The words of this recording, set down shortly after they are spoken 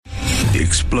The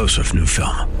explosive new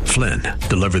film, Flynn,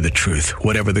 deliver the truth,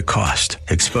 whatever the cost,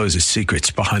 exposes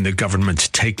secrets behind the government's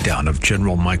takedown of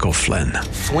General Michael Flynn.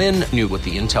 Flynn knew what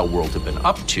the intel world had been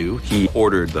up to. He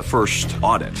ordered the first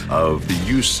audit of the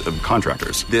use of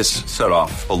contractors. This set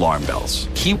off alarm bells.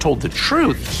 He told the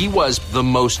truth. He was the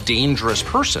most dangerous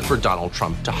person for Donald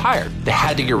Trump to hire. They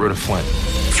had to get rid of Flynn.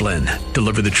 Flynn,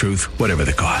 deliver the truth, whatever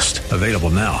the cost. Available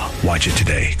now. Watch it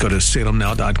today. Go to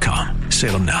salemnow.com.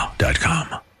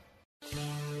 salemnow.com.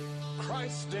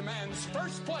 Christ demands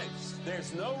first place.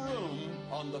 There's no room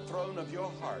on the throne of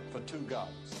your heart for two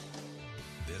gods.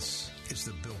 This is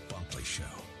the Bill Bunkley Show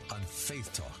on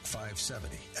Faith Talk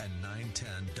 570 and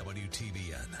 910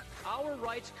 WTBN. Our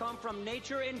rights come from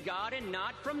nature and God and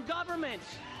not from government.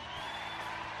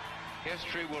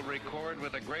 History will record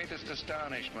with the greatest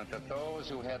astonishment that those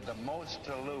who had the most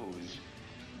to lose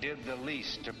did the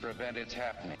least to prevent its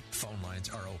happening. Phone lines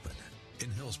are open. In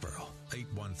Hillsborough,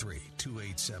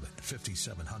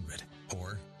 813-287-5700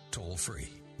 or toll free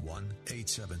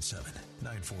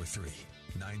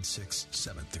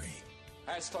 1-877-943-9673.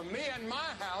 As for me and my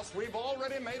house, we've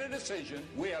already made a decision.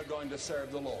 We are going to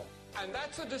serve the Lord. And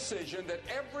that's a decision that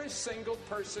every single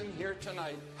person here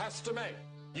tonight has to make.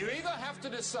 You either have to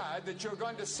decide that you're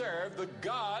going to serve the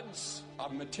gods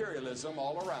of materialism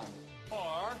all around you,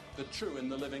 or the true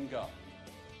and the living God.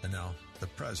 And now, the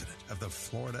president of the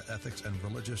Florida Ethics and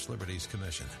Religious Liberties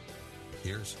Commission.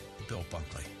 Here's Bill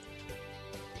Bunkley.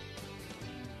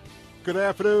 Good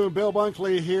afternoon. Bill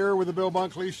Bunkley here with the Bill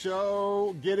Bunkley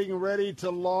Show, getting ready to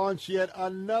launch yet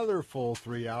another full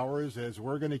 3 hours as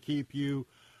we're going to keep you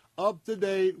up to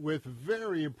date with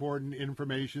very important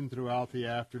information throughout the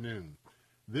afternoon.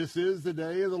 This is the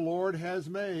day the Lord has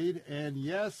made, and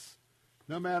yes,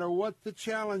 no matter what the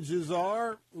challenges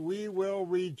are, we will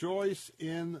rejoice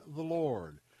in the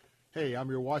Lord. Hey, I'm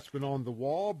your watchman on the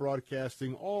wall,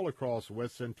 broadcasting all across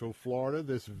West Central Florida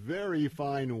this very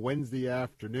fine Wednesday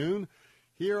afternoon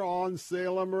here on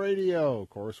Salem Radio. Of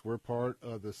course, we're part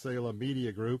of the Salem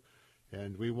Media Group,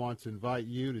 and we want to invite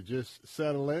you to just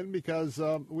settle in because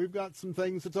we've got some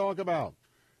things to talk about.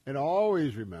 And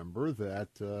always remember that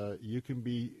you can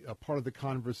be a part of the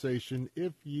conversation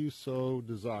if you so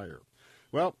desire.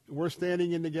 Well, we're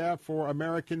standing in the gap for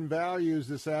American values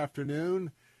this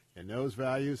afternoon, and those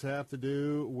values have to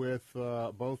do with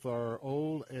both our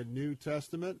Old and New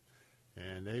Testament,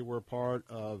 and they were part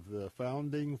of the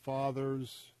Founding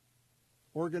Fathers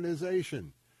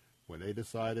organization when they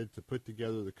decided to put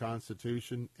together the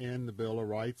Constitution and the Bill of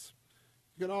Rights.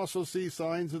 You can also see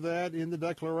signs of that in the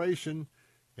Declaration,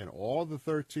 and all the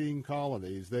 13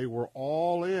 colonies, they were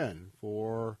all in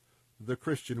for the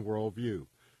Christian worldview.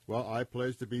 Well, I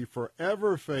pledge to be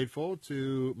forever faithful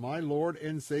to my Lord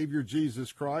and Savior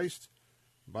Jesus Christ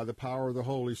by the power of the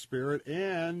Holy Spirit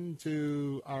and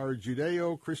to our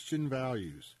Judeo-Christian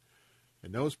values.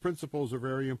 And those principles are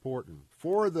very important.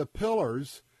 For the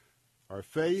pillars are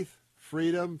faith,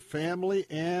 freedom, family,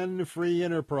 and free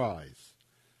enterprise.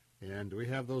 And we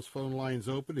have those phone lines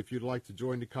open if you'd like to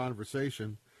join the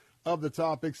conversation of the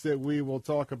topics that we will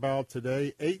talk about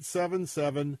today.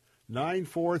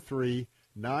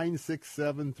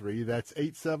 877-943-9673. That's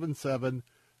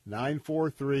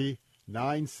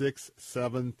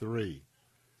 877-943-9673.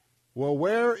 Well,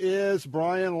 where is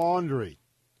Brian Laundrie?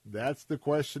 That's the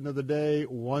question of the day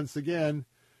once again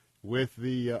with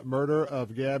the murder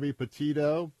of Gabby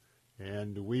Petito,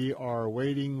 and we are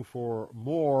waiting for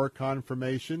more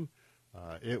confirmation.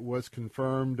 It was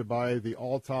confirmed by the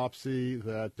autopsy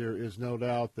that there is no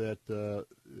doubt that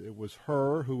it was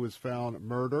her who was found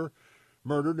murdered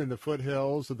in the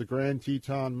foothills of the Grand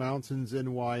Teton Mountains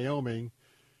in Wyoming.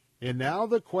 And now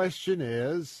the question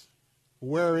is,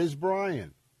 where is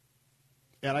Brian?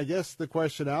 And I guess the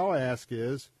question I'll ask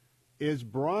is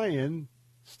Brian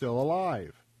still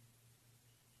alive?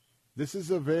 This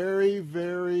is a very,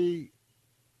 very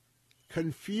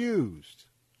confused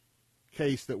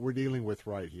case that we're dealing with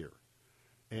right here.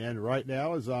 And right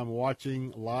now, as I'm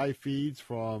watching live feeds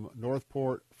from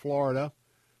Northport, Florida,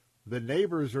 the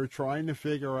neighbors are trying to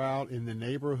figure out in the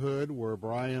neighborhood where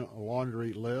Brian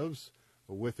Laundrie lives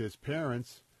with his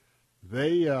parents,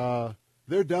 they're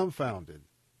dumbfounded.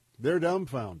 They're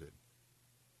dumbfounded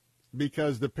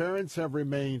because the parents have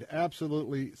remained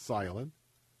absolutely silent.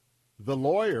 The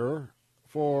lawyer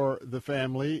for the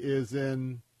family is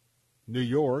in New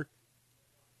York,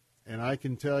 and I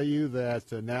can tell you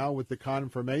that now with the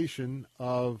confirmation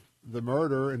of the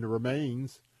murder and the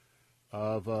remains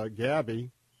of Gabby,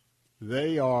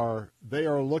 they are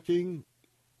looking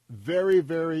very,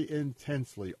 very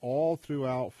intensely all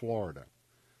throughout Florida.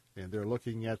 And they're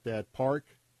looking at that park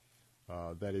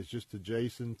that is just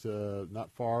adjacent,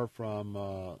 not far from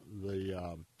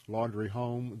the laundry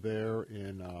home there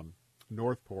in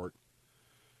Northport.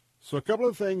 So a couple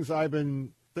of things I've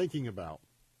been thinking about.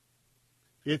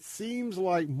 It seems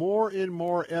like more and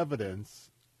more evidence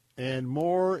and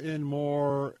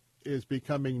more is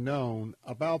becoming known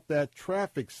about that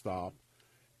traffic stop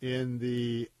in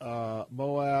the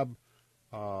Moab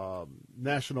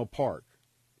National Park.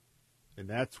 And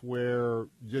that's where,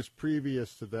 just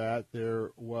previous to that,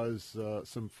 there was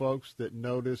some folks that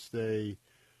noticed a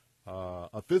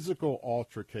physical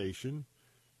altercation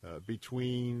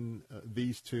between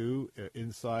these two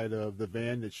inside of the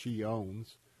van that she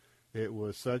owns. It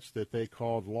was such that they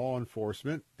called law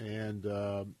enforcement, and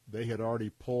they had already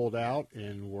pulled out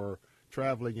and were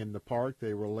traveling in the park.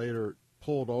 They were later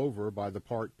pulled over by the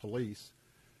park police.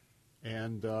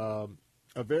 And a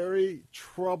very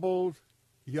troubled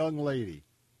young lady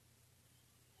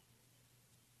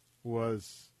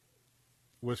was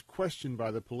questioned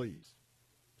by the police,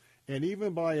 and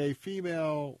even by a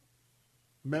female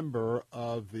member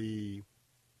of the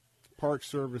Park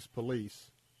Service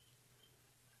Police.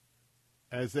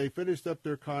 As they finished up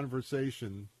their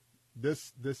conversation,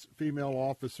 this female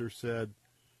officer said,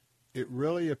 "It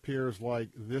really appears like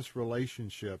this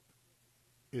relationship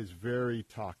is very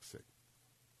toxic."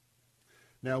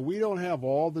 Now, we don't have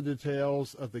all the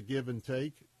details of the give and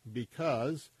take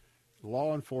because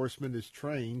law enforcement is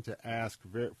trained to ask.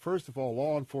 First of all,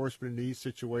 law enforcement in these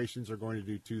situations are going to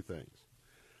do two things.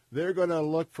 They're going to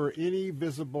look for any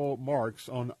visible marks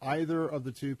on either of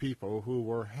the two people who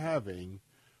were having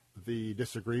the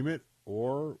disagreement,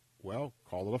 or, well,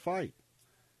 call it a fight.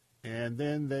 And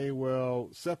then they will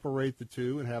separate the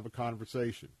two and have a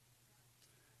conversation.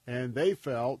 And they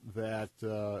felt that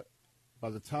by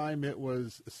the time it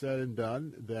was said and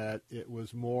done, that it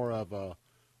was more of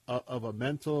a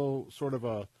mental sort of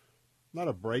a, not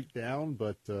a breakdown,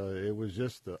 but it was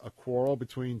just a quarrel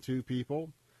between two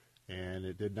people. And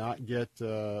it did not get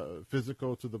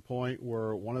physical to the point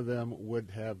where one of them would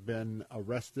have been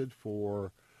arrested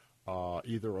for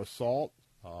either assault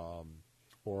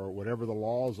or whatever the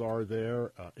laws are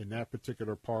there in that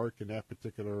particular park, in that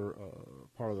particular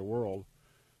part of the world.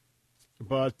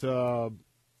 But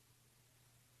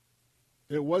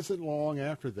it wasn't long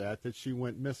after that she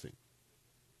went missing.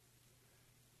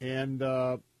 And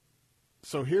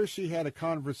so here she had a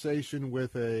conversation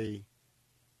with a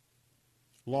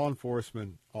law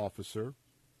enforcement officer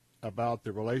about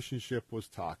the relationship was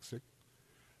toxic.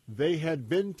 They had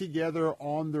been together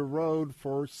on the road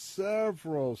for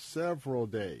several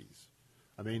days.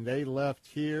 I mean, they left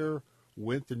here,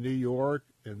 went to New York,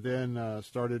 and then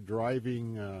started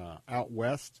driving out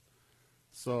west.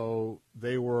 So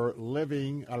they were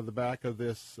living out of the back of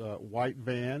this white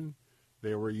van.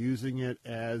 They were using it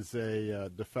as a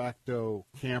de facto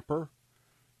camper.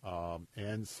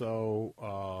 And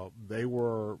so they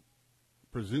were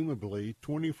presumably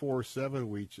 24/7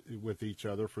 with each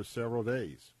other for several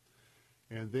days.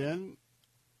 And then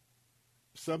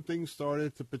something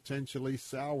started to potentially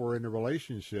sour in the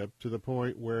relationship to the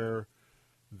point where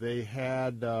they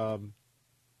had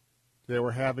they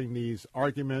were having these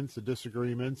arguments and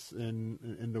disagreements,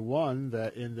 and the one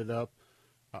that ended up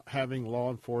having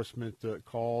law enforcement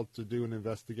called to do an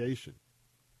investigation.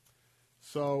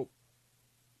 So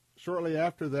shortly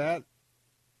after that,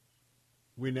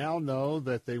 we now know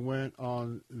that they went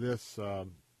on this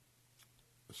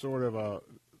sort of a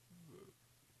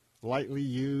lightly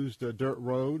used dirt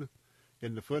road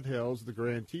in the foothills of the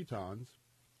Grand Tetons.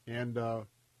 And at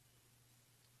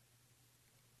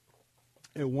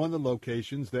one of the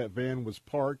locations, that van was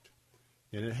parked,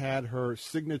 and it had her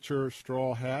signature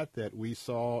straw hat that we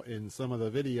saw in some of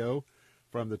the video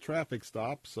from the traffic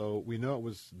stop. So we know it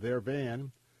was their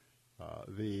van.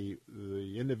 The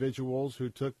individuals who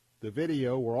took the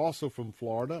video were also from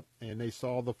Florida, and they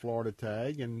saw the Florida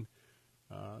tag, and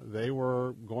they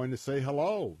were going to say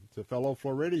hello to fellow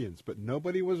Floridians, but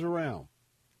nobody was around.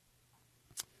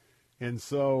 And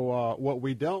so what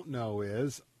we don't know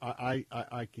is,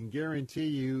 I can guarantee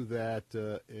you that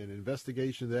in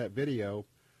investigation of that video,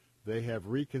 they have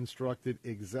reconstructed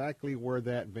exactly where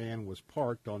that van was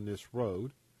parked on this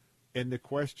road. And the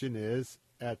question is,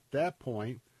 at that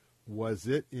point, was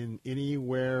it in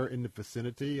anywhere in the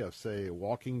vicinity of, say,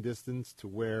 walking distance to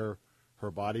where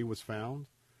her body was found?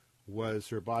 Was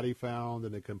her body found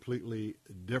in a completely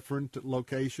different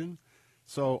location?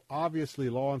 So obviously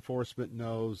law enforcement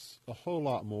knows a whole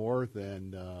lot more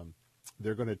than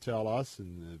they're going to tell us,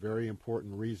 and very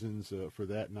important reasons for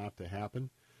that not to happen.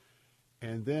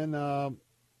 And then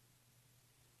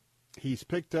he's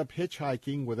picked up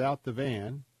hitchhiking without the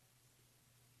van,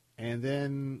 And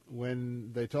then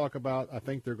when they talk about, I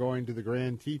think they're going to the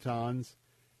Grand Tetons,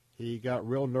 he got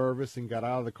real nervous and got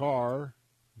out of the car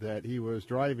that he was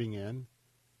driving in.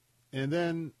 And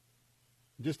then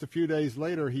just a few days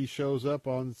later, he shows up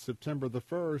on September the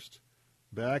 1st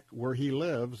back where he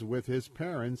lives with his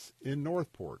parents in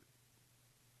Northport.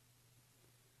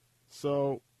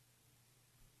 So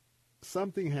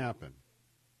something happened.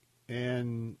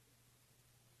 And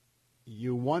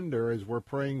you wonder, as we're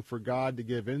praying for God to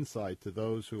give insight to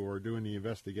those who are doing the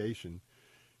investigation,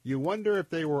 you wonder if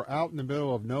they were out in the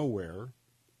middle of nowhere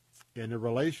and the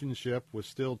relationship was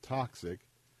still toxic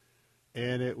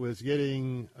and it was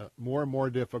getting more and more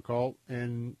difficult.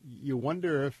 And you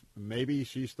wonder if maybe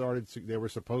they were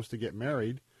supposed to get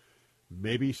married.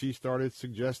 Maybe she started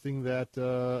suggesting that,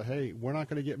 hey, we're not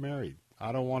going to get married.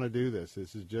 I don't want to do this.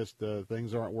 This is just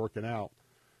things aren't working out.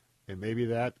 And maybe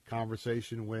that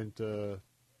conversation went that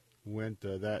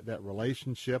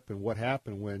relationship and what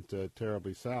happened went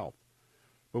terribly south.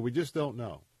 But we just don't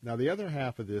know. Now, the other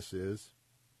half of this is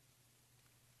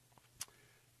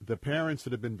the parents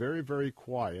that have been very, very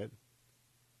quiet.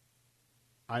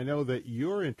 I know that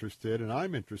you're interested and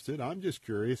I'm interested. I'm just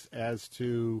curious as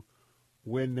to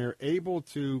when they're able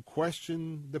to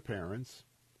question the parents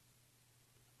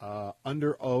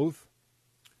under oath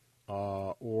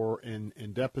or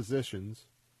in depositions.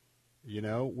 You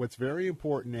know, what's very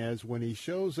important is when he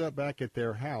shows up back at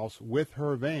their house with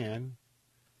her van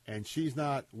and she's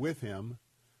not with him,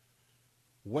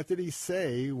 what did he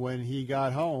say when he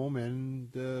got home?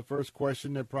 And the first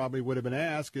question that probably would have been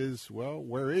asked is, well,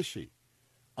 where is she?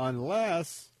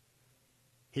 Unless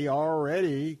he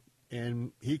already,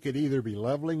 and he could either be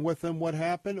leveling with them what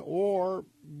happened, or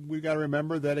we got to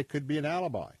remember that it could be an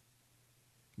alibi.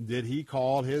 Did he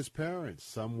call his parents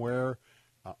somewhere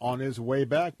on his way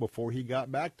back before he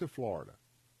got back to Florida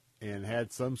and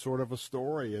had some sort of a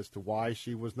story as to why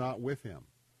she was not with him?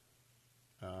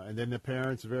 And then the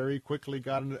parents very quickly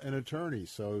got an attorney,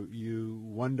 so you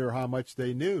wonder how much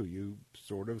they knew. You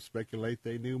sort of speculate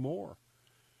they knew more.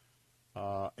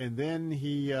 And then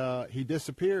he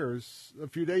disappears a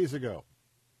few days ago.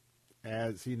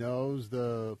 As he knows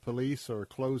the police are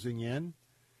closing in,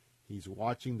 he's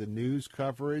watching the news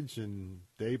coverage, and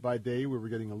day by day we were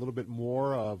getting a little bit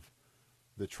more of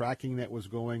the tracking that was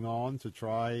going on to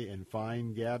try and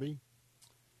find Gabby.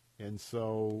 And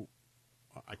so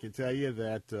I can tell you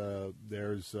that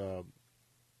there's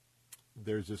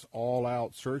this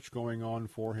all-out search going on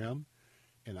for him.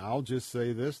 And I'll just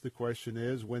say this: the question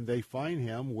is, when they find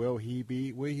him, will he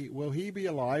be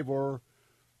alive, or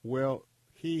will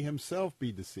he himself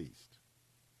be deceased?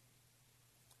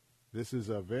 This is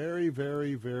a very,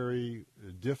 very, very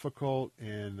difficult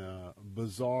and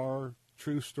bizarre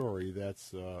true story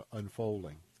that's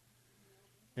unfolding.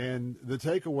 And the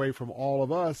takeaway from all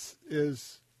of us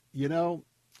is, you know,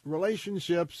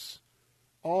 relationships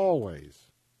always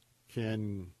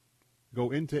can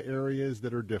go into areas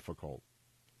that are difficult.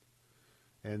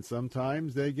 And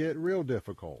sometimes they get real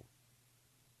difficult.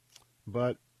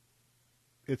 But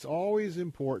it's always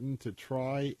important to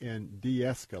try and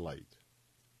de-escalate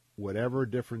whatever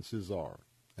differences are.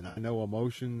 And I know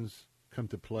emotions come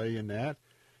to play in that.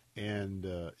 And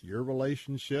your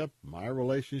relationship, my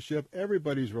relationship,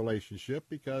 everybody's relationship,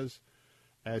 because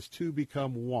as two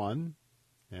become one,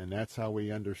 and that's how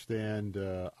we understand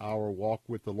our walk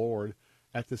with the Lord.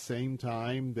 At the same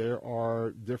time, there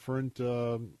are different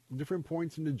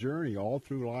points in the journey all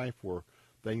through life where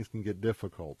things can get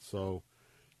difficult. So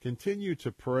continue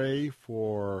to pray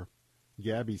for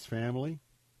Gabby's family.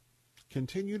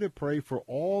 Continue to pray for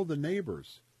all the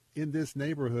neighbors in this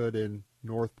neighborhood in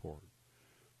Northport,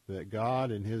 that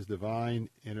God in his divine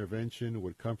intervention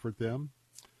would comfort them.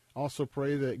 Also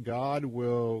pray that God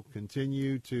will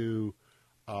continue to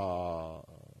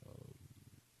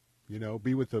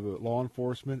be with the law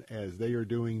enforcement as they are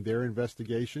doing their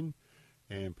investigation,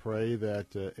 and pray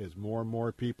that as more and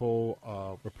more people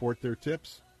report their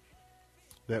tips,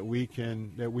 that we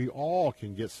all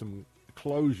can get some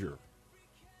closure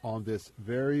on this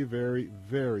very, very,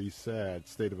 very sad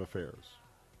state of affairs.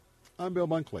 I'm Bill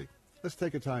Bunkley. Let's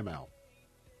take a time out.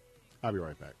 I'll be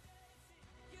right back.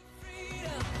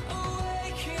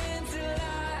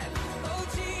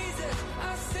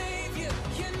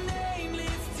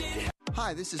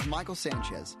 Hi, this is Michael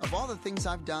Sanchez. Of all the things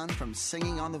I've done, from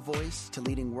singing on The Voice to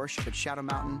leading worship at Shadow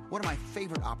Mountain, one of my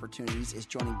favorite opportunities is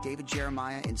joining David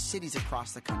Jeremiah in cities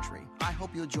across the country. I hope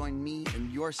you'll join me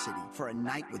in your city for a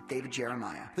night with David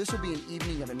Jeremiah. This will be an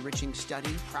evening of enriching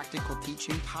study, practical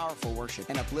teaching, powerful worship,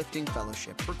 and uplifting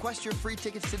fellowship. Request your free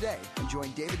tickets today and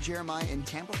join David Jeremiah in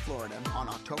Tampa, Florida on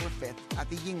October 5th at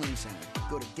the Yuengling Center.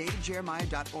 Go to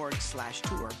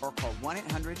davidjeremiah.org/tour or call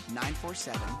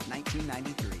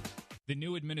 1-800-947-1993. The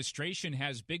new administration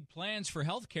has big plans for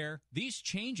health care. These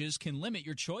changes can limit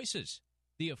your choices.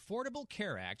 The Affordable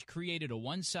Care Act created a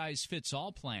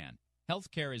one-size-fits-all plan.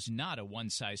 Health care is not a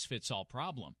one-size-fits-all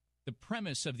problem. The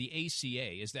premise of the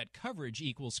ACA is that coverage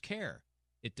equals care.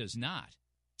 It does not.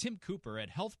 Tim Cooper at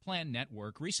Health Plan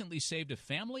Network recently saved a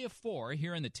family of 4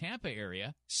 here in the Tampa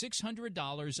area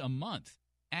 $600 a month.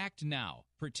 Act now.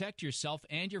 Protect yourself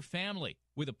and your family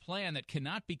with a plan that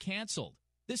cannot be canceled.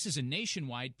 This is a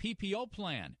nationwide PPO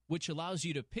plan, which allows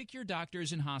you to pick your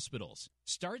doctors and hospitals.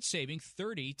 Start saving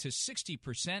 30 to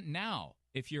 60% now.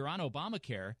 If you're on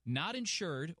Obamacare, not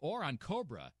insured, or on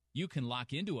COBRA, you can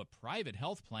lock into a private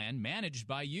health plan managed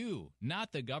by you,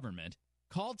 not the government.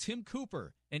 Call Tim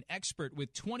Cooper, an expert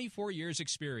with 24 years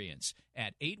experience,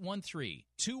 at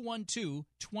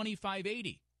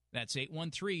 813-212-2580. That's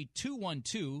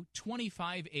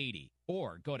 813-212-2580.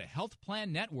 Or go to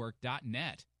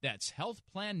healthplannetwork.net. That's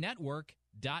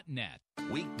healthplannetwork.net.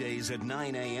 Weekdays at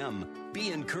 9 a.m.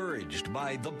 Be encouraged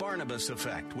by The Barnabas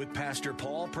Effect with Pastor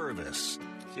Paul Purvis.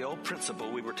 The old principle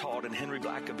we were taught in Henry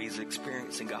Blackaby's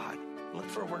Experiencing God. Look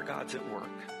for where God's at work.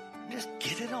 Just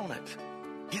get in on it.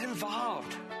 Get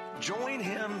involved. Join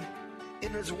Him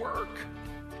in His work.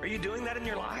 Are you doing that in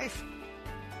your life?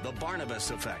 The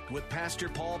Barnabas Effect with Pastor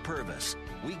Paul Purvis.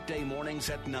 Weekday mornings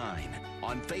at 9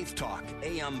 on Faith Talk,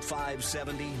 AM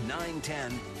 570,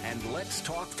 910, and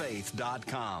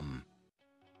letstalkfaith.com.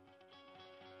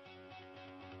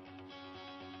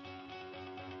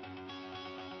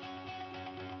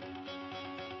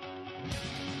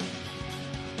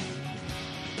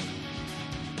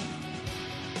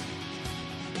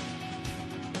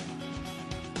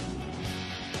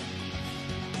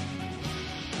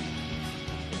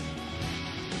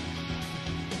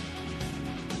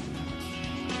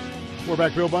 We're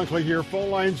back. Bill Bunkley here. Phone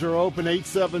lines are open,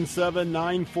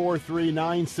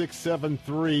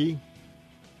 877-943-9673. I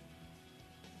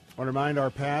want to remind our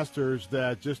pastors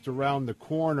that just around the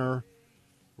corner,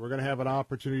 we're going to have an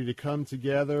opportunity to come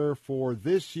together for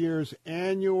this year's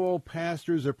annual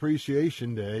Pastors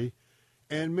Appreciation Day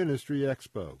and Ministry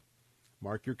Expo.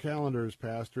 Mark your calendars,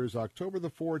 pastors, October the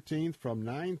 14th from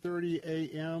 9:30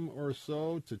 a.m. or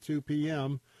so to 2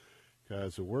 p.m.,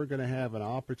 because we're going to have an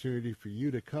opportunity for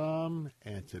you to come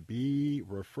and to be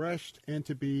refreshed and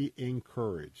to be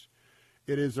encouraged.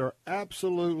 It is our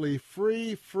absolutely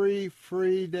free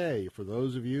day for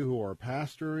those of you who are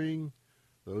pastoring,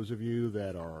 those of you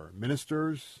that are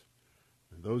ministers,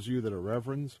 and those of you that are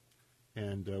reverends.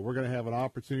 And we're going to have an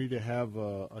opportunity to have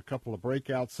a couple of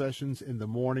breakout sessions in the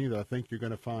morning that I think you're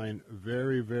going to find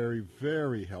very, very,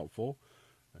 very helpful.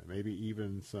 Maybe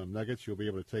even some nuggets you'll be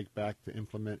able to take back to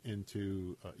implement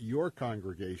into your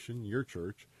congregation, your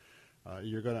church.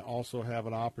 You're going to also have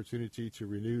an opportunity to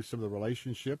renew some of the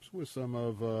relationships with some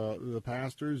of the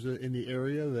pastors in the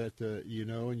area that you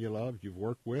know and you love, you've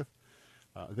worked with.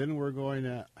 Then we're going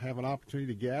to have an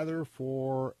opportunity to gather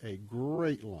for a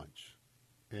great lunch.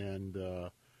 And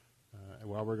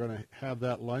while we're going to have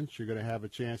that lunch, you're going to have a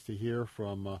chance to hear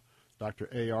from Dr.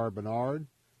 A.R. Bernard.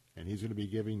 And he's going to be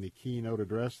giving the keynote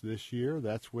address this year.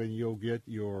 That's when you'll get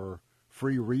your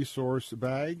free resource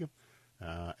bag.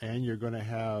 And you're going to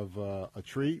have a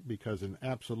treat because an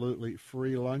absolutely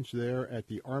free lunch there at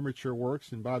the Armature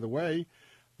Works. And by the way,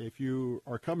 if you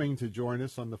are coming to join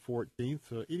us on the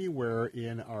 14th, anywhere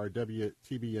in our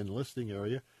WTBN listing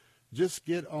area, just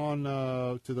get on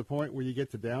to the point where you get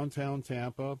to downtown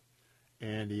Tampa.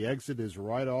 And the exit is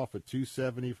right off at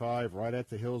 275, right at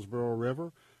the Hillsborough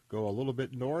River. Go a little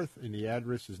bit north, and the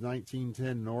address is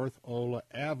 1910 North Ola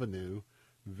Avenue.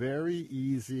 Very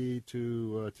easy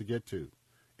to get to.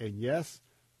 And yes,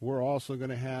 we're also going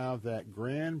to have that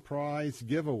grand prize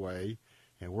giveaway,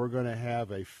 and we're going to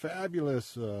have a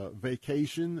fabulous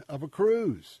vacation of a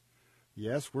cruise.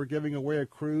 Yes, we're giving away a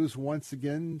cruise once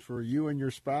again for you and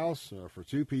your spouse, for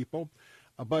 2 people.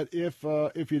 But if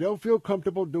you don't feel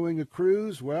comfortable doing a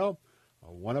cruise, well,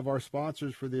 one of our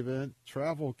sponsors for the event,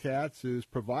 Travel Cats, is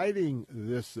providing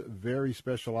this very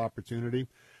special opportunity.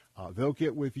 They'll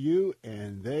get with you,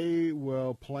 and they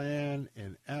will plan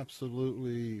an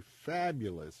absolutely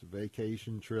fabulous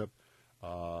vacation trip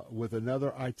with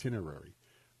another itinerary.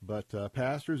 But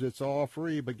pastors, it's all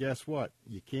free, but guess what?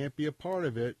 You can't be a part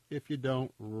of it if you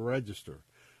don't register.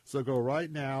 So go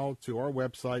right now to our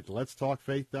website,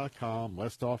 letstalkfaith.com,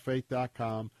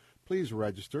 letstalkfaith.com. Please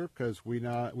register because we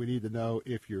need to know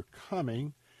if you're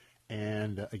coming.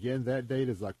 And again, that date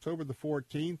is October the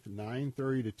 14th,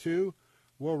 9:30 to 2.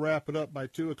 We'll wrap it up by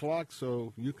 2 o'clock,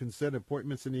 so you can set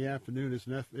appointments in the afternoon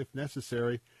if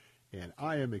necessary. And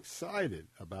I am excited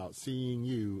about seeing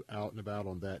you out and about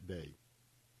on that day.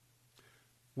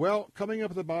 Well, coming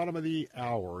up at the bottom of the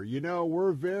hour,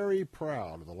 we're very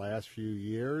proud of the last few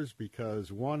years because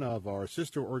one of our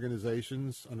sister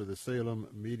organizations under the Salem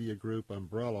Media Group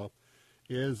umbrella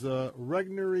is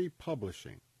Regnery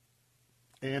Publishing.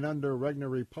 And under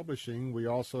Regnery Publishing, we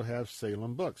also have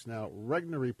Salem Books. Now,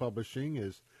 Regnery Publishing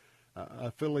is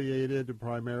affiliated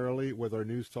primarily with our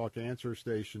News Talk Answer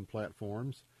Station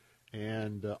platforms.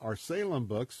 And our Salem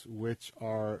Books, which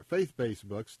are faith-based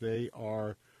books, they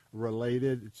are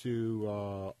related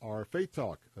to our Faith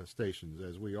Talk stations,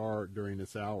 as we are during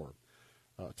this hour.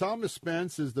 Thomas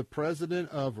Spence is the president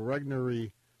of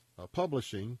Regnery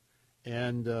Publishing,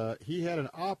 and he had an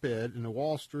op-ed in the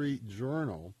Wall Street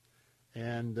Journal,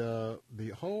 and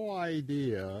the whole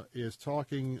idea is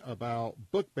talking about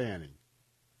book banning.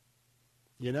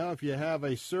 If you have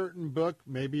a certain book,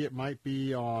 maybe it might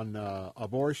be on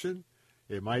abortion,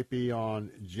 it might be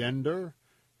on gender,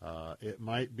 it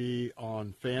might be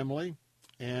on family,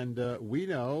 and we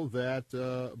know that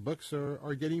books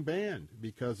are getting banned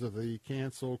because of the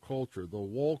cancel culture, the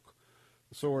woke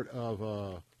sort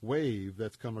of wave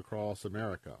that's come across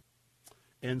America.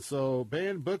 And so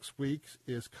Banned Books Week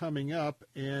is coming up,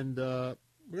 and we're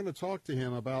going to talk to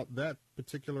him about that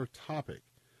particular topic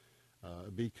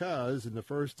because in the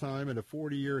first time in a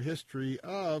 40-year history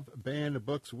of Banned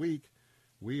Books Week,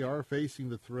 we are facing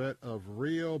the threat of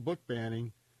real book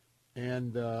banning.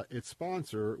 And its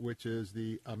sponsor, which is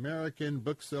the American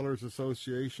Booksellers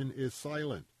Association, is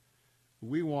silent.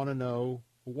 We want to know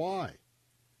why.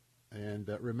 And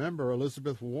remember,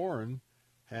 Elizabeth Warren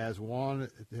has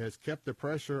kept the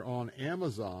pressure on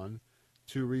Amazon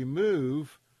to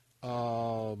remove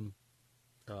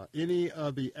any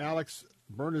of the Alex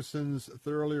Bernisson's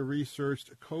thoroughly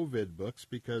researched COVID books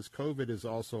because COVID is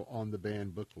also on the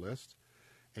banned book list.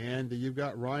 And you've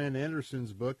got Ryan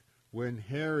Anderson's book, When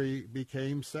Harry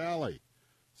Became Sally.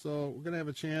 So we're going to have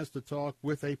a chance to talk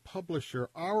with a publisher,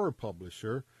 our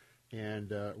publisher, and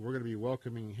we're going to be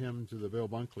welcoming him to the Bill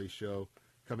Bunkley Show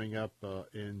coming up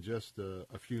in just a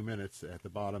few minutes at the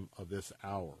bottom of this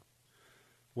hour.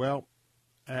 Well,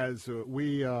 as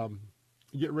we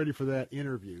get ready for that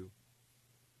interview,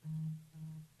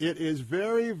 it is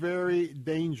very, very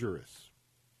dangerous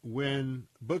when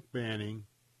book banning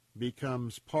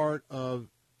becomes part of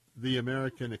the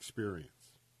American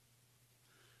experience.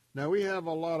 Now, we have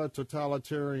a lot of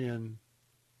totalitarian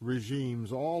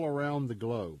regimes all around the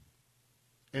globe,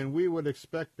 and we would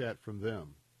expect that from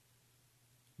them.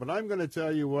 But I'm going to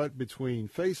tell you what, between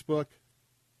Facebook,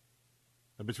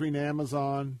 between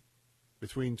Amazon,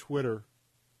 between Twitter,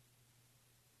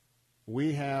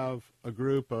 we have a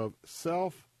group of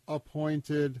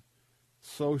self-appointed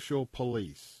social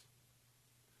police,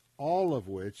 all of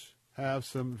which have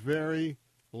some very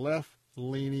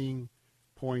left-leaning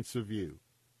points of view.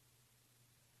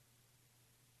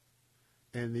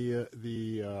 And the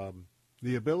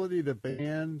ability to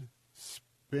ban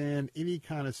any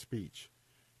kind of speech,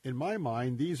 in my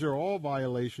mind, these are all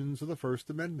violations of the First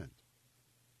Amendment.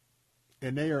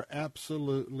 And they are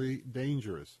absolutely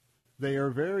dangerous. They are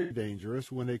very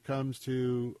dangerous when it comes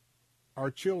to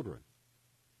our children,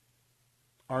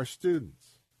 our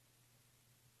students,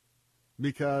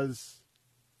 because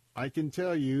I can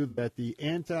tell you that the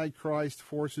Antichrist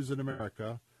forces in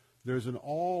America, there's an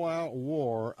all-out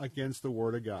war against the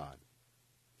Word of God.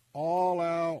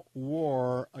 All-out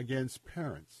war against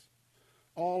parents.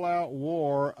 All-out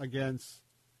war against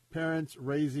parents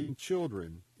raising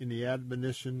children in the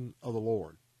admonition of the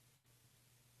Lord.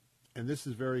 And this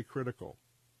is very critical.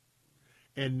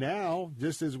 And now,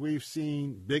 just as we've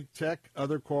seen big tech,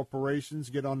 other corporations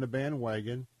get on the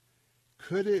bandwagon,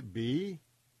 could it be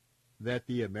that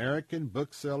the American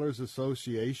Booksellers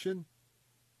Association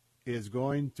is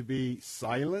going to be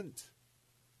silent,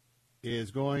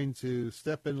 is going to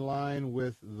step in line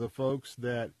with the folks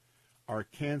that are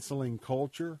canceling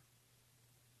culture?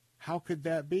 How could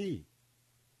that be?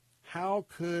 How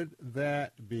could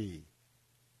that be?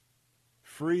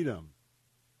 Freedom.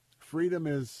 Freedom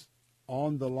is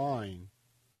on the line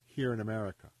here in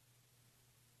America.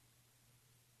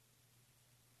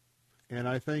 And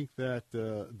I think that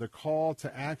the call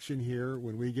to action here,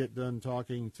 when we get done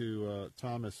talking to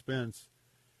Thomas Spence,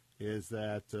 is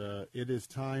that it is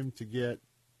time to get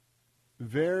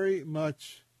very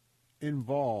much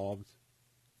involved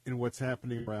in what's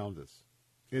happening around us.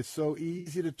 It's so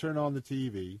easy to turn on the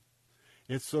TV.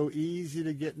 It's so easy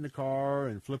to get in the car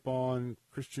and flip on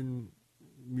Christian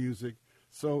music.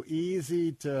 So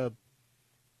easy to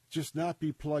just not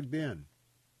be plugged in.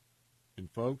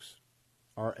 And folks,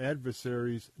 our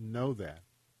adversaries know that.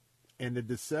 And the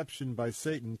deception by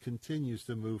Satan continues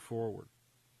to move forward.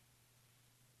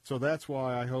 So that's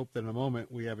why I hope that in a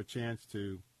moment we have a chance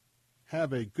to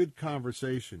have a good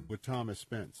conversation with Thomas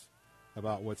Spence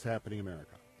about what's happening in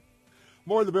America.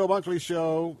 More of the Bill Bunkley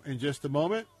Show in just a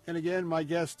moment. And again, my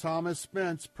guest, Thomas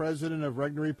Spence, president of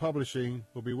Regnery Publishing,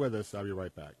 will be with us. I'll be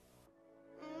right back.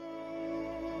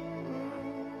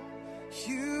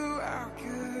 You are good.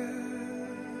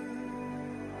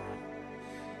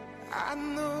 I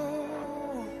know.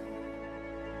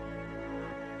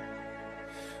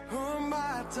 On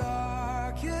my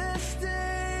darkest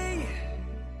day.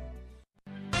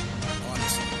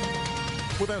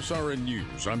 With SRN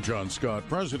News, I'm John Scott.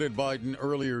 President Biden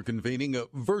earlier convening a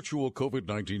virtual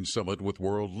COVID-19 summit with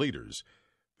world leaders.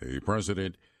 The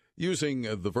president using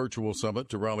the virtual summit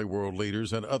to rally world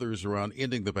leaders and others around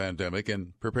ending the pandemic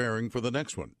and preparing for the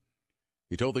next one.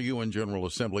 He told the UN General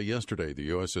Assembly yesterday the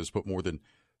U.S. has put more than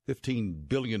 $15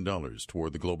 billion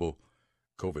toward the global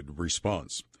COVID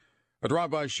response. A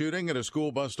drive-by shooting at a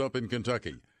school bus stop in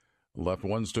Kentucky left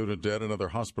one student dead, another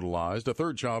hospitalized. A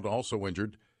third child also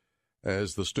injured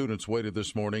as the students waited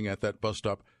this morning at that bus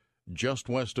stop just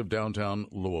west of downtown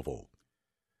Louisville.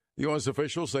 U.S.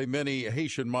 officials say many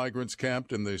Haitian migrants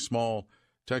camped in the small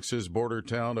Texas border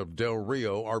town of Del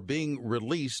Rio are being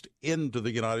released into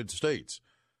the United States.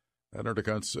 That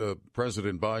undercuts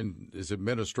President Biden's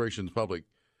administration's public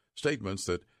statements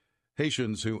that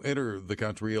Haitians who enter the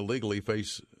country illegally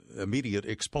face immediate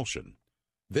expulsion.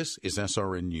 This is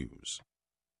SRN News.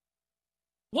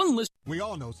 We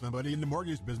all know somebody in the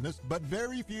mortgage business, but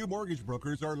very few mortgage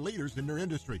brokers are leaders in their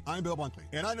industry. I'm Bill Bunkley,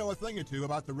 and I know a thing or two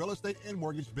about the real estate and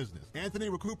mortgage business. Anthony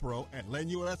Recupero at Len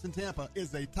US in Tampa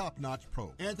is a top-notch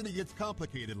pro. Anthony gets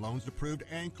complicated loans approved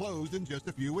and closed in just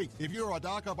a few weeks. If you're a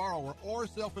DACA borrower or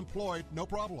self-employed, no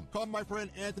problem. Call my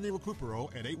friend Anthony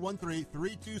Recupero at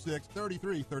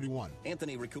 813-326-3331.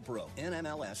 Anthony Recupero,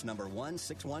 NMLS number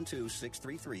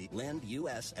 1612633, Lend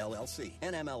US LLC,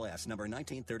 NMLS number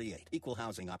 1938, Equal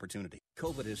Housing Opportunity.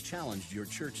 COVID has challenged your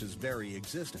church's very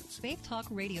existence. Faith Talk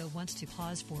Radio wants to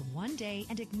pause for one day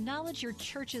and acknowledge your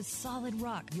church's solid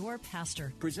rock, your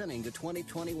pastor. Presenting the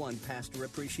 2021 Pastor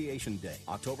Appreciation Day,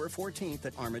 October 14th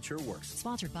at Armature Works.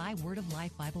 Sponsored by Word of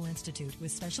Life Bible Institute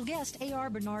with special guest A.R.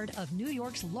 Bernard of New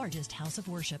York's largest house of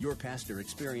worship. Your pastor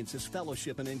experiences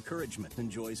fellowship and encouragement,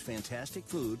 enjoys fantastic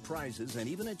food, prizes, and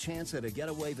even a chance at a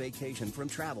getaway vacation from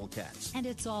Travel Cats. And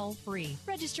it's all free.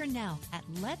 Register now at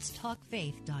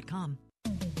letstalkfaith.com.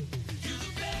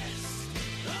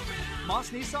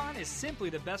 Moss Nissan is simply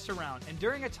the best around, and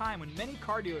during a time when many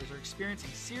car dealers are experiencing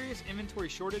serious inventory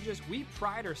shortages, we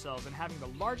pride ourselves in having the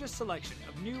largest selection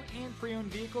of new and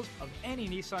pre-owned vehicles of any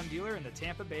Nissan dealer in the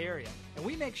Tampa Bay area. And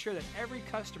we make sure that every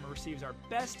customer receives our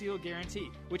best deal guarantee,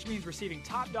 which means receiving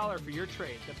top dollar for your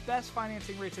trade, the best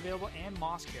financing rates available, and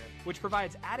Moss Care, which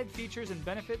provides added features and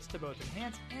benefits to both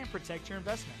enhance and protect your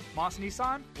investment. Moss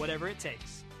Nissan, whatever it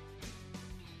takes.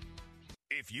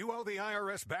 If you owe the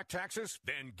IRS back taxes,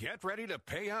 then get ready to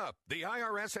pay up. The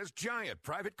IRS has giant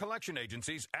private collection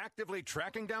agencies actively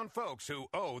tracking down folks who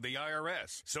owe the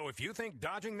IRS. So if you think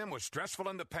dodging them was stressful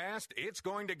in the past, it's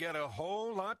going to get a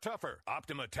whole lot tougher.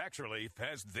 Optima Tax Relief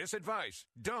has this advice.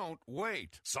 Don't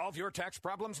wait. Solve your tax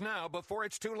problems now before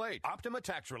it's too late. Optima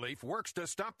Tax Relief works to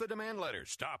stop the demand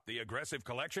letters, stop the aggressive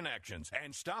collection actions,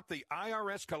 and stop the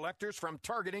IRS collectors from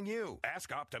targeting you.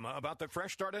 Ask Optima about the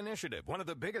Fresh Start Initiative, one of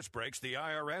the biggest breaks the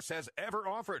IRS has ever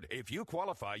offered. If you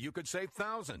qualify, you could save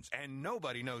thousands, and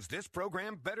nobody knows this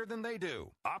program better than they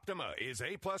do. Optima is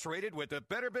A+ rated with the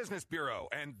Better Business Bureau,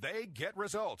 and they get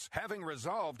results, having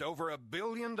resolved over $1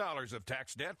 billion of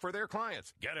tax debt for their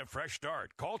clients. Get a fresh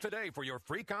start. Call today for your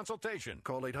free consultation.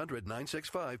 Call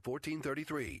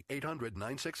 800-965-1433.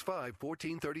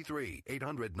 800-965-1433.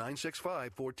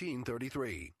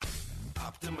 800-965-1433.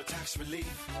 Optima Tax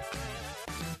Relief.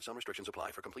 Some restrictions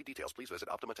apply. For complete details, please visit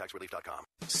OptimaTaxRelief.com.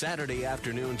 Saturday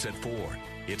afternoons at 4.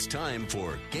 It's time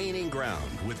for Gaining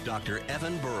Ground with Dr.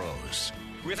 Evan Burrows.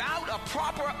 Without a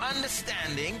proper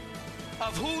understanding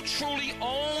of who truly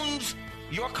owns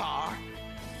your car,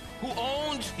 who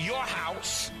owns your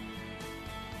house,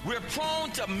 we're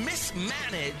prone to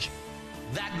mismanage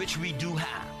that which we do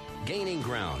have. Gaining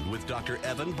Ground with Dr.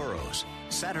 Evan Burrows.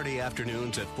 Saturday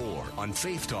afternoons at 4 on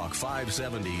Faith Talk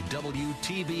 570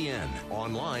 WTBN.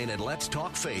 Online at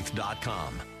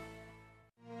letstalkfaith.com.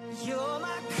 You're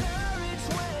my courage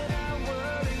when I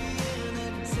worry in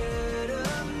the dead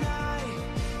of night.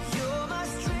 You're my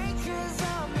strength 'cause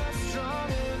I'm not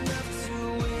strong enough to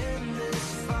win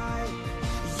this fight.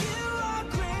 You are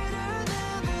greater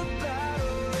than the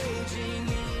battle raging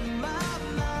in my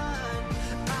mind.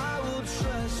 I will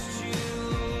trust you,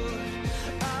 Lord.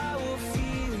 I will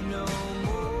fear no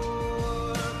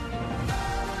more. I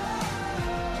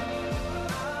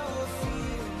will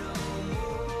fear no more.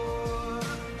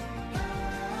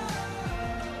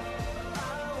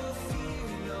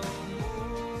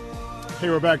 Hey,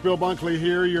 we're back. Bill Bunkley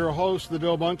here, your host of the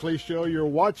Bill Bunkley Show, your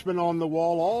watchman on the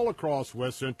wall all across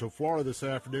West Central Florida this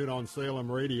afternoon on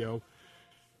Salem Radio.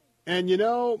 And, you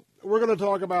know, we're going to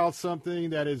talk about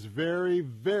something that is very,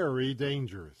 very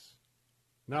dangerous.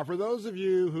 Now, for those of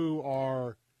you who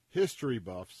are history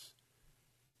buffs,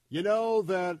 you know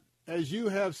that as you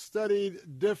have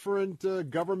studied different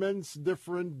governments,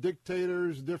 different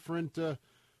dictators, different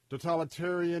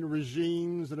totalitarian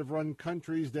regimes that have run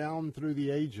countries down through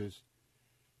the ages,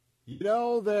 you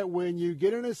know that when you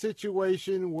get in a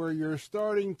situation where you're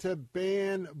starting to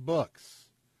ban books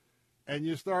and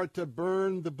you start to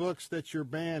burn the books that you're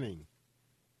banning,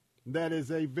 that is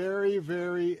a very,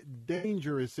 very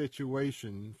dangerous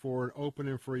situation for an open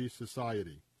and free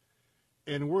society.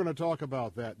 And we're going to talk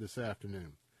about that this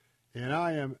afternoon. And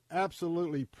I am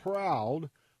absolutely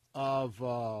proud of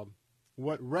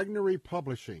what Regnery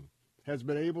Publishing has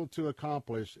been able to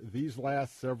accomplish these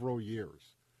last several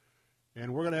years.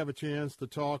 And we're going to have a chance to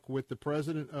talk with the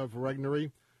president of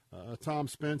Regnery, Tom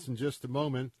Spence, in just a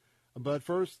moment. But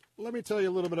first, let me tell you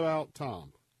a little bit about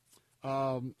Tom.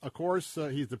 Of course,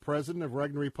 he's the president of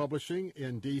Regnery Publishing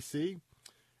in D.C.,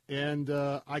 and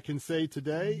I can say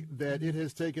today that it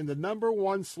has taken the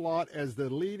 #1 slot as the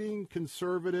leading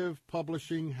conservative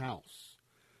publishing house.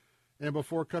 And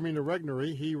before coming to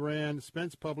Regnery, he ran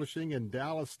Spence Publishing in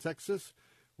Dallas, Texas,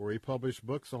 where he published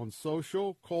books on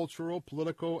social, cultural,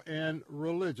 political, and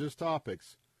religious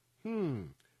topics.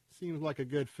 Seems like a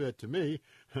good fit to me.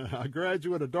 A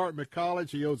graduate of Dartmouth College,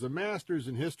 he owns a master's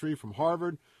in history from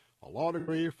Harvard, a law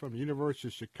degree from the University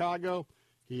of Chicago.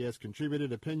 He has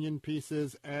contributed opinion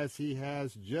pieces, as he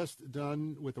has just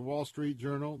done with the Wall Street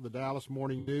Journal, the Dallas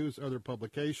Morning News, other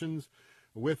publications.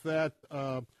 With that,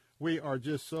 we are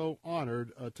just so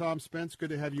honored. Tom Spence,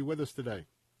 good to have you with us today.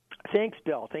 Thanks,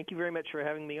 Bill. Thank you very much for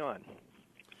having me on.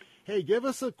 Hey, give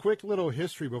us a quick little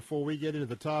history before we get into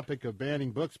the topic of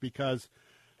banning books, because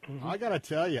I got to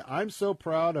tell you, I'm so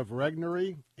proud of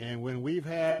Regnery, and when we've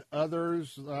had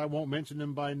others, I won't mention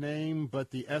them by name, but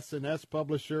the S&S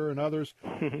publisher and others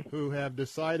who have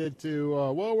decided to,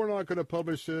 well, we're not going to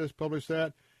publish this, publish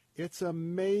that. It's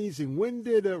amazing. When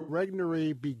did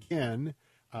Regnery begin?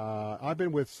 I've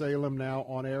been with Salem now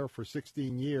on air for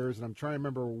 16 years, and I'm trying to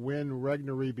remember when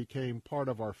Regnery became part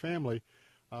of our family.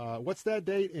 What's that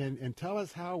date? And tell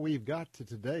us how we've got to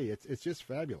today. It's just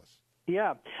fabulous.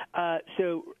 Yeah.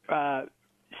 So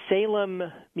Salem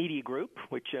Media Group,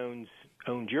 which owns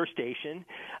your station,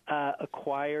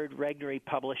 acquired Regnery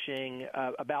Publishing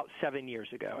about 7 years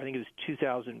ago. I think it was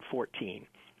 2014.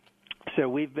 So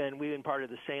we've been part of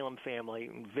the Salem family,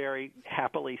 very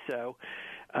happily so.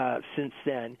 Since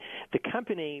then, the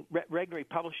company, Regnery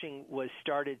Publishing, was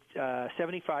started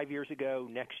 75 years ago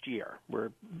next year.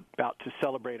 We're about to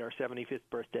celebrate our 75th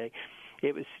birthday.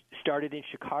 It was started in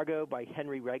Chicago by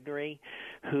Henry Regnery,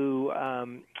 who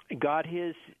got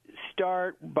his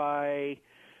start by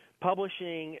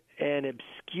publishing an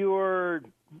obscure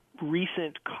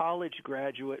recent college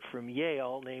graduate from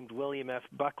Yale named William F.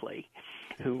 Buckley,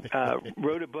 who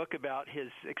wrote a book about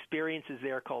his experiences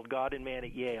there called God and Man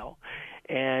at Yale,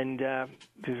 and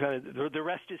the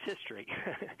rest is history.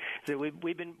 So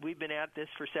we've been at this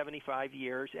for 75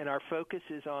 years, and our focus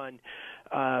is on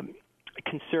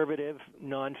conservative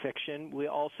nonfiction. We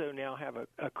also now have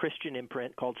a Christian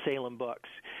imprint called Salem Books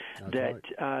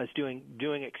is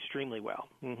doing extremely well.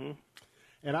 Mm-hmm.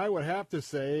 And I would have to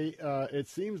say, it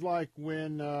seems like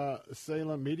when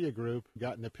Salem Media Group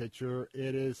got in the picture,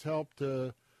 it has helped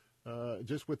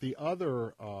just with the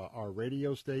other, our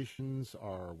radio stations,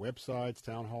 our websites,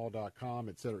 townhall.com,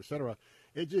 et cetera,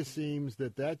 it just seems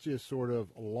that just sort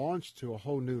of launched to a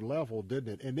whole new level,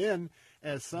 didn't it? And then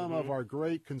as some of our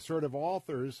great conservative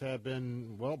authors have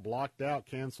been, blocked out,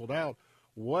 canceled out,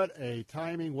 what a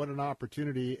timing, what an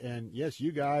opportunity. And yes,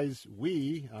 you guys,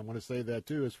 I want to say that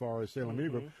too, as far as Salem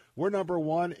Media Group, we're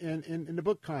 #1 in the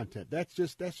book content. That's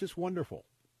just wonderful.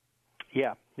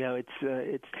 Yeah, no,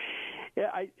 it's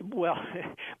Yeah,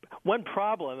 one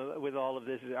problem with all of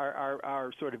this is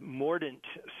our sort of mordant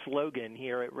slogan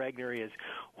here at Regnery is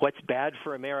 "What's bad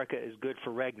for America is good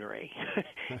for Regnery,"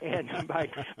 and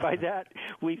by that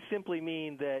we simply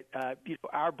mean that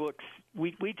our books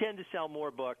we tend to sell more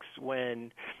books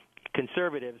when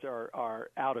conservatives are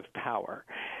out of power,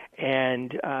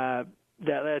 and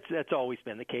that's always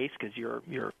been the case because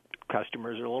your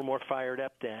customers are a little more fired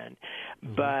up then,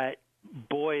 but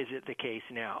boy, is it the case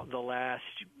now. The last,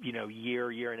 year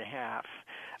and a half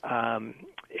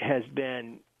has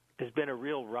been a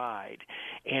real ride,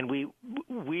 and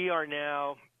we are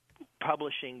now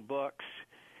publishing books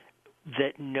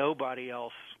that nobody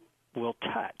else will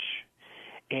touch,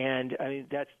 and I mean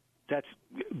that's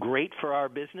great for our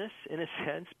business in a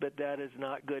sense, but that is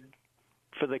not good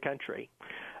for the country.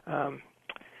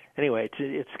 Anyway,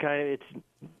 it's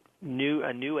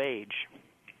a new age.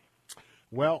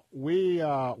 Well, we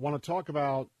want to talk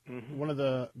about one of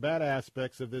the bad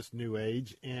aspects of this new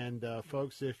age. And,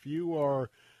 folks, if you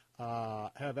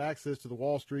have access to the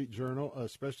Wall Street Journal,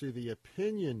 especially the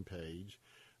opinion page,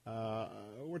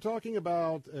 we're talking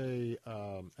about an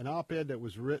op-ed that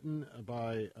was written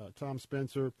by Tom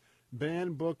Spencer.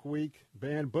 Banned Books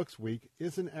Week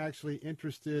isn't actually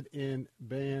interested in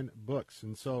banned books.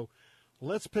 And so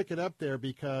let's pick it up there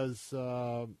because,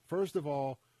 first of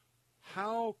all,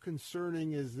 how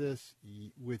concerning is this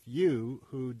with you,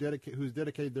 who's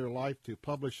dedicated their life to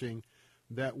publishing,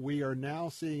 that we are now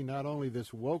seeing not only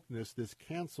this wokeness, this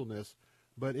cancelness,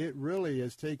 but it really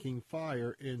is taking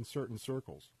fire in certain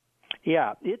circles?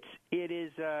 Yeah, it's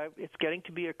getting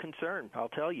to be a concern, I'll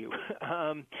tell you.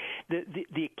 The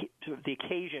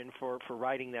occasion for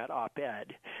writing that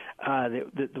op-ed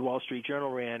that the Wall Street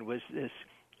Journal ran was this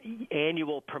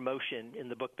annual promotion in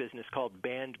the book business called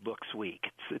Banned Books Week.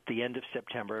 It's at the end of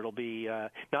September. It'll be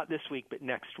not this week, but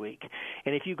next week.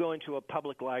 And if you go into a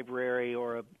public library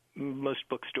or most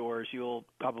bookstores, you'll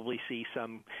probably see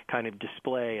some kind of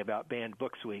display about Banned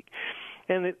Books Week.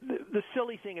 And the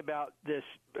silly thing about this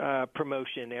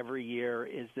promotion every year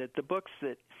is that the books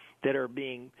that are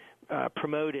being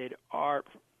promoted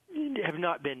have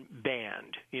not been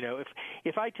banned.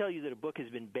 If I tell you that a book has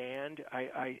been banned,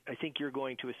 I think you're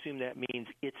going to assume that means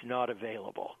it's not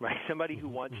available, right? Somebody who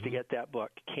wants to get that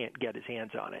book can't get his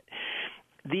hands on it.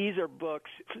 These are books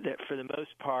that, for the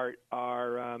most part,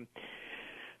 are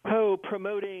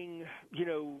promoting,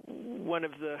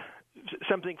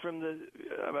 something from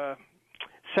the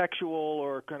sexual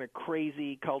or kind of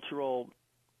crazy cultural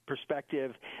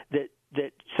perspective that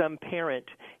some parent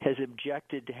has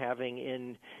objected to having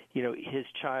in, his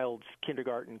child's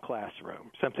kindergarten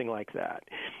classroom, something like that.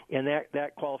 And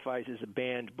that qualifies as a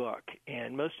banned book.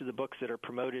 And most of the books that are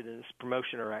promoted in this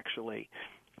promotion are actually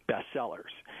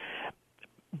bestsellers.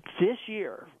 This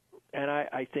year, and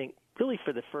I think really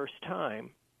for the first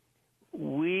time,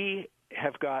 we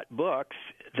have got books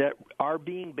that are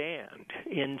being banned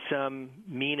in some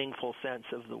meaningful sense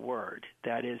of the word.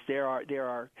 That is, there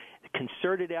are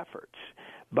concerted efforts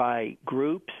by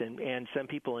groups and some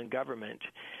people in government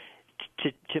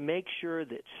to make sure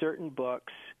that certain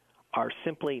books are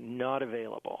simply not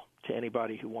available to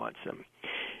anybody who wants them.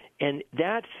 And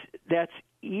that's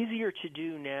easier to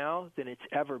do now than it's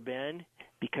ever been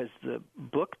because the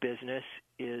book business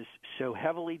is so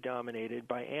heavily dominated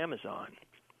by Amazon.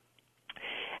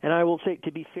 And I will say,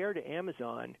 to be fair to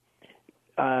Amazon,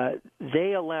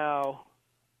 they allow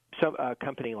a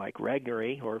company like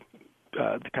Regnery, or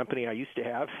the company I used to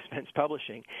have, Spence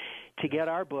Publishing, to get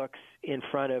our books in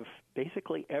front of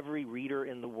basically every reader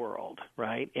in the world,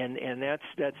 right? And that's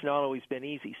not always been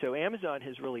easy. So Amazon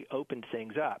has really opened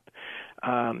things up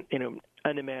in an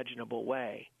unimaginable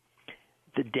way.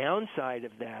 The downside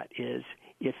of that is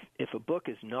if a book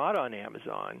is not on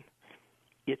Amazon,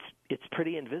 it's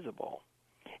pretty invisible.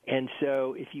 And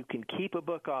so if you can keep a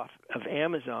book off of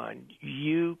Amazon,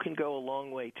 you can go a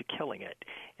long way to killing it.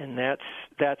 And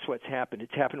that's what's happened.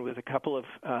 It's happened with a couple of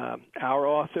our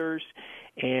authors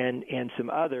and some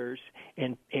others.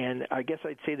 And I guess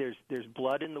I'd say there's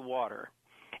blood in the water.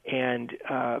 And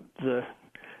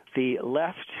the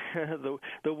left,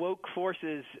 the woke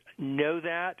forces know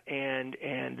that, and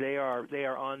they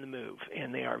are on the move,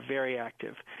 and they are very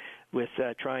active with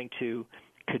trying to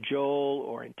cajole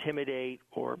or intimidate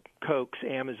or coax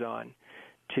Amazon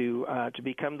to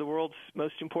become the world's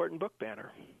most important book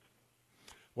banner.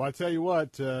 Well, I tell you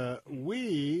what,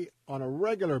 we on a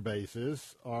regular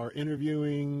basis are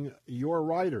interviewing your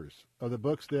writers of the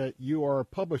books that you are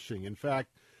publishing. In fact,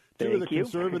 two of the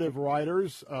conservative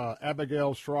writers,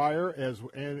 Abigail Shrier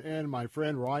and my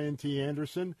friend Ryan T.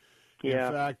 Anderson, Yeah.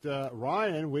 In fact,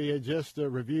 Ryan, we had just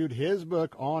reviewed his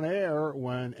book on air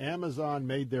when Amazon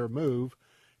made their move.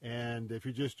 And if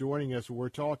you're just joining us, we're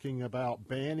talking about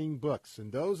banning books.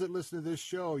 And those that listen to this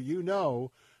show, you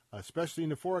know, especially in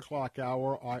the 4 o'clock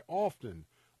hour, I often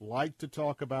like to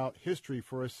talk about history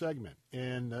for a segment.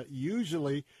 And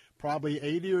usually probably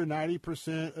 80 or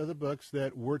 90% of the books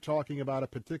that we're talking about a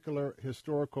particular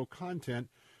historical content,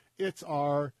 it's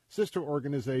our sister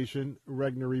organization,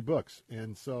 Regnery Books.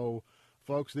 And so,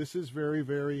 folks, this is very,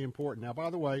 very important. Now, by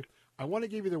the way, I want to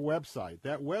give you the website.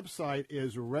 That website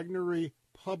is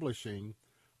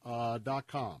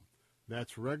regnerypublishing.com.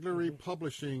 That's Regnery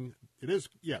Publishing. It is,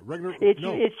 yeah, Regnery.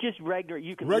 It's just Regnery.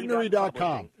 You can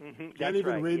Regnery.com. Can't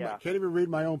even read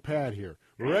my own pad here.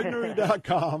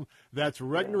 Regnery.com. That's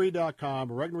Regnery.com.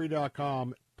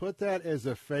 Regnery.com. Put that as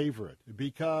a favorite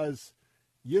because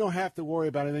you don't have to worry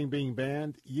about anything being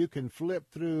banned. You can flip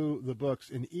through the books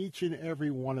in each and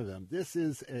every one of them. This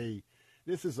is a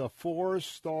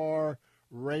 4-star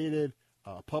rated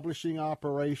publishing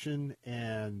operation,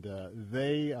 and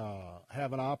they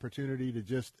have an opportunity to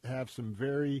just have some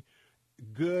very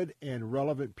good and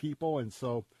relevant people. And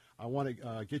so I want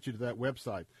to get you to that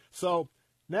website. So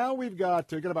now we've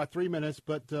got about 3 minutes,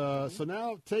 but so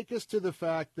now take us to the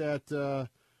fact that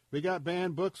we got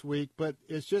Banned Books Week, but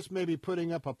it's just maybe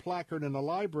putting up a placard in the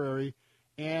library,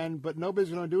 but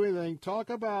nobody's going to do anything. Talk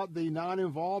about the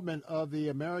non-involvement of the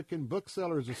American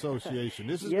Booksellers Association.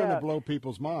 This is going to blow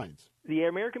people's minds. The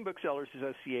American Booksellers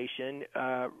Association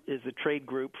is a trade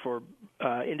group for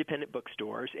independent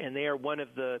bookstores, and they are one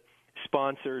of the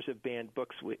sponsors of Banned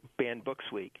Books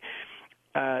Week.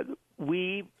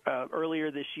 We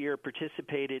earlier this year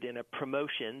participated in a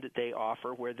promotion that they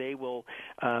offer where they will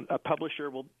a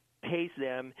publisher pays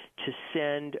them to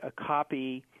send a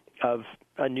copy of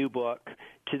a new book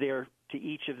to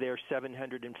each of their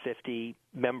 750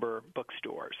 member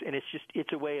bookstores, and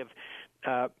it's a way of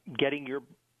getting your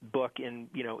book in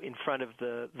front of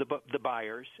the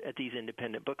buyers at these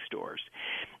independent bookstores.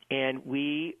 And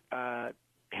we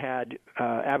had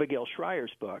Abigail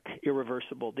Schreier's book,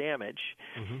 Irreversible Damage,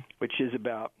 which is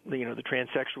about the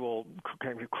transsexual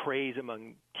kind of craze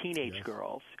among teenage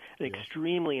girls. An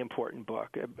extremely important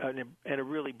book and a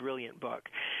really brilliant book.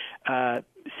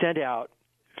 Sent out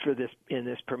in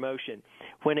this promotion.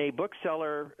 When a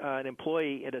bookseller, an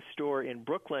employee at a store in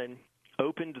Brooklyn,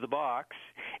 opened the box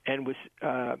and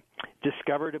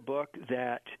discovered a book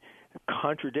that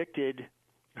contradicted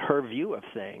her view of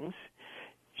things,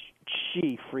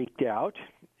 she freaked out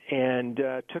and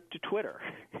took to Twitter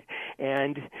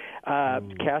and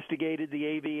castigated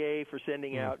the ABA for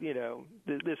sending out,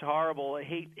 this horrible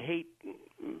hate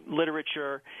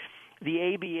literature.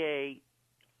 The ABA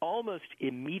almost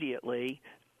immedately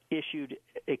issued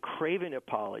a craven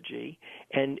apology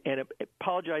and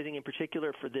apologizing in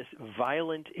particular for this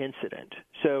violent incident.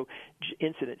 So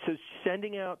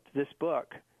sending out this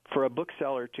book for a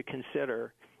bookseller to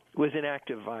consider was an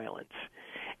act of violence.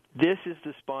 This is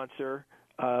the sponsor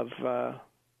of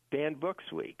Banned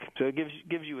Books Week. So it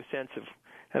gives you a sense of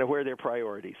kind of where their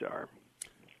priorities are.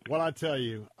 Well, I tell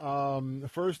you,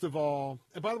 first of all,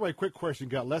 and by the way, quick question,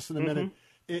 got less than a minute.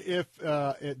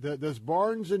 Does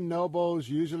Barnes & Nobles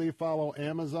usually follow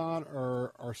Amazon,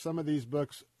 or are some of these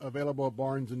books available at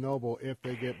Barnes & Noble if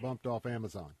they get bumped off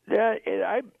Amazon?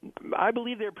 I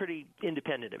believe they're pretty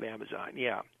independent of Amazon,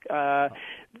 yeah.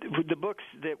 The books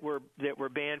that were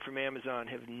banned from Amazon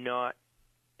have not,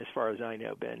 as far as I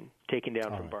know, been taken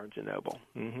down from Barnes & Noble.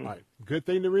 All right. Good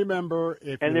thing to remember.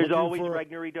 And there's always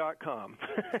Regnery.com.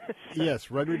 Yes,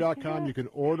 Regnery.com. You can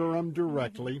order them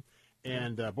directly.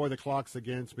 And, boy, the clock's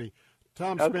against me.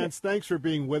 Tom Spence, thanks for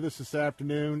being with us this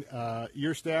afternoon.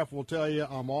 Your staff will tell you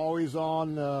I'm always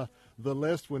on the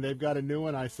list when they've got a new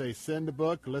one. I say send a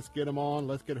book. Let's get them on.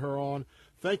 Let's get her on.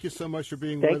 Thank you so much for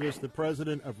being with us, the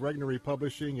president of Regnery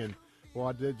Publishing. And,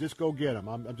 well, just go get them.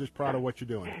 I'm just proud of what you're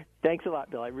doing. Thanks a lot,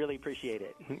 Bill. I really appreciate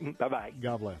it. Bye-bye.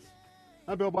 God bless.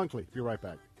 I'm Bill Bunkley. Be right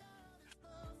back.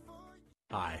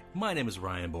 Hi, my name is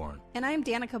Ryan Bourne. And I'm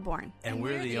Danica Bourne. And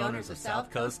we're the owners of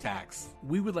South Coast Tax.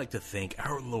 We would like to thank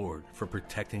our Lord for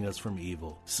protecting us from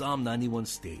evil. Psalm 91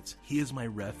 states, He is my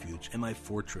refuge and my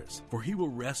fortress, for He will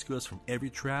rescue us from every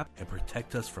trap and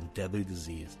protect us from deadly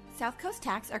disease. South Coast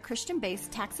Tax are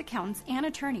Christian-based tax accountants and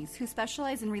attorneys who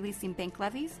specialize in releasing bank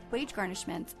levies, wage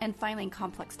garnishments, and filing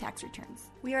complex tax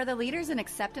returns. We are the leaders in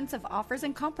acceptance of offers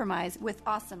and compromise with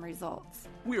awesome results.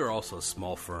 We are also a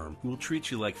small firm who will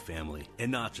treat you like family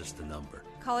and not just a number.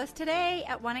 Call us today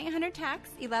at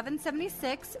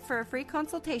 1-800-TAX-1176 for a free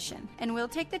consultation, and we'll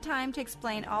take the time to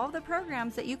explain all of the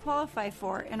programs that you qualify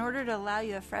for in order to allow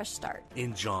you a fresh start.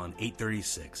 In John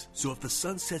 8:36, so if the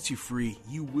Son sets you free,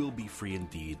 you will be free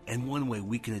indeed. And one way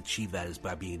we can achieve that is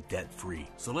by being debt-free.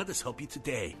 So let us help you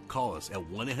today. Call us at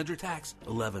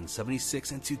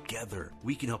 1-800-TAX-1176, and together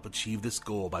we can help achieve this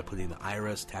goal by putting the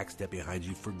IRS tax debt behind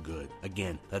you for good.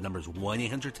 Again, that number is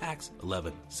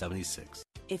 1-800-TAX-1176.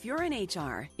 If you're in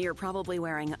HR, you're probably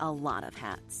wearing a lot of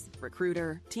hats.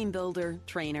 Recruiter, team builder,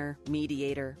 trainer,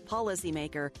 mediator,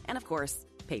 policymaker, and of course,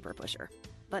 paper pusher.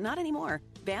 But not anymore.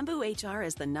 Bamboo HR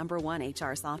is the #1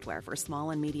 HR software for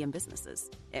small and medium businesses.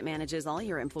 It manages all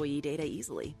your employee data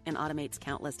easily and automates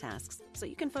countless tasks, so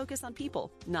you can focus on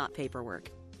people, not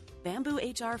paperwork. Bamboo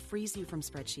HR frees you from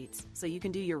spreadsheets, so you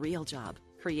can do your real job,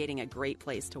 creating a great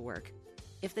place to work.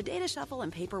 If the data shuffle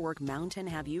and paperwork mountain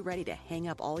have you ready to hang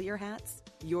up all your hats,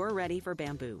 you're ready for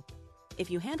Bamboo.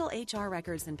 If you handle HR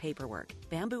records and paperwork,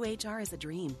 Bamboo HR is a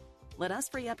dream. Let us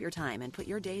free up your time and put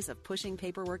your days of pushing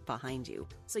paperwork behind you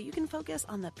so you can focus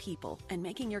on the people and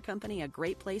making your company a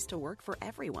great place to work for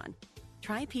everyone.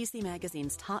 Try PC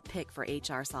Magazine's top pick for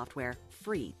HR software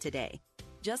free today.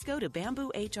 Just go to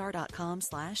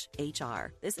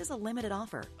bamboohr.com/HR. This is a limited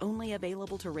offer, only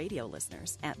available to radio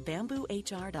listeners at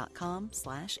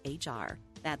bamboohr.com/HR.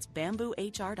 That's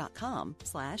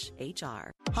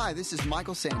bamboohr.com/HR. Hi, this is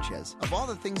Michael Sanchez. Of all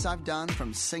the things I've done,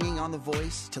 from singing on The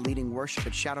Voice to leading worship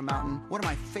at Shadow Mountain, one of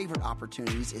my favorite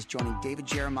opportunities is joining David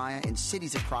Jeremiah in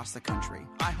cities across the country.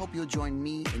 I hope you'll join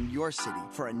me in your city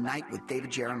for a night with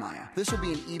David Jeremiah. This will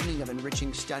be an evening of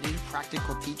enriching study,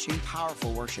 practical teaching,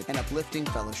 powerful worship, and uplifting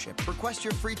fellowship. Request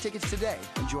your free tickets today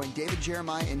and join David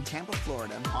Jeremiah in Tampa,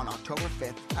 Florida on October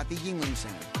 5th at the Yingling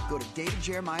Center. Go to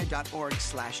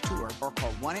davidjeremiah.org/tour or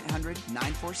call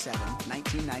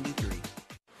 1-800-947-1993.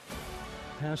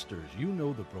 Pastors, you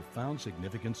know the profound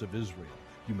significance of Israel.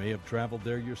 You may have traveled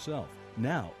there yourself.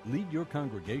 Now, lead your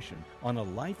congregation on a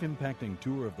life-impacting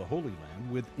tour of the Holy Land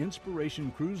with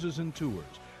Inspiration Cruises and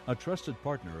Tours, a trusted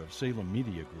partner of Salem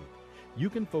Media Group. You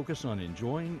can focus on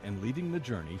enjoying and leading the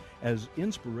journey as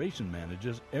Inspiration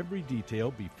manages every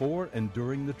detail before and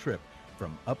during the trip,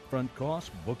 from upfront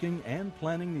costs, booking, and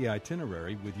planning the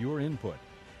itinerary with your input.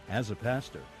 As a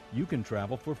pastor, you can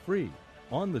travel for free.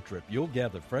 On the trip, you'll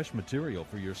gather fresh material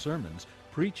for your sermons,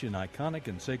 preach in iconic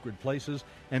and sacred places,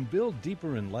 and build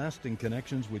deeper and lasting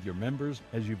connections with your members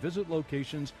as you visit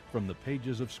locations from the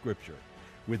pages of Scripture.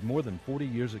 With more than 40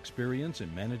 years' experience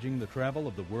in managing the travel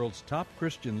of the world's top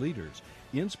Christian leaders,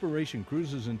 Inspiration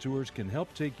Cruises and Tours can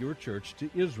help take your church to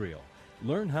Israel.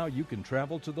 Learn how you can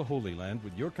travel to the Holy Land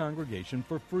with your congregation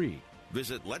for free.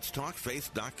 Visit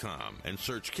letstalkfaith.com and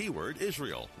search keyword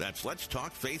Israel. That's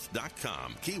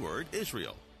letstalkfaith.com, keyword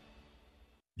Israel.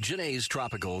 Janae's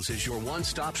Tropicals is your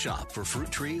one-stop shop for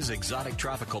fruit trees, exotic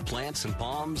tropical plants and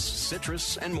palms,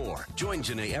 citrus, and more. Join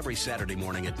Janae every Saturday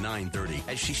morning at 9:30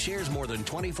 as she shares more than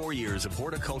 24 years of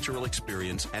horticultural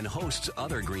experience and hosts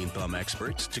other Green Thumb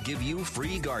experts to give you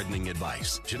free gardening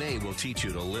advice. Janae will teach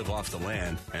you to live off the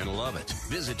land and love it.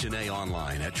 Visit Janae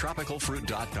online at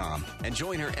tropicalfruit.com and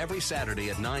join her every Saturday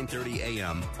at 9:30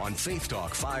 a.m. on Faith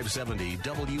Talk 570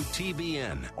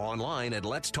 WTBN, online at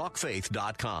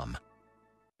letstalkfaith.com.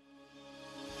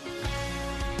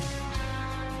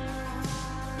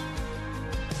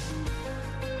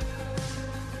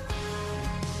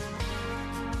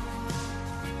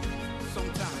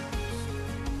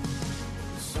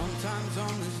 Sometimes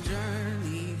on this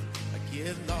journey, I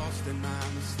get lost in my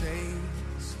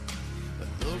mistakes.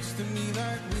 It looks to me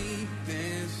like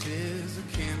weakness is a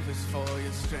canvas for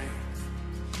your strength.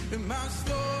 And my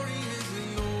story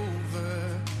isn't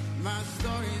over, my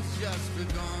story's just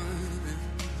begun.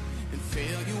 And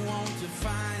failure won't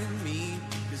define me,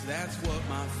 'cause that's what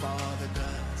my Father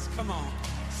does. Come on,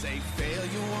 say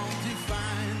failure won't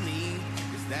define me,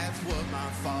 'cause that's what my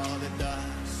Father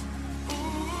does.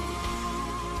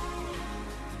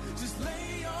 Just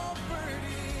lay your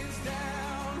burdens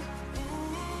down.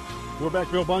 We're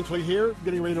back. Bill Bunkley here,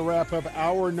 getting ready to wrap up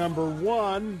hour number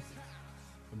one.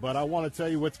 But I want to tell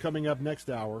you what's coming up next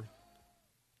hour.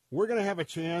 We're going to have a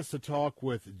chance to talk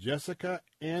with Jessica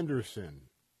Anderson.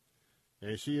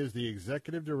 And she is the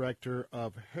executive director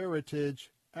of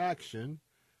Heritage Action,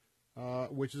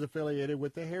 which is affiliated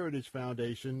with the Heritage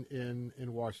Foundation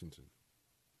in Washington.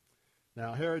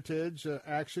 Now, Heritage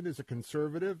Action is a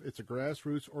conservative, it's a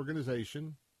grassroots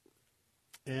organization,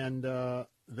 and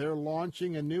they're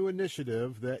launching a new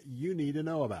initiative that you need to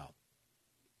know about.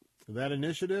 That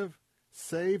initiative,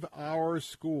 Save Our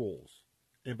Schools.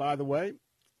 And by the way,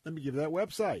 let me give you that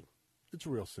website. It's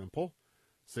real simple.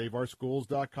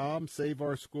 SaveOurSchools.com,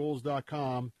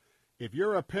 SaveOurSchools.com. If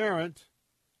you're a parent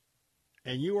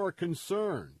and you are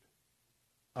concerned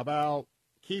about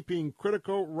keeping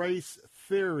critical race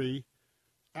theory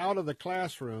out of the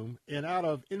classroom and out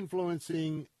of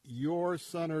influencing your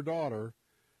son or daughter,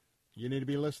 you need to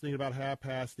be listening about half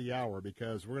past the hour,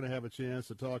 because we're going to have a chance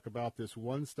to talk about this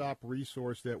one-stop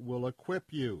resource that will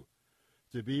equip you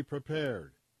to be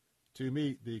prepared to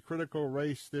meet the critical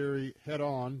race theory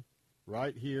head-on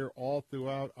right here all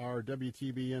throughout our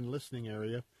WTBN listening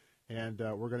area. And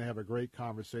we're going to have a great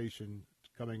conversation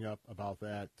coming up about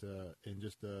that in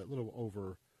just a little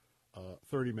over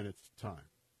 30 minutes' time.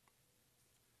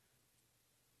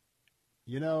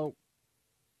 You know,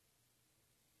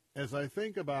 as I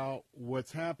think about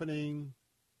what's happening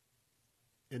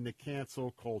in the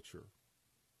cancel culture,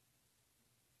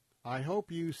 I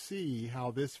hope you see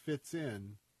how this fits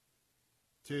in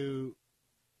to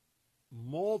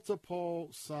multiple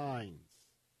signs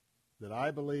that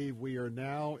I believe we are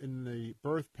now in the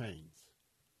birth pains,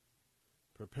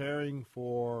 preparing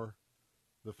for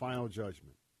the final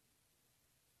judgment.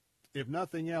 If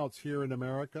nothing else, here in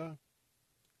America,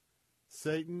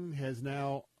 Satan has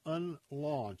now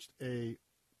unlaunched a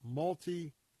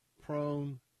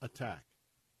multi-prone attack.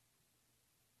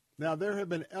 Now, there have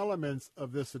been elements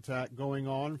of this attack going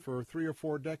on for 3 or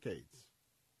 4 decades.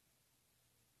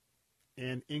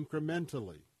 And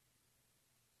incrementally,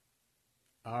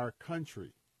 our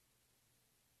country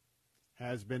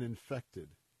has been infected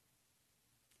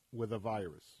with a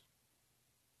virus.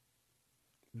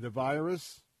 The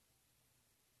virus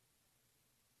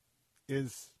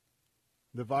is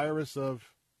the virus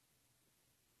of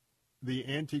the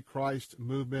Antichrist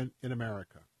movement in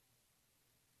America.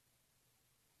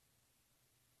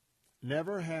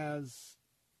 Never has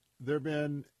there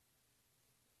been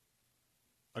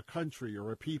a country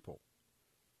or a people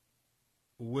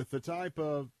with the type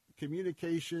of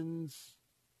communications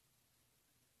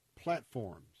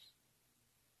platforms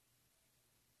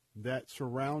that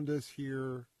surround us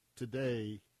here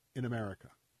today in America.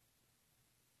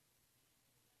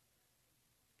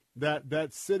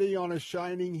 That city on a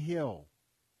shining hill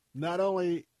not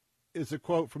only is a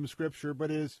quote from Scripture,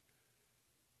 but it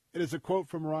is a quote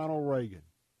from Ronald Reagan.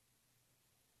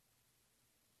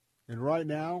 And right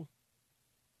now,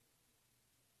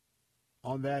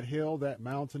 on that hill, that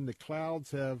mountain, the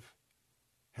clouds have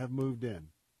moved in.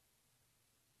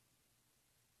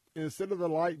 Instead of the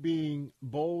light being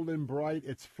bold and bright,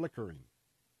 it's flickering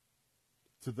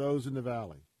to those in the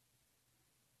valley.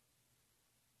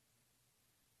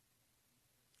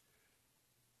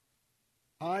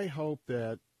 I hope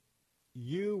that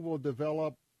you will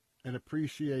develop an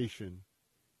appreciation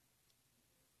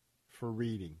for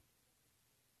reading.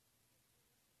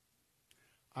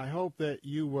 I hope that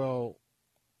you will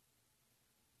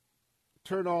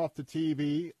turn off the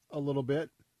TV a little bit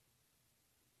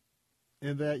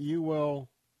and that you will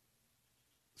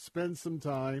spend some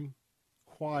time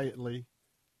quietly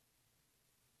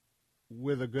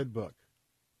with a good book.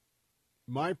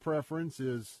 My preference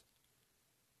is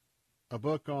a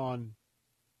book on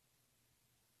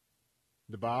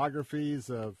the biographies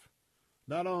of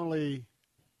not only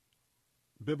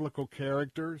biblical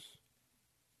characters,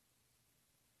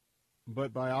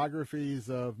 but biographies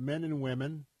of men and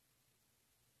women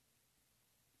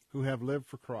who have lived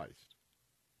for Christ.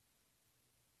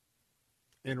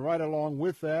 And right along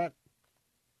with that,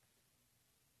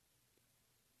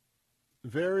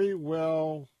 very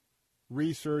well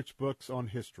researched books on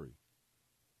history.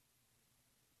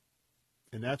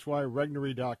 And that's why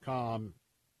Regnery.com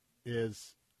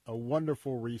is a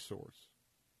wonderful resource.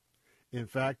 In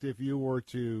fact, if you were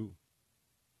to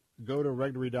go to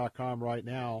Regnery.com right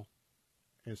now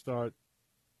and start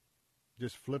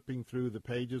just flipping through the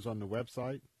pages on the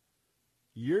website,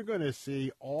 you're going to see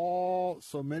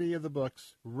so many of the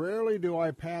books. Rarely do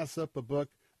I pass up a book,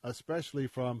 especially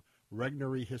from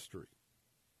Regnery history.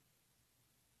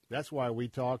 That's why we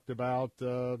talked about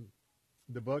the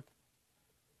book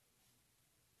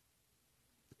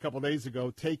a couple days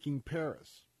ago, Taking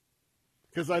Paris.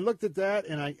 Because I looked at that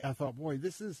and I thought, boy,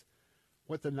 this is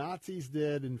what the Nazis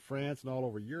did in France and all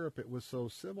over Europe. It was so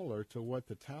similar to what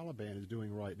the Taliban is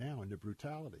doing right now in the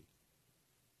brutality.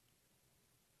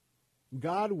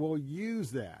 God will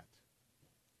use that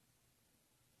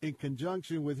in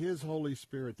conjunction with His Holy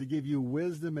Spirit to give you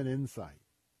wisdom and insight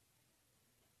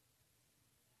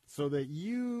so that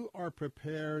you are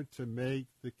prepared to make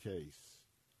the case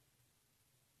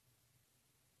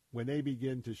when they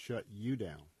begin to shut you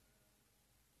down,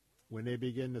 when they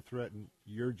begin to threaten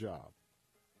your job.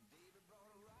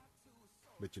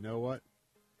 But you know what?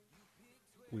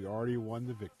 We already won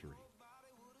the victory.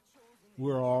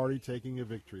 we're already taking a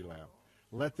victory lap.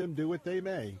 Let them do what they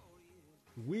may.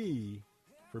 We,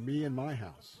 for me and my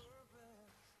house,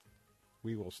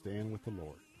 we will stand with the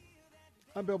Lord.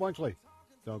 I'm Bill Bunkley.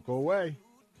 Don't go away.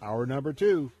 Hour number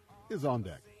 2 is on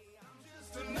deck.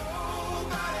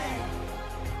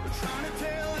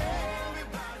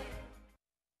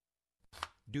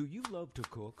 Do you love to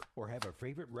cook or have a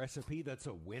favorite recipe that's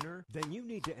a winner? Then you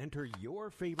need to enter your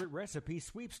favorite recipe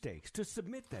sweepstakes to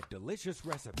submit that delicious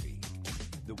recipe.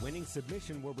 The winning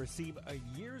submission will receive a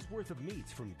year's worth of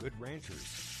meats from Good Ranchers,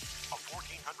 a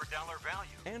 $1,400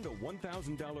 value, and a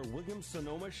 $1,000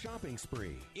 Williams-Sonoma shopping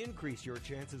spree. Increase your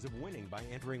chances of winning by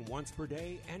entering once per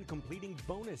day and completing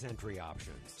bonus entry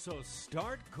options. So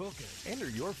start cooking. Enter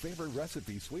your favorite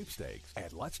recipe sweepstakes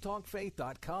at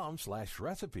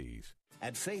letstalkfaith.com/recipes.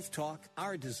 At Faith Talk,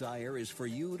 our desire is for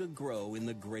you to grow in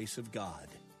the grace of God.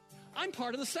 I'm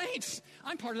part of the saints.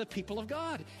 I'm part of the people of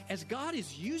God. As God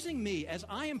is using me, as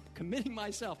I am committing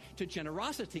myself to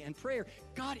generosity and prayer,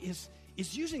 God is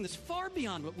using this far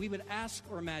beyond what we would ask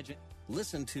or imagine.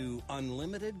 Listen to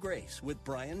Unlimited Grace with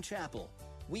Brian Chappell,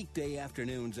 weekday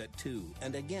afternoons at 2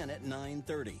 and again at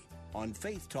 9:30 on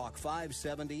Faith Talk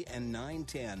 570 and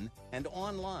 910 and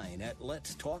online at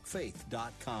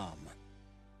letstalkfaith.com.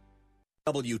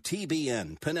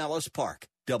 WTBN Pinellas Park,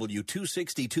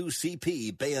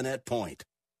 W262CP Bayonet Point.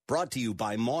 Brought to you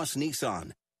by Moss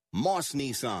Nissan. Moss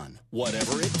Nissan,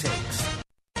 whatever it takes.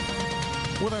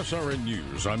 With SRN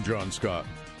News, I'm John Scott.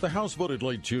 The House voted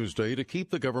late Tuesday to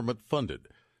keep the government funded,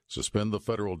 suspend the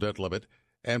federal debt limit,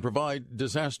 and provide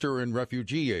disaster and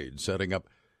refugee aid, setting up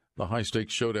the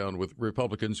high-stakes showdown with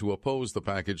Republicans who oppose the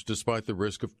package despite the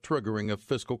risk of triggering a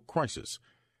fiscal crisis.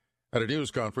 At a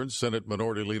news conference, Senate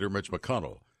Minority Leader Mitch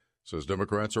McConnell says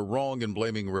Democrats are wrong in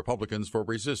blaming Republicans for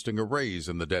resisting a raise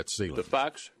in the debt ceiling. The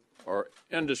facts are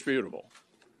indisputable.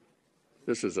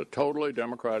 This is a totally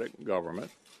Democratic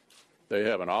government. They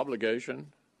have an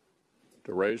obligation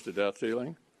to raise the debt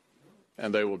ceiling,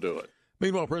 and they will do it.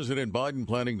 Meanwhile, President Biden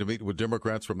planning to meet with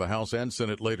Democrats from the House and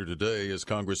Senate later today as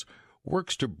Congress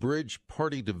works to bridge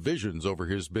party divisions over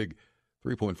his big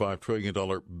 $3.5 trillion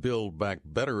Build Back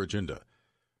Better agenda.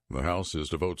 The House is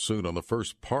to vote soon on the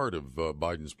first part of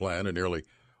Biden's plan, a nearly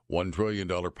 $1 trillion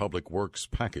public works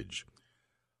package.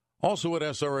 Also at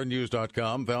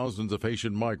srnnews.com, thousands of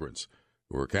Haitian migrants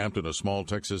who are camped in a small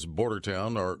Texas border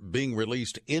town are being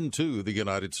released into the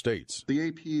United States. The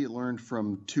AP learned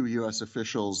from 2 U.S.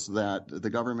 officials that the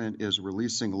government is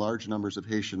releasing large numbers of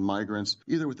Haitian migrants,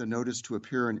 either with a notice to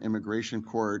appear in immigration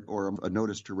court or a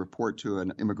notice to report to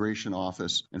an immigration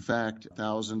office. In fact,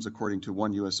 thousands, according to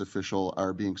one U.S. official,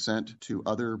 are being sent to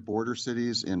other border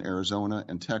cities in Arizona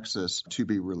and Texas to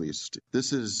be released.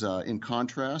 This is in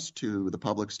contrast to the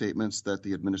public statements that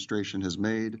the administration has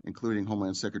made, including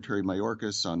Homeland Secretary Mayorkas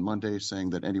on Monday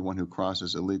saying that anyone who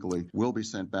crosses illegally will be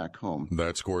sent back home.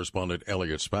 That's correspondent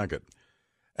Elliot Spackett.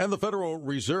 And the Federal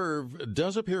Reserve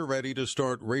does appear ready to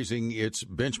start raising its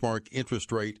benchmark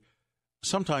interest rate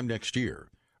sometime next year,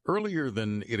 earlier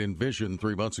than it envisioned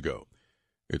 3 months ago.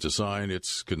 It's a sign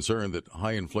it's concerned that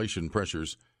high inflation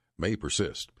pressures may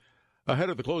persist.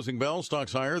 Ahead of the closing bell,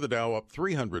 stocks higher, the Dow up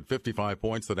 355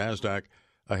 points, the NASDAQ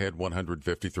ahead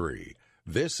 153.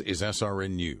 This is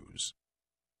SRN News.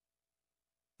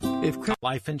 If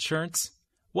life insurance,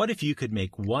 what if you could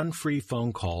make one free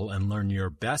phone call and learn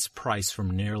your best price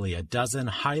from nearly a dozen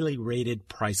highly rated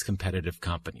price competitive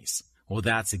companies? Well,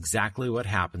 that's exactly what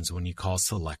happens when you call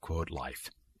SelectQuote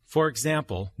Life. For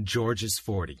example, George is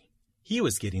 40. He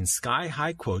was getting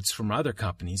sky-high quotes from other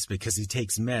companies because he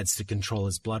takes meds to control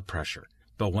his blood pressure.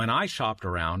 But when I shopped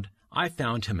around, I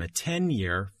found him a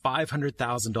 10-year,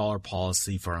 $500,000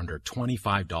 policy for under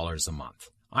 $25 a month.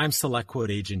 I'm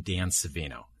SelectQuote agent Dan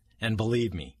Savino. And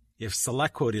believe me, if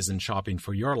SelectQuote isn't shopping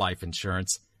for your life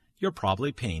insurance, you're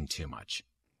probably paying too much.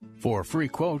 For a free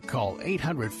quote, call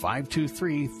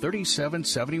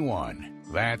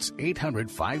 800-523-3771. That's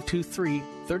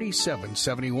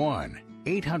 800-523-3771.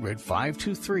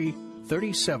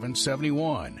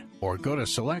 800-523-3771. Or go to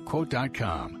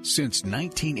SelectQuote.com. Since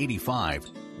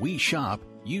 1985, we shop,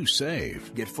 you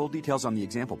save. Get full details on the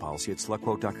example policy at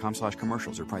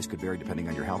SelectQuote.com/commercials. Or price could vary depending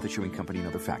on your health, issuing company, and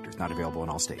other factors. Not available in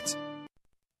all states.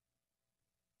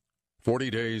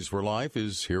 40 Days for Life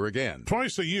is here again.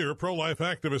 Twice a year, pro-life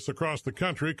activists across the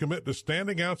country commit to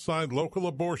standing outside local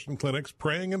abortion clinics,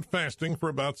 praying and fasting for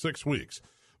about 6 weeks.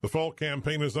 The fall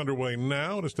campaign is underway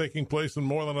now and is taking place in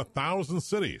more than 1,000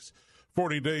 cities.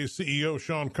 40 Days CEO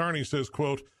Sean Carney says,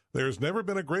 quote, "There's never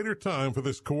been a greater time for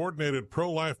this coordinated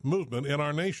pro-life movement in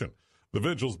our nation. The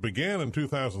vigils began in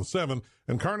 2007,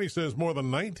 and Carney says more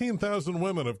than 19,000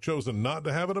 women have chosen not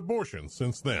to have an abortion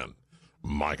since then."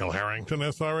 Michael Harrington,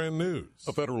 SRN News.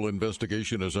 A federal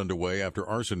investigation is underway after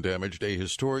arson damaged a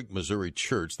historic Missouri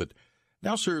church that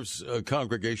now serves a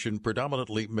congregation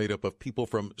predominantly made up of people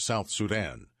from South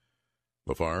Sudan.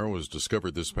 The fire was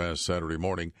discovered this past Saturday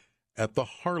morning at the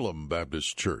Harlem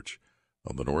Baptist Church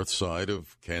on the north side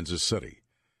of Kansas City.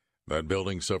 That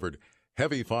building suffered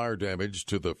heavy fire damage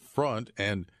to the front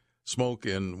and smoke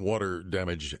and water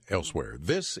damage elsewhere.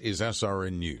 This is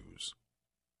SRN News.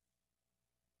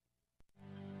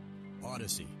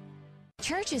 Odyssey.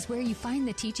 Church is where you find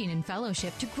the teaching and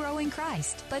fellowship to grow in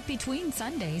Christ. But between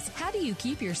Sundays, how do you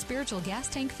keep your spiritual gas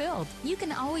tank filled? You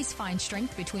can always find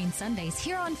strength between Sundays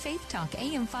here on Faith Talk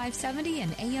AM 570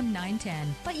 and AM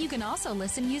 910. But you can also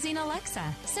listen using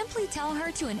Alexa. Simply tell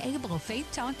her to enable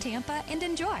Faith Talk Tampa and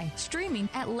enjoy streaming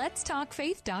at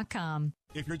letstalkfaith.com.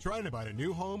 If you're trying to buy a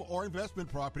new home or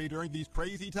investment property during these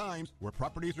crazy times where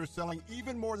properties are selling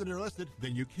even more than they're listed,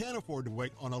 then you can't afford to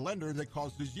wait on a lender that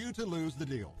causes you to lose the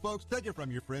deal. Folks, take it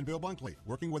from your friend Bill Bunkley.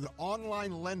 Working with an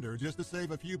online lender just to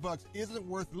save a few bucks isn't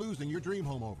worth losing your dream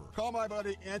home over. Call my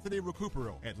buddy Anthony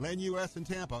Recupero at Len US in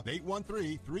Tampa,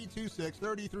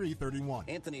 813-326-3331.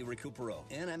 Anthony Recupero,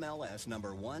 NMLS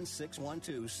number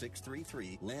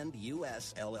 1612633, Lend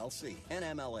US LLC,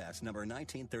 NMLS number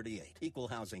 1938, Equal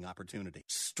Housing Opportunity.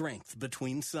 Strength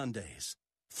between Sundays.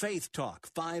 Faith Talk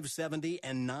 570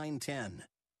 and 910.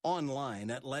 Online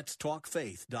at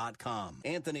letstalkfaith.com.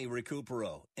 Anthony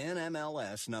Recupero,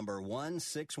 NMLS number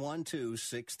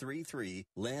 1612633,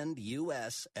 Lend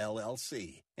US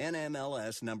LLC,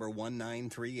 NMLS number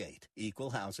 1938, Equal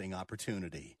Housing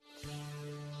Opportunity.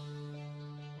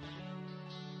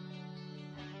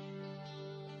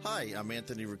 Hi, I'm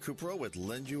Anthony Recupero with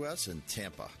Lend US in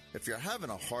Tampa. If you're having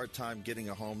a hard time getting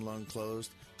a home loan closed,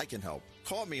 I can help.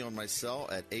 Call me on my cell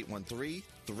at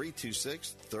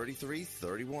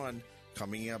 813-326-3331.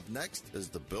 Coming up next is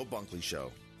The Bill Bunkley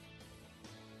Show.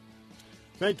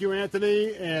 Thank you,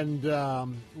 Anthony. And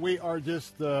we are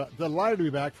just delighted to be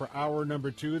back for hour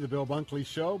number 2 of The Bill Bunkley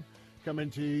Show,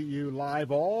 coming to you live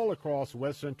all across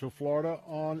West Central Florida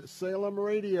on Salem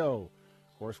Radio.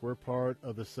 Of course, we're part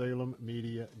of the Salem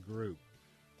Media Group.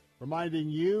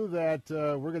 Reminding you that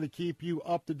we're going to keep you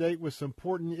up to date with some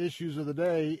important issues of the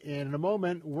day. And in a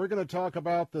moment, we're going to talk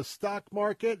about the stock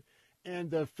market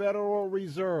and the Federal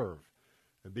Reserve,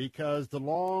 because the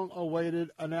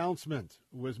long-awaited announcement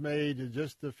was made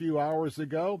just a few hours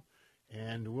ago.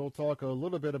 And we'll talk a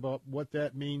little bit about what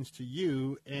that means to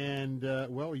you and,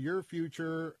 your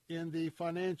future in the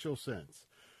financial sense.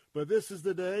 But this is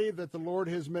the day that the Lord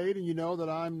has made, and you know that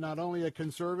I'm not only a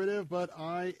conservative, but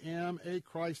I am a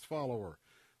Christ follower.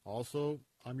 Also,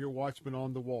 I'm your watchman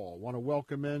on the wall. I want to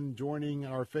welcome in, joining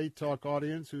our Faith Talk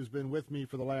audience who's been with me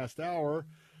for the last hour,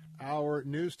 our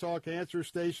News Talk answer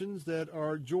stations that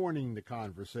are joining the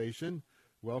conversation.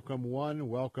 Welcome one,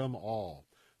 welcome all.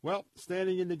 Well,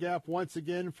 standing in the gap once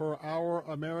again for our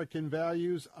American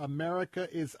values. America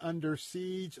is under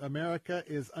siege. America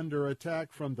is under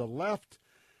attack from the left.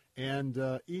 And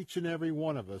each and every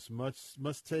one of us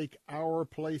must take our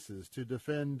places to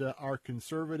defend our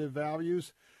conservative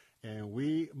values, and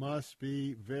we must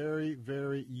be very,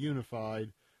 very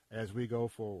unified as we go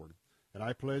forward. And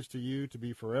I pledge to you to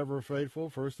be forever faithful,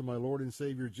 first to my Lord and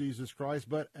Savior Jesus Christ,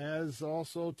 but as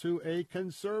also to a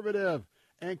conservative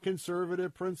and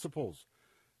conservative principles.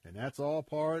 And that's all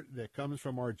part that comes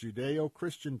from our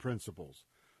Judeo-Christian principles.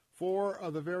 4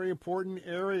 of the very important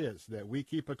areas that we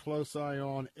keep a close eye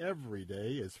on every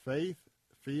day is faith,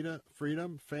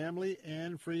 freedom, family,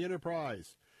 and free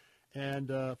enterprise. And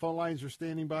phone lines are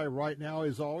standing by right now,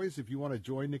 as always, if you want to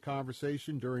join the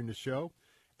conversation during the show.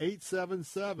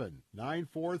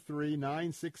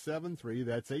 877-943-9673.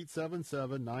 That's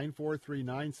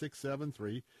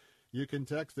 877-943-9673. You can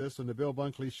text us on the Bill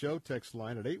Bunkley Show text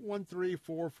line at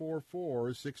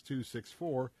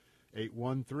 813-444-6264.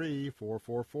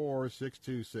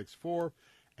 813-444-6264.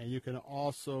 And you can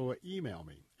also email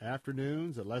me,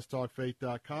 afternoons at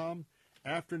letstalkfaith.com,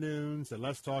 afternoons at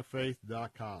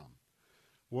letstalkfaith.com.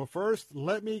 Well, first,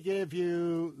 let me give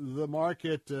you the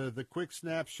market, the quick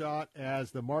snapshot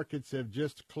as the markets have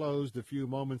just closed a few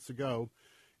moments ago.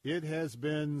 It has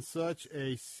been such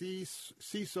a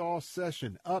seesaw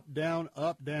session, up, down,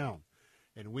 up, down.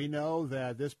 And we know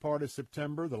that this part of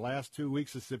September, the last 2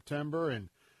 weeks of September, and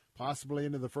possibly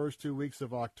into the first 2 weeks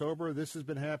of October, this has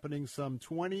been happening some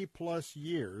 20-plus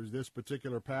years, this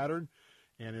particular pattern,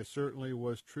 and it certainly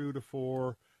was true to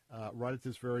form right at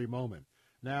this very moment.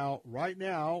 Now, right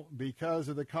now, because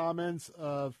of the comments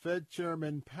of Fed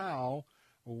Chairman Powell,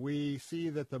 we see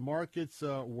that the markets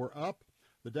were up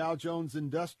The Dow Jones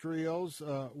Industrials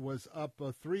was up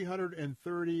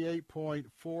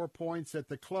 338.4 points at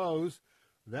the close.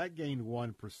 That gained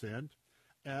 1%.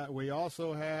 We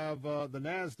also have the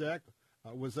NASDAQ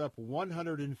was up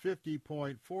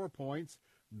 150.4 points.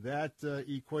 That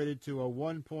equated to a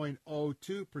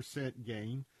 1.02%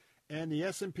 gain. And the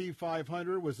S&P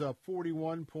 500 was up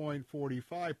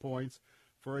 41.45 points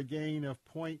for a gain of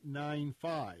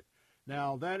 0.95.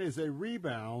 Now, that is a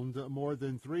rebound more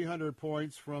than 300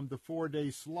 points from the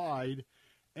 4-day slide,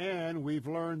 and we've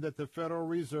learned that the Federal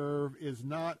Reserve is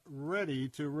not ready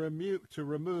to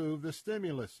remove the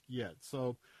stimulus yet.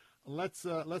 So let's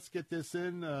get this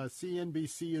in.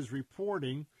 CNBC is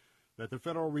reporting that the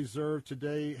Federal Reserve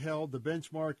today held the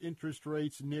benchmark interest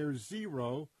rates near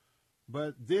zero,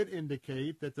 but did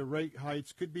indicate that the rate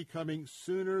hikes could be coming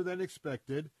sooner than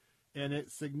expected, and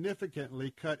it significantly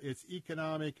cut its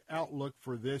economic outlook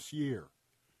for this year.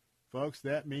 Folks,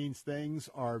 that means things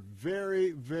are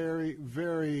very, very,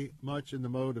 very much in the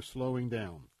mode of slowing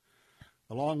down.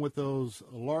 Along with those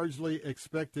largely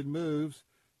expected moves,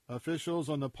 officials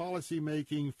on the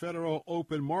policymaking Federal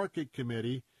Open Market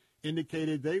Committee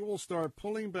indicated they will start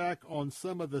pulling back on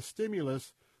some of the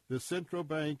stimulus the central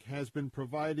bank has been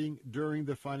providing during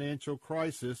the financial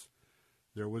crisis.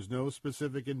 There was no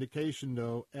specific indication,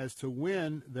 though, as to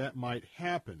when that might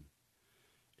happen.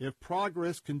 If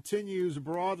progress continues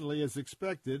broadly as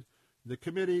expected, the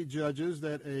committee judges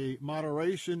that a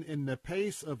moderation in the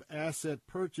pace of asset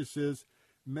purchases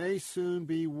may soon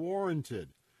be warranted.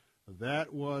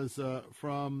 That was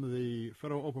from the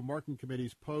Federal Open Market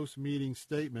Committee's post-meeting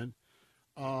statement.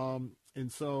 And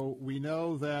so we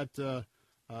know that the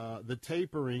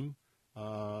tapering,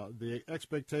 the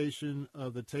expectation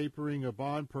of the tapering of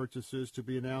bond purchases to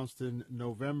be announced in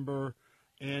November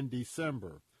and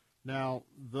December. Now,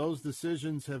 those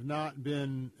decisions have not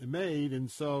been made,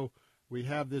 and so we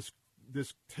have this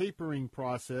tapering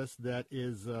process that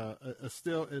is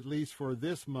still, at least for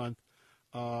this month,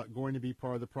 going to be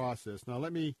part of the process. Now,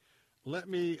 let me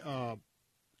kind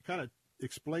of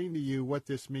explain to you what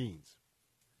this means.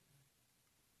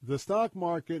 The stock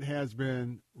market has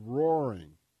been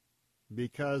roaring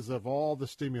because of all the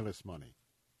stimulus money.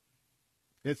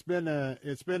 It's been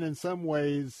in some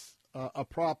ways a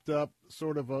propped up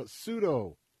sort of a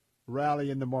pseudo rally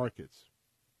in the markets.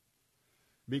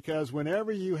 Because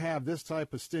whenever you have this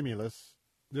type of stimulus,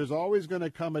 there's always going to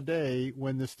come a day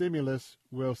when the stimulus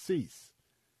will cease.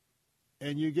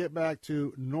 And you get back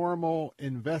to normal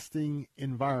investing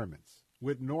environments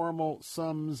with normal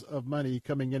sums of money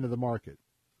coming into the market.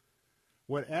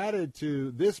 What added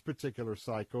to this particular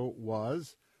cycle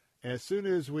was, as soon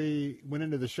as we went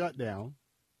into the shutdown,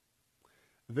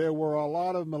 there were a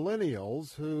lot of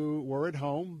millennials who were at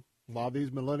home. A lot of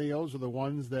these millennials are the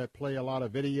ones that play a lot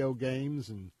of video games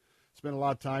and spend a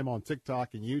lot of time on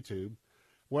TikTok and YouTube.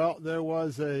 Well, there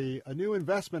was a new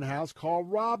investment house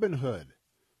called Robinhood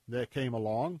that came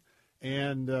along,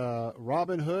 and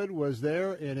Robinhood was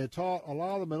there, and it taught a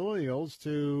lot of the millennials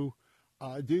to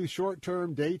do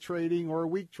short-term day trading or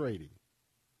week trading.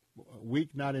 Week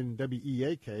not in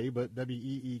W-E-A-K, but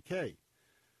W-E-E-K.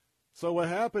 So what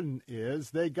happened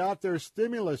is they got their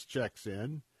stimulus checks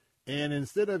in, and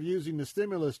instead of using the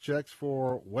stimulus checks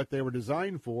for what they were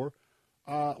designed for,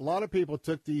 a lot of people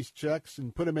took these checks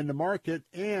and put them in the market,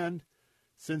 and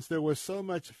since there was so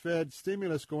much Fed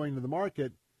stimulus going to the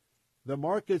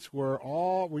markets were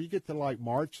all, when you get to like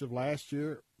March of last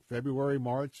year, February,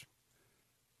 March,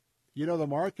 you know, the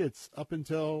markets up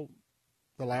until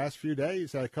the last few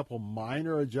days had a couple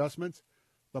minor adjustments.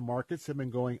 The markets have been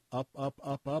going up, up,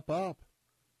 up, up, up.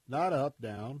 Not up,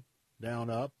 down, down,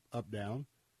 up, down,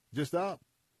 just up.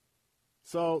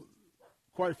 So,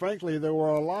 quite frankly, there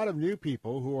were a lot of new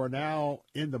people who are now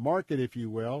in the market, if you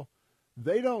will.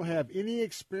 They don't have any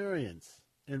experience.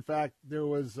 In fact, there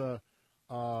was a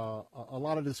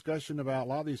lot of discussion about a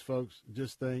lot of these folks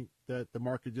just think that the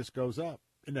market just goes up.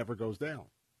 It never goes down.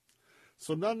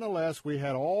 So nonetheless, we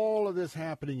had all of this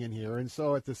happening in here. And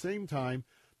so at the same time,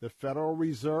 the Federal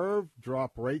Reserve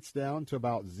dropped rates down to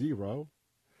about zero.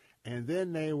 And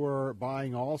then they were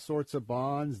buying all sorts of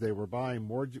bonds. They were buying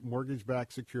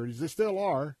mortgage-backed securities. They still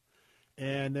are.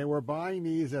 And they were buying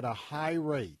these at a high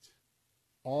rate,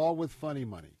 all with funny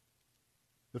money.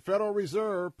 The Federal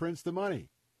Reserve prints the money.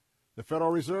 The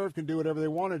Federal Reserve can do whatever they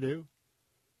want to do.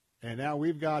 And now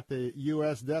we've got the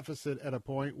U.S. deficit at a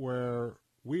point where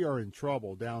we are in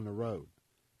trouble down the road.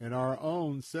 And our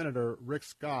own Senator Rick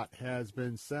Scott has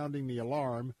been sounding the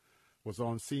alarm, was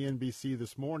on CNBC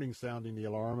this morning sounding the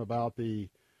alarm about the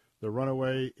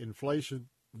runaway inflation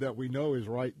that we know is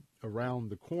right around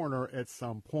the corner at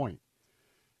some point.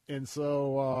 And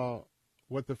so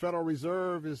what the Federal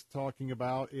Reserve is talking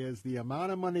about is the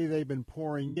amount of money they've been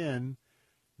pouring in,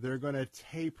 they're going to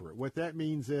taper it. What that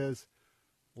means is,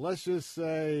 let's just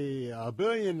say $1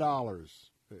 billion.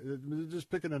 Just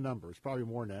picking a number. It's probably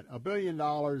more than that. $1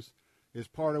 billion is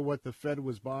part of what the Fed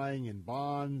was buying in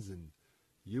bonds, and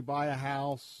you buy a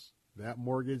house, that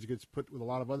mortgage gets put with a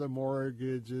lot of other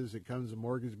mortgages. It comes a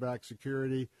mortgage-backed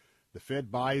security. The Fed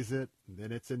buys it, and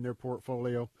then it's in their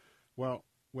portfolio. Well,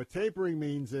 what tapering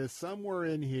means is somewhere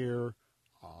in here,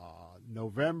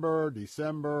 November,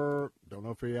 December, don't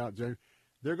know if you're out January,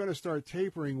 they're going to start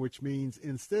tapering, which means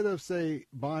instead of, say,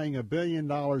 buying $1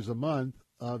 billion a month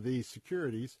of these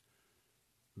securities,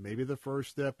 maybe the first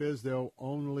step is they'll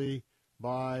only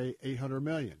buy $800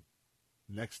 million.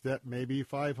 Next step, maybe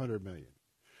 $500 million.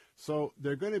 So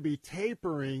they're going to be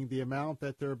tapering the amount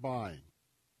that they're buying,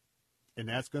 and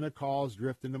that's going to cause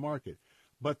drift in the market.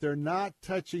 But they're not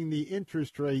touching the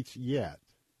interest rates yet.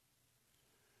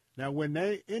 Now, when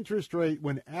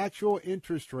actual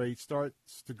interest rate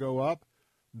starts to go up,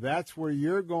 that's where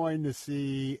you're going to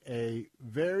see a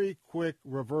very quick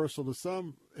reversal to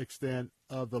some extent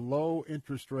of the low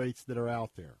interest rates that are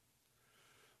out there.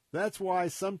 That's why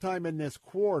sometime in this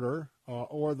quarter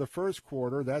or the first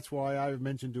quarter, that's why I've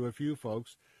mentioned to a few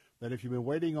folks that if you've been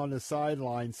waiting on the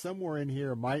sideline, somewhere in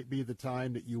here might be the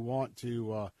time that you want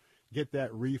to get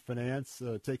that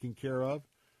refinance taken care of.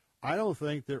 I don't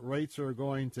think that rates are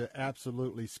going to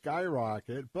absolutely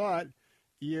skyrocket, but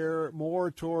you're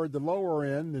more toward the lower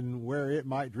end and where it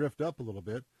might drift up a little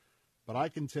bit. But I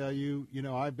can tell you,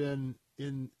 I've been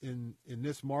in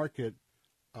this market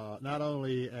not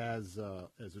only as a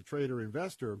trader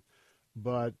investor,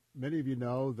 but many of you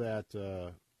know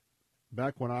that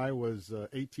back when I was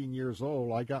 18 years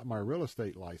old, I got my real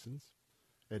estate license.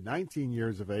 At 19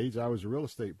 years of age, I was a real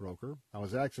estate broker. I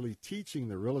was actually teaching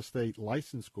the real estate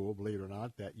license school, believe it or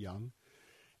not, that young.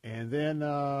 And then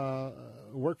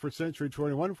worked for Century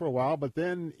 21 for a while. But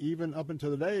then even up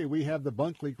until today, we have the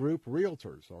Bunkley Group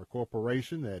Realtors, our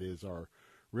corporation. That is our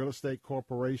real estate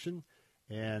corporation.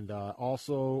 And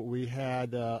also we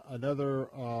had another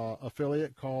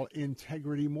affiliate called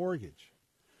Integrity Mortgage.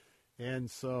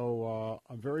 And so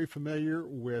I'm very familiar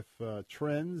with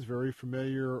trends, very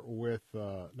familiar with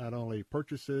not only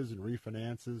purchases and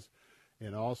refinances,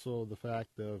 and also the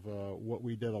fact of what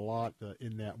we did a lot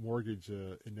in that mortgage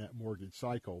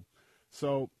cycle.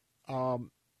 So I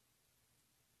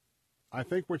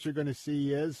think what you're going to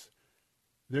see is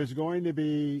there's going to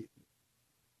be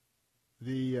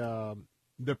the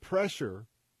pressure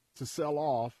to sell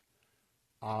off.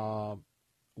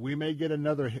 We may get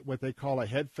another, what they call a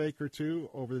head fake or two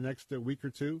over the next week or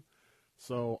two.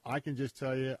 So I can just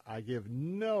tell you, I give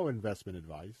no investment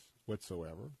advice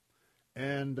whatsoever.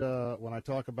 And when I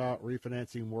talk about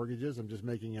refinancing mortgages, I'm just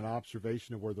making an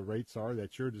observation of where the rates are.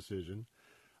 That's your decision.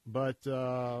 But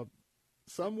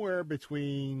somewhere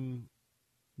between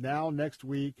now, next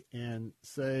week, and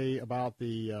say about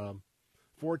the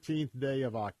 14th day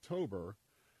of October,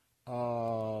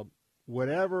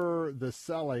 whatever the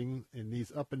selling in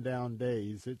these up and down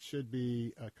days, it should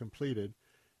be completed.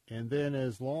 And then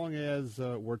as long as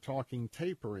we're talking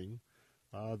tapering,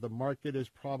 the market is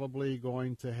probably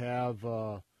going to have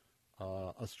a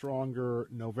stronger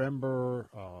November,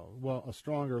 a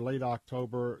stronger late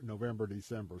October, November,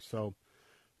 December. So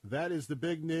that is the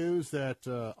big news that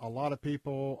a lot of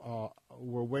people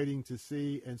were waiting to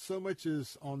see. And so much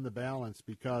is on the balance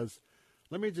because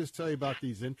let me just tell you about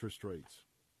these interest rates.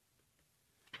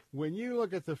 When you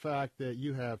look at the fact that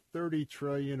you have 30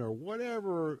 trillion or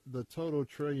whatever the total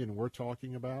trillion we're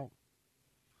talking about,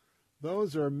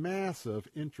 those are massive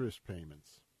interest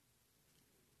payments.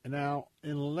 And now,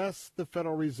 unless the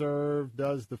Federal Reserve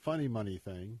does the funny money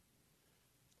thing,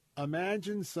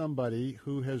 imagine somebody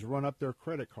who has run up their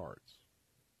credit cards.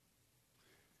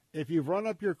 If you've run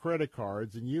up your credit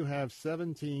cards and you have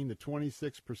 17 to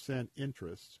 26%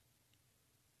 interest,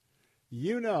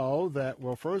 you know that,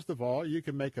 well, first of all, you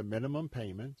can make a minimum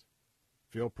payment,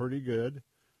 feel pretty good,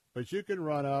 but you can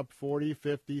run up $40,000,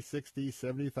 $50,000,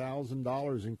 $60,000,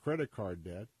 $70,000 in credit card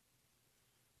debt.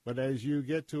 But as you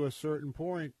get to a certain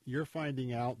point, you're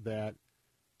finding out that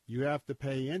you have to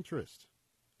pay interest.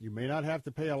 You may not have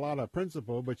to pay a lot of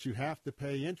principal, but you have to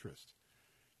pay interest.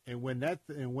 And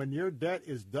when your debt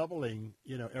is doubling,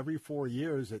 every 4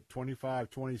 years at 25,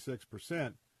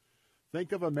 26%,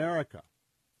 think of America.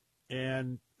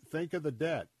 And think of the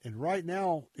debt. And right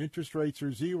now, interest rates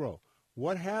are zero.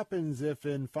 What happens if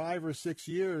in 5 or 6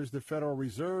 years the Federal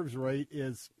Reserve's rate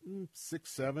is 6,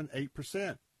 7,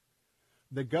 8%?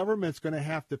 The government's going to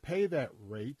have to pay that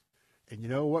rate. And you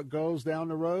know what goes down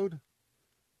the road?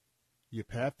 You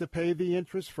have to pay the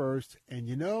interest first. And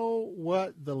you know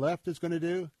what the left is going to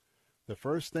do? The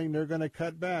first thing they're going to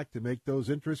cut back to make those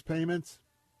interest payments,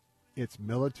 it's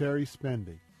military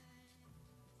spending.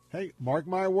 Hey, mark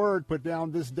my word, put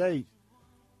down this date.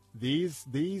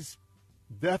 These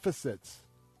deficits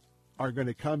are going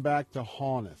to come back to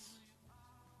haunt us.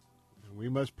 And we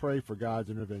must pray for God's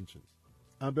intervention.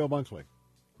 I'm Bill Bunkley.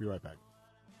 Be right back.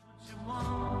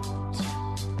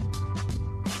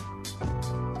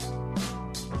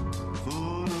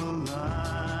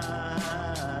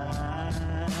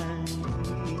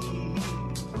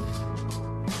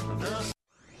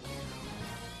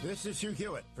 This is Hugh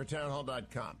Hewitt for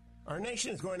townhall.com. Our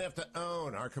nation is going to have to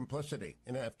own our complicity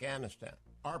in Afghanistan.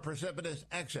 Our precipitous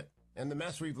exit and the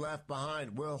mess we've left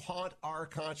behind will haunt our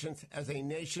conscience as a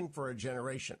nation for a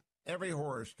generation. Every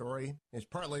horror story is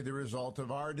partly the result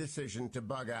of our decision to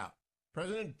bug out.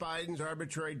 President Biden's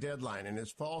arbitrary deadline and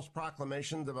his false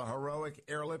proclamations of a heroic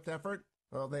airlift effort,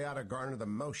 well, they ought to garner the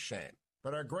most shame.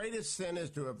 But our greatest sin is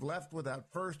to have left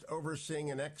without first overseeing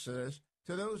an exodus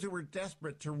to those who were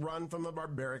desperate to run from a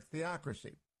barbaric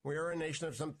theocracy. We are a nation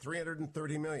of some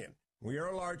 330 million. We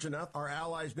are large enough, our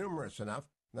allies numerous enough,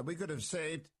 that we could have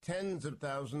saved tens of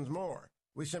thousands more.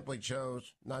 We simply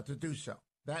chose not to do so.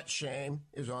 That shame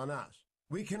is on us.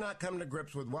 We cannot come to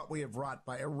grips with what we have wrought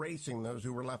by erasing those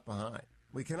who were left behind.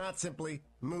 We cannot simply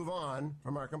move on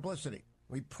from our complicity.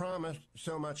 We promised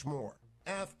so much more.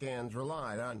 Afghans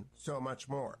relied on so much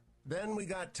more. Then we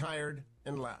got tired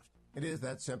and left. It is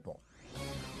that simple.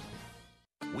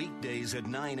 Weekdays at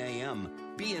 9 a.m.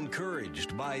 Be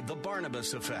encouraged by The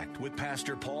Barnabas Effect with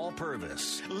Pastor Paul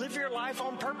Purvis. Live your life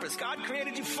on purpose. God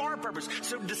created you for a purpose.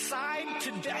 So decide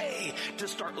today to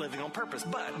start living on purpose.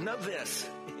 But know this,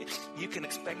 you can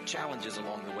expect challenges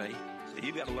along the way. So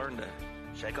you've got to learn to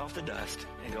shake off the dust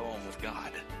and go on with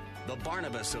God. The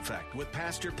Barnabas Effect with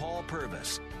Pastor Paul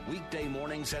Purvis. Weekday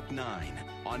mornings at 9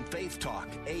 on Faith Talk,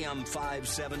 AM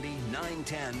 570,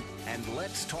 910, and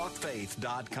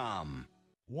letstalkfaith.com.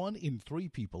 1 in 3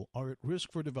 people are at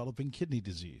risk for developing kidney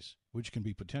disease, which can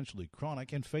be potentially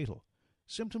chronic and fatal.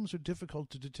 Symptoms are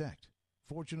difficult to detect.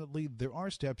 Fortunately, there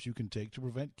are steps you can take to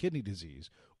prevent kidney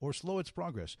disease or slow its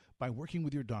progress by working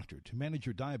with your doctor to manage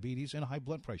your diabetes and high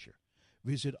blood pressure.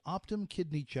 Visit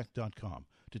OptumKidneyCheck.com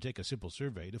to take a simple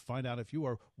survey to find out if you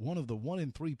are one of the 1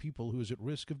 in 3 people who is at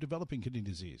risk of developing kidney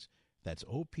disease. That's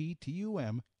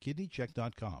OPTUM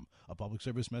KidneyCheck.com. A public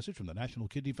service message from the National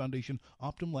Kidney Foundation,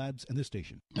 Optum Labs, and the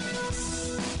station.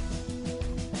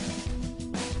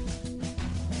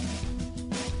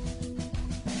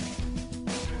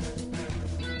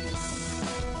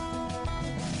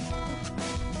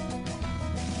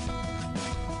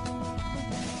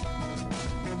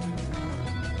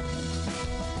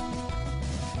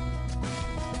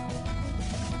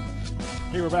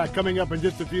 Hey, we're back. Coming up in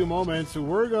just a few moments,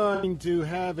 we're going to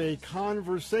have a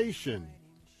conversation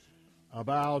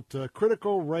about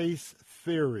critical race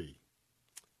theory.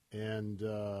 And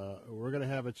we're going to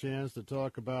have a chance to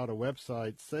talk about a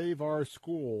website, Save Our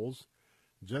Schools.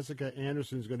 Jessica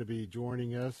Anderson is going to be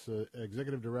joining us,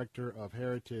 Executive Director of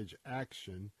Heritage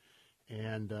Action.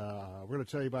 And we're going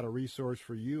to tell you about a resource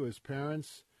for you as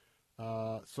parents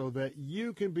so that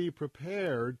you can be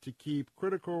prepared to keep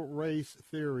critical race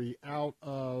theory out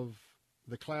of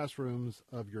the classrooms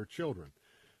of your children.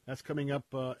 That's coming up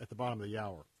at the bottom of the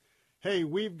hour. Hey,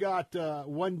 we've got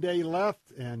 1 day left,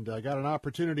 and I got an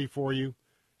opportunity for you.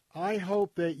 I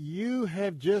hope that you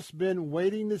have just been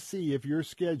waiting to see if your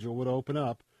schedule would open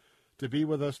up to be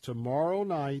with us tomorrow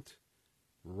night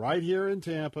right here in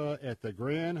Tampa at the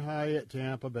Grand Hyatt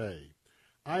Tampa Bay.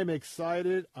 I'm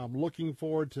excited. I'm looking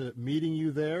forward to meeting you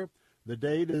there. The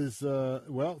date is,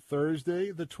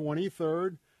 Thursday, the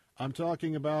 23rd. I'm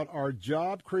talking about our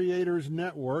Job Creators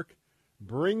Network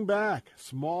Bring Back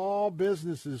Small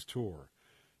Businesses Tour.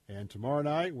 And tomorrow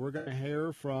night, we're going to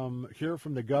hear from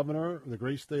the governor of the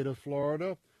great state of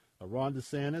Florida. Ron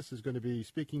DeSantis is going to be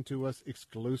speaking to us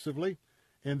exclusively.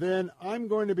 And then I'm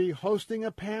going to be hosting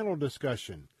a panel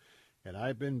discussion. And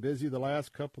I've been busy the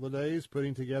last couple of days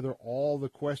putting together all the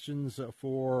questions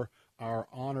for our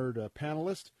honored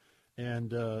panelists. And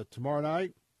tomorrow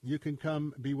night, you can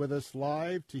come be with us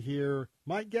live to hear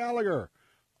Mike Gallagher,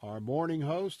 our morning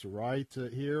host, right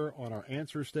here on our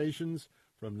answer stations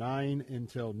from 9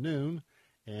 until noon.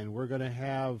 And we're going to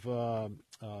have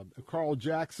Carl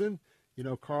Jackson. You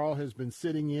know, Carl has been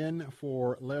sitting in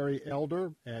for Larry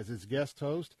Elder as his guest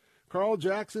host. Carl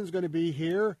Jackson's going to be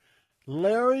here.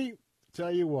 Larry, tell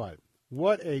you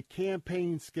what a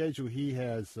campaign schedule he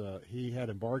had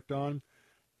embarked on.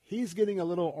 He's getting a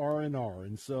little R&R,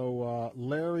 and so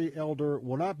Larry Elder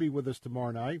will not be with us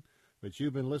tomorrow night. but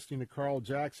you've been listening to Carl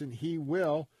Jackson. He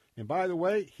will. And by the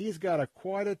way, he's got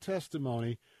quite a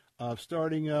testimony of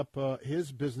starting up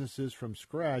his businesses from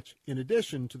scratch, in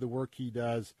addition to the work he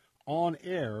does on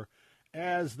air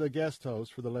as the guest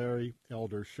host for the Larry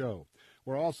Elder Show.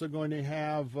 We're also going to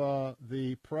have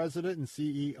the president and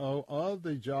CEO of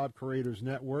the Job Creators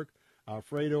Network,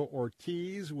 Alfredo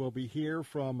Ortiz, will be here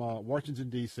from Washington,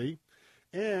 D.C.,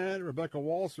 and Rebecca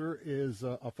Walser is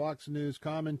a Fox News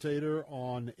commentator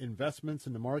on investments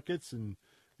in the markets and,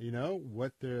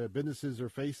 what the businesses are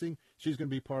facing. She's going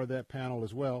to be part of that panel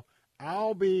as well.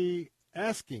 I'll be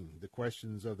asking the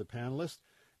questions of the panelists,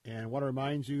 and I want to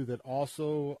remind you that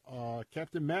also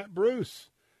Captain Matt Bruce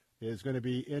is going to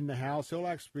be in the house. He'll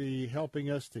actually be helping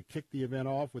us to kick the event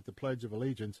off with the Pledge of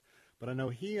Allegiance, but I know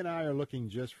he and I are looking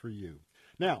just for you.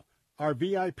 Now, our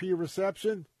VIP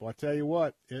reception, well, I tell you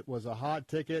what, it was a hot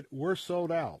ticket. We're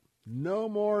sold out. No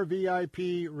more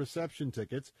VIP reception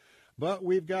tickets, but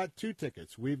we've got 2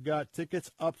 tickets. We've got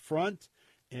tickets up front,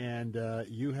 and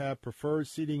you have preferred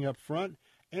seating up front,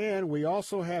 and we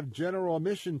also have general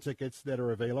admission tickets that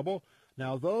are available.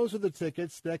 Now, those are the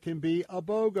tickets that can be a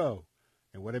BOGO.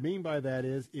 And what I mean by that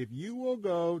is if you will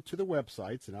go to the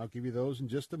websites, and I'll give you those in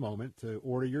just a moment to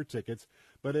order your tickets,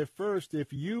 but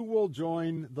if you will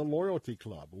join the Loyalty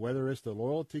Club, whether it's the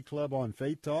Loyalty Club on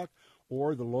Faith Talk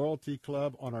or the Loyalty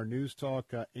Club on our News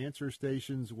Talk answer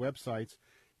stations websites,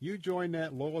 you join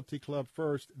that Loyalty Club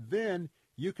first, then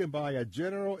you can buy a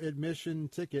general admission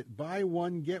ticket, buy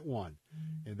one, get one.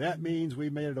 And that means we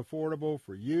made it affordable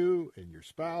for you and your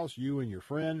spouse, you and your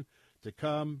friend, to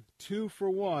come 2 for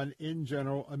 1 in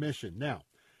general admission. Now,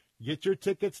 get your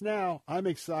tickets now. I'm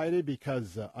excited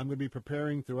because I'm going to be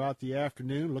preparing throughout the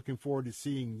afternoon. Looking forward to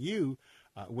seeing you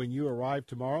when you arrive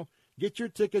tomorrow. Get your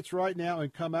tickets right now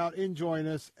and come out and join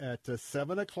us at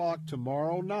 7 o'clock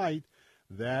tomorrow night.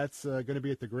 That's going to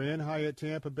be at the Grand Hyatt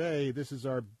Tampa Bay. This is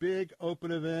our big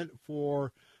open event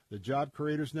for the Job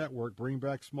Creators Network, Bring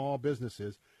Back Small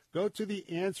Businesses. Go to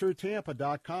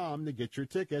theanswertampa.com to get your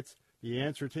tickets.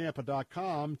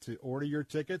 theanswertampa.com to order your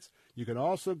tickets. You can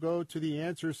also go to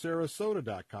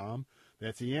theanswersarasota.com.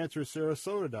 That's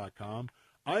theanswersarasota.com.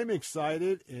 I'm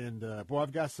excited, and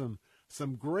I've got some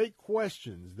great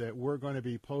questions that we're going to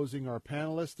be posing our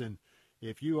panelists. And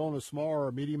if you own a small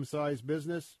or medium-sized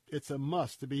business, it's a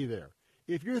must to be there.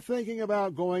 If you're thinking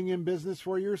about going in business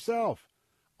for yourself,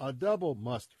 a double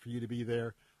must for you to be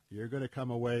there. You're going to come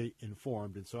away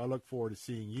informed, and so I look forward to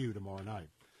seeing you tomorrow night.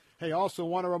 Hey, also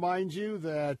want to remind you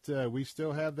that we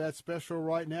still have that special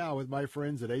right now with my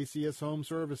friends at ACS Home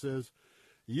Services.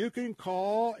 You can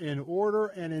call and order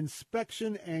an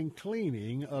inspection and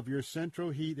cleaning of your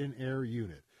central heat and air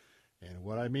unit. And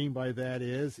what I mean by that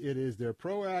is it is their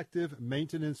proactive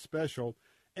maintenance special,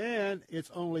 and it's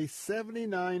only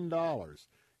 $79.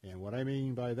 And what I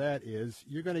mean by that is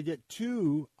you're going to get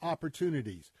 2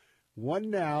 opportunities,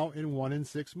 one now and one in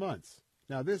 6 months.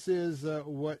 Now, this is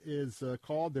what is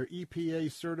called their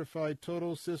EPA-certified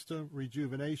total system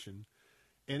rejuvenation,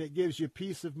 and it gives you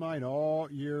peace of mind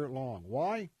all year long.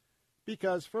 Why?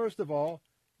 Because, first of all,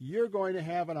 you're going to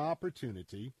have an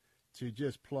opportunity to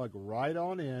just plug right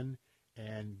on in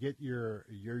and get your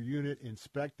unit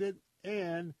inspected,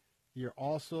 and you're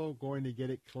also going to get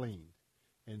it cleaned.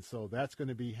 And so that's going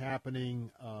to be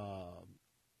happening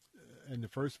in the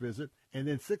first visit. And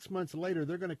then 6 months later,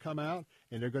 they're going to come out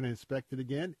and they're going to inspect it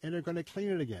again, and they're going to clean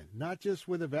it again. Not just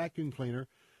with a vacuum cleaner,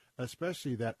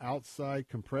 especially that outside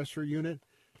compressor unit.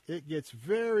 It gets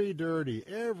very dirty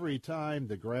every time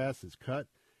the grass is cut,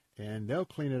 and they'll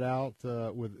clean it out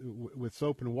with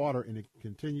soap and water in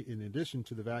addition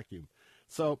to the vacuum.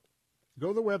 So go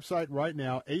to the website right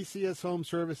now,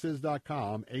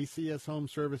 acshomeservices.com,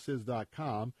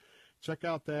 acshomeservices.com. Check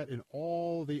out that and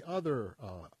all the other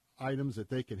items that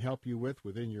they can help you with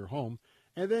within your home.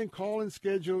 And then call and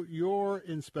schedule your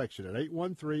inspection at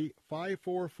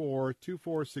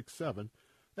 813-544-2467.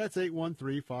 That's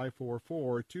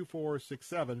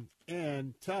 813-544-2467.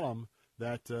 And tell them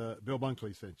that Bill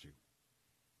Bunkley sent you.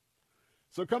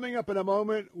 So coming up in a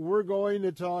moment, we're going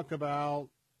to talk about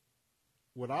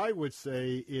what I would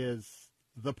say is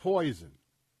the poison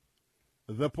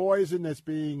that's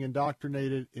being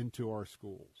indoctrinated into our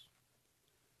schools.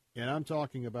 And I'm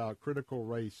talking about critical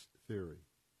race theory.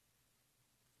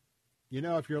 You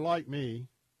know, if you're like me,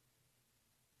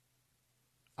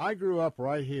 I grew up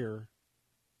right here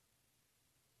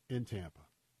in Tampa.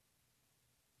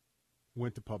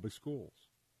 Went to public schools.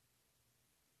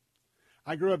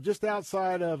 I grew up just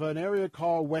outside of an area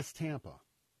called West Tampa.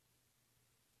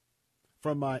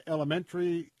 From my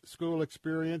elementary school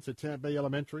experience at Tampa Bay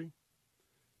Elementary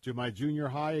to my junior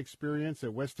high experience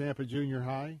at West Tampa Junior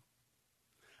High,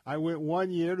 I went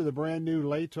 1 year to the brand new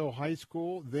Leto High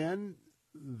School. Then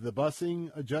the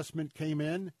busing adjustment came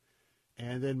in,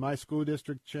 and then my school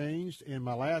district changed. In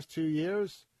my last 2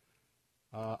 years,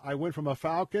 I went from a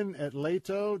Falcon at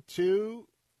Leto to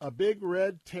a big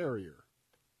red terrier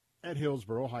at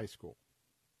Hillsborough High School.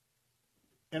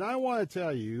 And I want to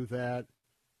tell you that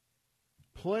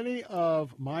plenty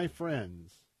of my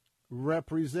friends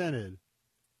represented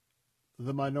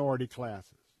the minority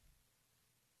classes.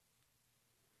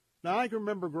 Now, I can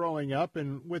remember growing up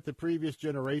and with the previous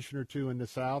generation or two in the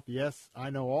South, yes, I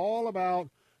know all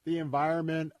about the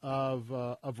environment of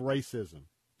racism.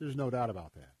 There's no doubt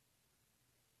about that.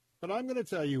 But I'm going to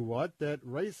tell you that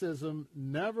racism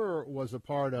never was a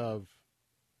part of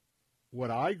what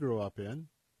I grew up in.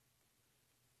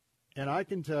 And I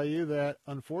can tell you that,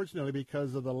 unfortunately,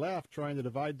 because of the left trying to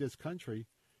divide this country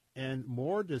and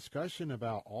more discussion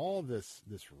about all this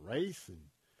race and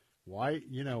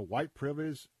white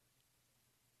privilege,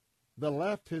 the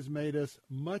left has made us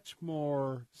much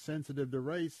more sensitive to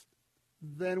race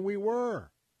than we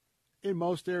were in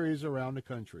most areas around the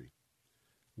country.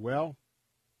 Well,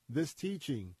 this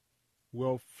teaching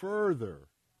will further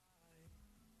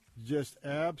just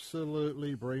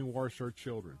absolutely brainwash our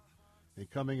children. And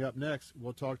coming up next,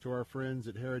 we'll talk to our friends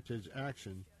at Heritage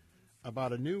Action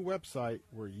about a new website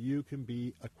where you can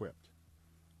be equipped.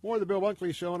 More of the Bill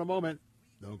Bunkley Show in a moment.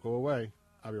 Don't go away.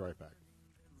 I'll be right back.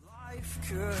 Life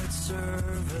could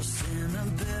serve us in a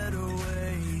better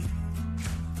way.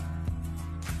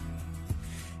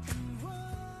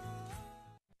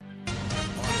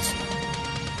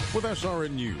 With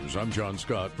SRN News, I'm John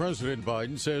Scott. President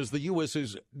Biden says the U.S.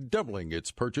 is doubling its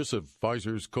purchase of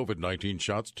Pfizer's COVID-19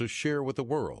 shots to share with the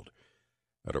world.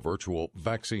 At a virtual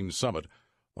vaccine summit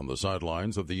on the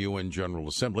sidelines of the UN General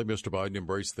Assembly, Mr. Biden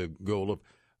embraced the goal of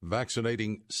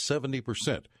vaccinating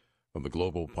 70% of the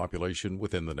global population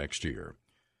within the next year.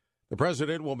 The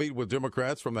president will meet with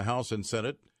Democrats from the House and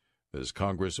Senate as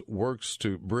Congress works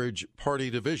to bridge party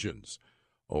divisions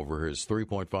over his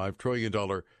 $3.5 trillion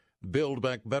Build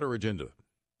Back Better agenda.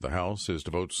 The House is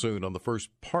to vote soon on the first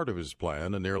part of his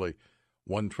plan, a nearly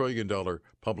 $1 trillion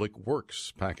public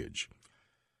works package.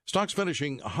 Stocks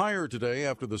finishing higher today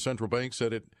after the central bank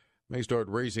said it may start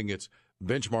raising its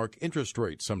benchmark interest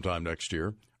rate sometime next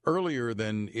year, earlier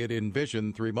than it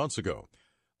envisioned 3 months ago.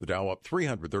 The Dow up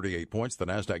 338 points, the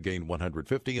Nasdaq gained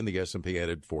 150, and the S&P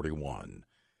added 41.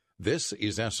 This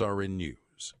is SRN News.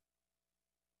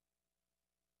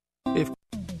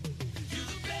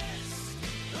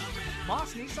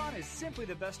 Moss Nissan is simply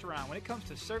the best around when it comes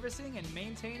to servicing and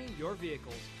maintaining your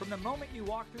vehicles. From the moment you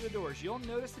walk through the doors, you'll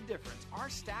notice the difference. Our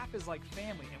staff is like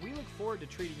family, and we look forward to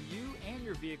treating you and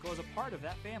your vehicle as a part of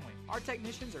that family. Our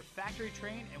technicians are factory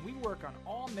trained, and we work on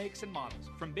all makes and models.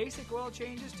 From basic oil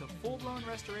changes to full-blown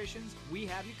restorations, we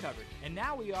have you covered. And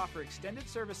now we offer extended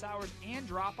service hours and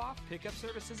drop-off pickup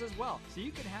services as well, so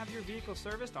you can have your vehicle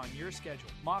serviced on your schedule.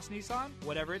 Moss Nissan,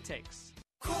 whatever it takes.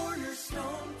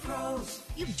 Cornerstone Pros.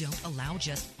 You don't allow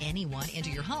just anyone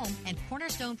into your home, and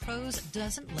Cornerstone Pros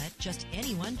doesn't let just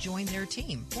anyone join their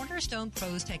team. Cornerstone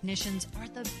Pros technicians are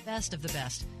the best of the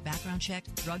best. Background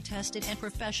checked, drug tested, and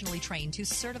professionally trained to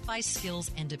certify skills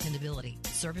and dependability.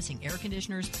 Servicing air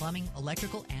conditioners, plumbing,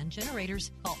 electrical, and generators.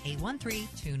 Call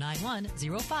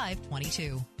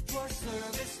 813-291-0522. For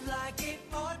service like it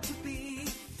ought to be,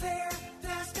 fair,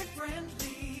 fast, and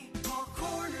friendly. Call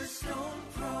Cornerstone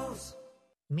Pros.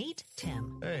 Meet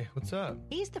Tim. Hey, what's up?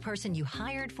 He's the person you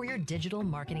hired for your digital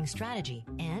marketing strategy.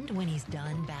 And when he's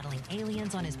done battling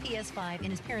aliens on his PS5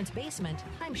 in his parents' basement,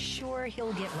 I'm sure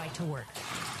he'll get right to work.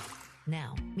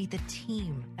 Now, meet the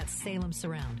team at Salem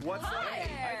Surround. What's up?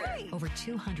 Hey. Over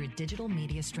 200 digital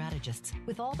media strategists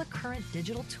with all the current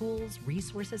digital tools,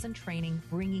 resources, and training,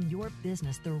 bringing your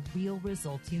business the real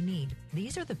results you need.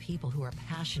 These are the people who are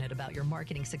passionate about your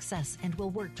marketing success and will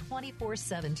work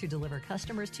 24/7 to deliver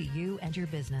customers to you and your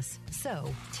business.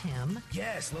 So, Tim.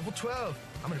 Yes, level 12.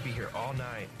 I'm going to be here all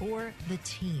night. Or the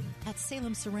team at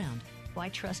Salem Surround. Why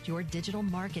trust your digital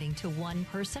marketing to one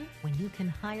person when you can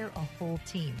hire a whole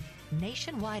team?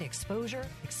 Nationwide exposure,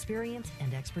 experience,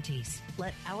 and expertise.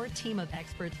 Let our team of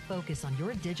experts focus on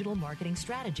your digital marketing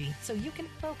strategy so you can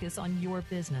focus on your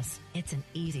business. It's an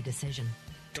easy decision.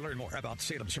 To learn more about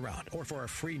Salem Surround or for a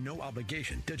free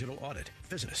no-obligation digital audit,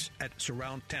 visit us at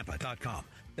surroundtampa.com.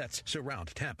 That's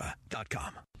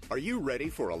surroundtampa.com. Are you ready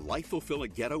for a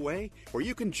life-fulfilling getaway where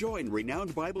you can join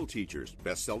renowned Bible teachers,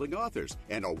 best-selling authors,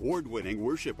 and award-winning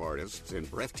worship artists in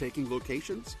breathtaking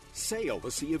locations? Sail the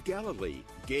Sea of Galilee,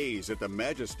 gaze at the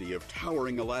majesty of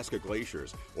towering Alaska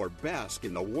glaciers, or bask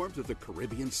in the warmth of the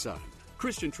Caribbean sun?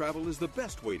 Christian travel is the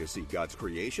best way to see God's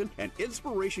creation, and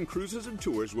Inspiration Cruises and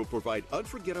Tours will provide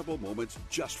unforgettable moments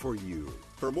just for you.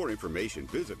 For more information,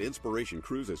 visit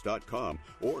inspirationcruises.com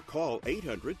or call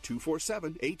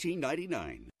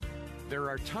 800-247-1899. There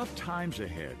are tough times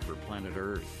ahead for planet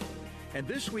Earth. And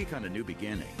this week on A New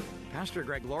Beginning, Pastor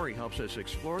Greg Laurie helps us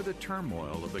explore the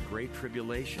turmoil of the Great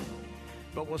Tribulation.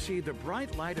 But we'll see the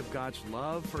bright light of God's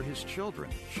love for His children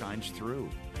shines through.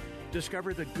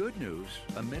 Discover the good news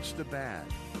amidst the bad.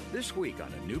 This week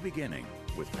on A New Beginning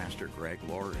with Pastor Greg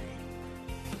Laurie.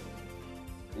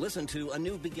 Listen to A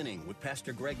New Beginning with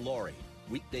Pastor Greg Laurie.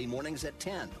 Weekday mornings at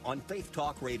 10 on Faith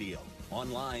Talk Radio.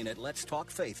 Online at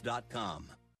letstalkfaith.com.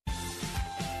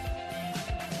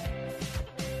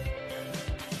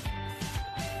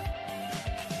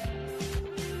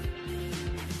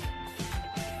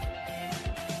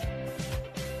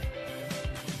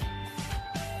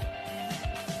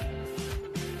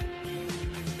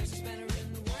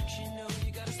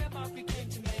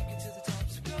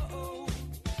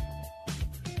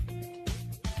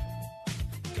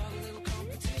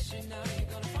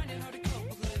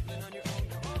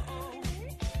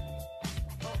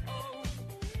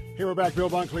 Here we're back, Bill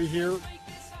Bunkley here,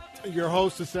 your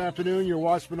host this afternoon, your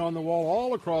watchman on the wall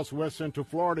all across West Central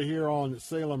Florida here on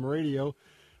Salem Radio.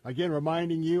 Again,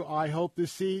 reminding you, I hope to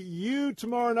see you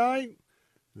tomorrow night.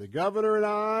 The governor and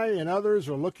I and others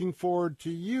are looking forward to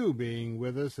you being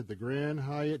with us at the Grand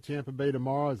Hyatt Tampa Bay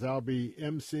tomorrow, as I'll be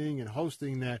emceeing and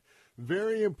hosting that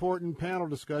very important panel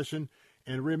discussion.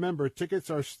 And remember,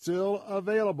 tickets are still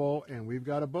available, and we've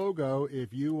got a BOGO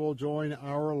if you will join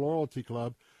our loyalty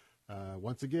club.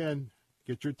 Once again,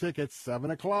 get your tickets,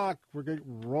 7 o'clock. We're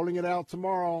rolling it out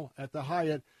tomorrow at the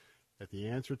Hyatt at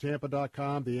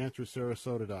theanswertampa.com,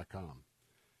 theanswersarasota.com.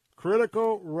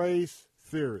 Critical race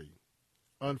theory.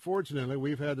 Unfortunately,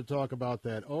 we've had to talk about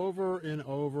that over and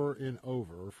over and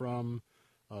over, from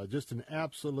just an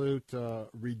absolute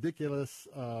ridiculous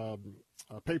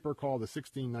paper called the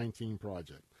 1619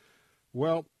 Project.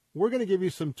 Well, we're going to give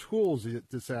you some tools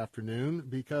this afternoon,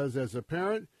 because as a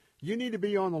parent, you need to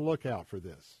be on the lookout for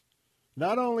this.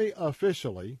 Not only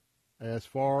officially, as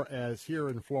far as here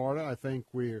in Florida, I think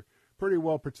we're pretty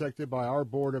well protected by our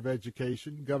Board of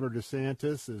Education, Governor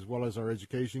DeSantis, as well as our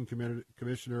Education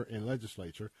Commissioner and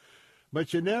Legislature.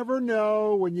 But you never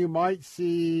know when you might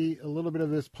see a little bit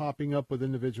of this popping up with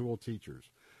individual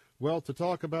teachers. Well, to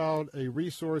talk about a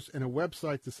resource and a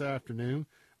website this afternoon,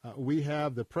 we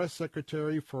have the Press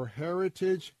Secretary for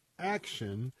Heritage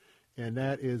Action, and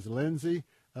that is Lindsay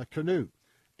Canute,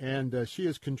 and she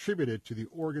has contributed to the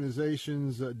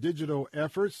organization's digital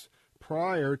efforts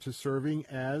prior to serving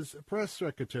as press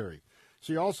secretary.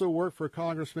 She also worked for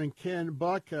Congressman Ken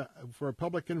Buck, for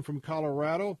Republican from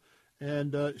Colorado,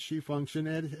 and she functioned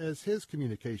as his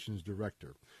communications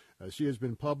director. She has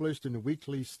been published in the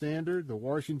Weekly Standard, the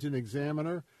Washington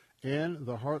Examiner, and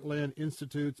the Heartland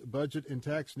Institute's Budget and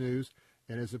Tax News,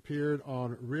 and has appeared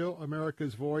on Real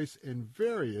America's Voice in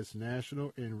various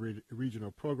national and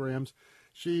regional programs.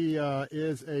 She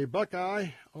is a Buckeye,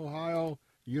 Ohio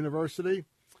University,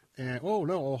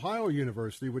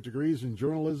 with degrees in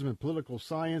journalism and political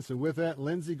science. And with that,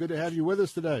 Lindsay, good to have you with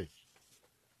us today.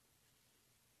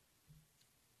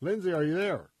 Lindsay, are you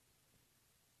there?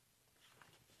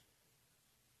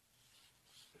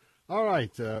 All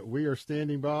right, we are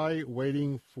standing by,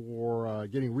 waiting for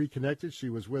getting reconnected. She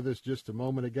was with us just a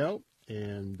moment ago,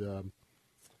 and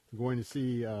going to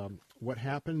see what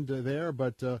happened there.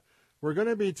 But we're going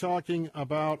to be talking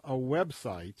about a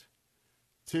website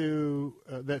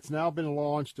that's now been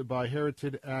launched by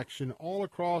Heritage Action all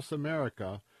across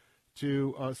America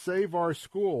to save our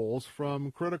schools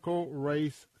from critical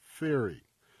race theory.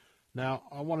 Now,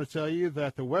 I want to tell you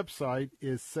that the website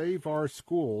is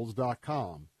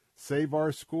saveourschools.com.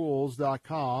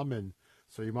 saveourschools.com, and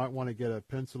so you might want to get a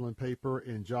pencil and paper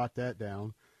and jot that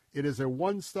down. It is a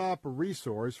one-stop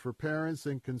resource for parents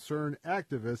and concerned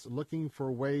activists looking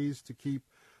for ways to keep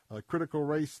critical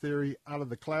race theory out of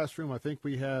the classroom. I think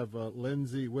we have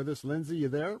Lindsay with us. Lindsay, you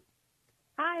there?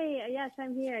 Hi, yes,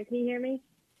 I'm here. Can you hear me?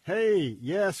 Hey,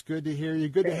 yes, good to hear you.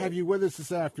 Good to have you with us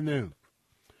this afternoon.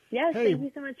 Yes, hey, thank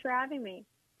you so much for having me.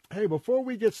 Hey, before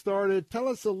we get started, tell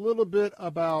us a little bit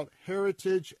about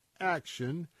Heritage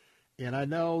Action. And I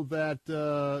know that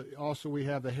also we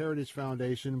have the Heritage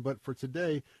Foundation, but for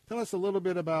today, tell us a little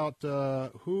bit about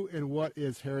who and what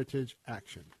is Heritage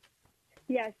Action.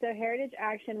 Yes, so Heritage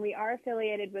Action, we are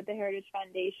affiliated with the Heritage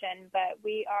Foundation, but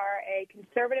we are a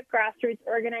conservative grassroots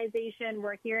organization.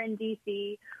 We're here in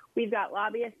D.C. We've got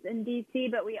lobbyists in D.C.,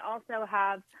 but we also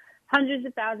have hundreds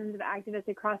of thousands of activists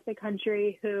across the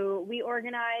country who we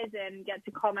organize and get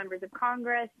to call members of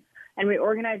Congress, and we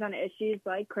organize on issues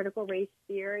like critical race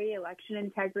theory, election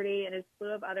integrity, and a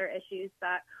slew of other issues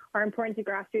that are important to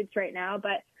grassroots right now.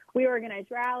 But we organize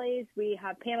rallies, we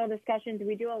have panel discussions,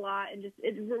 we do a lot, and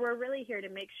we're really here to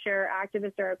make sure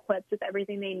activists are equipped with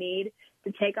everything they need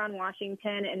to take on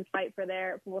Washington and fight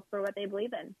for what they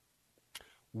believe in.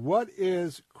 What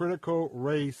is critical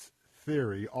race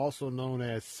theory, also known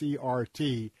as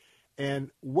CRT, and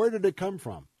where did it come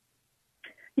from?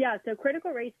 Yeah, so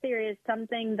critical race theory is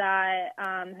something that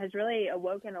has really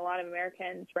awoken a lot of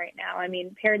Americans right now. I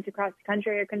mean, parents across the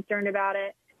country are concerned about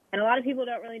it, and a lot of people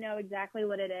don't really know exactly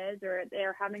what it is, or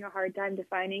they're having a hard time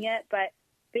defining it. But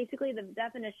basically, the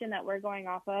definition that we're going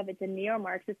off of, it's a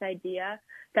neo-Marxist idea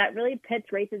that really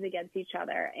pits races against each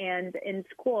other. And in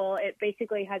school, it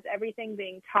basically has everything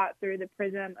being taught through the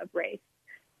prism of race.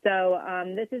 So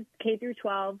this is K through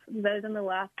 12. Those on the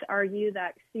left argue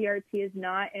that CRT is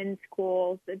not in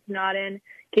schools. It's not in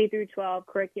K through 12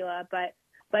 curricula, but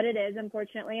it is,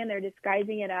 unfortunately, and they're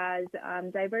disguising it as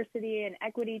diversity and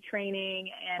equity training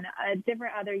and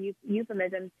different other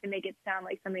euphemisms to make it sound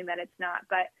like something that it's not.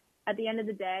 But at the end of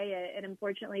the day, it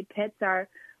unfortunately pits our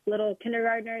little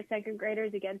kindergartners, second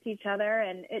graders against each other,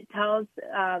 and it tells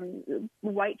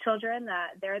white children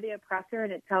that they're the oppressor,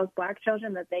 and it tells black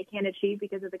children that they can't achieve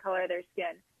because of the color of their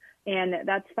skin. And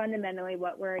that's fundamentally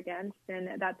what we're against, and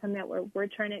that's something that we're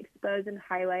trying to expose and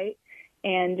highlight.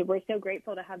 And we're so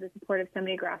grateful to have the support of so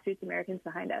many grassroots Americans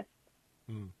behind us.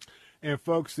 And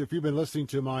folks, if you've been listening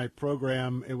to my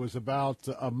program, it was about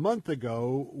a month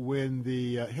ago when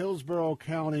the Hillsborough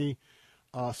County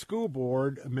school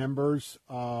board members,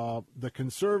 one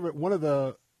of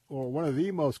the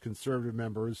most conservative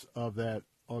members of that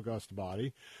august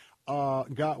body,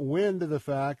 got wind of the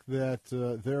fact that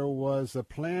there was a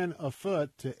plan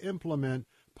afoot to implement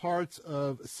parts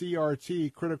of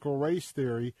CRT, critical race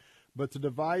theory, but to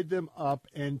divide them up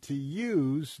and to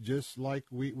use, just like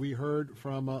we heard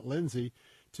from Lindsay,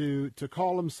 to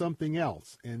call them something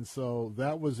else. And so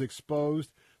that was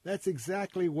exposed. That's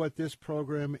exactly what this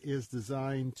program is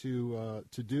designed to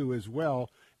do, as well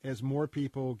as more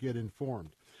people get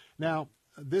informed. Now,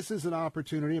 this is an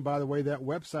opportunity, and by the way, that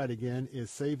website again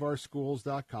is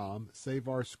saveourschools.com,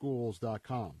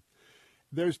 saveourschools.com.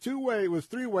 There's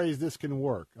three ways this can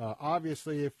work.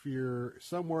 Obviously, if you're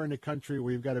somewhere in the country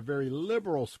where you've got a very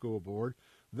liberal school board,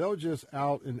 they'll just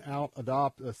out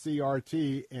adopt a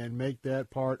CRT and make that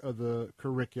part of the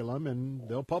curriculum, and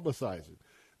they'll publicize it.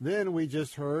 Then we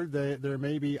just heard that there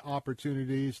may be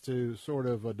opportunities to sort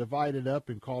of divide it up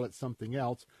and call it something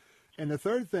else. And the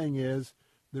third thing is,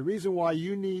 the reason why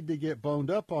you need to get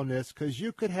boned up on this, because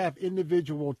you could have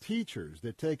individual teachers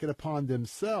that take it upon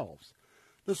themselves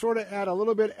to sort of add a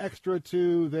little bit extra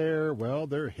to their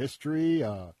history,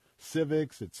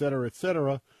 civics, et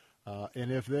cetera,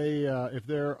 and if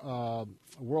their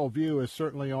worldview is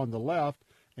certainly on the left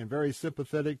and very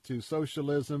sympathetic to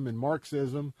socialism and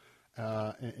Marxism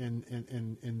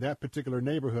in that particular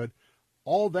neighborhood,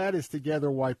 all that is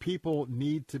together why people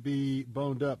need to be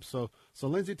boned up. So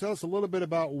Lindsay, tell us a little bit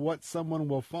about what someone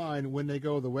will find when they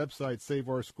go to the website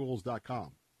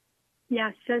saveourschools.com.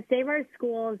 Yeah, so Save Our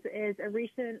Schools is a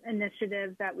recent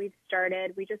initiative that we've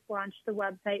started. We just launched the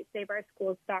website,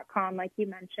 saveourschools.com, like you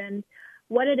mentioned.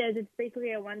 What it is, it's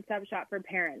basically a one-stop shop for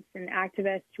parents and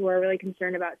activists who are really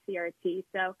concerned about CRT.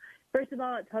 So first of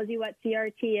all, it tells you what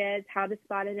CRT is, how to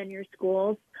spot it in your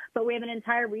schools. But we have an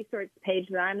entire resource page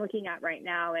that I'm looking at right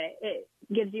now. It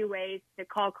gives you ways to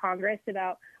call Congress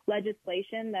about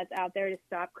legislation that's out there to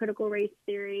stop critical race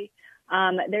theory.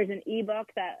 There's an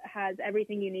ebook that has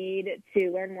everything you need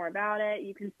to learn more about it.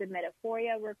 You can submit a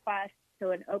FOIA request,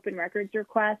 so an open records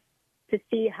request, to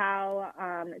see how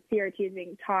CRT is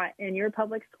being taught in your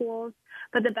public schools.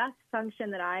 But the best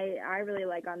function that I really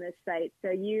like on this site,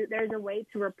 there's a way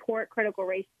to report critical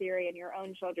race theory in your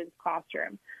own children's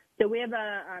classroom. So we have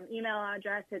an email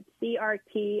address. It's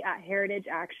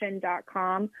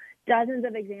crt@heritageaction.com. Dozens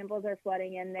of examples are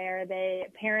flooding in there.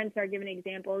 Parents are giving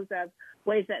examples of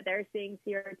ways that they're seeing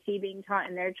CRT being taught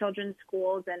in their children's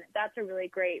schools, and that's a really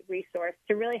great resource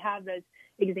to really have those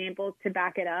examples to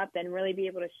back it up and really be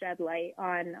able to shed light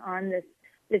on this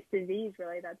disease,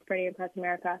 really, that's spreading across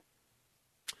America.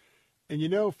 And you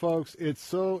know, folks, it's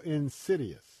so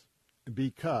insidious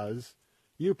because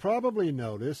you probably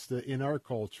noticed that in our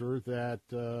culture that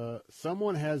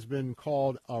someone has been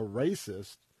called a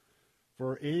racist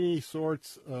for any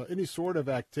sort of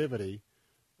activity,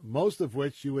 most of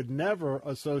which you would never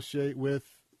associate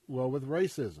with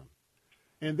racism.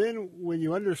 And then when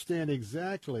you understand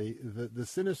exactly the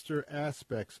sinister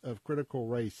aspects of critical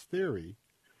race theory,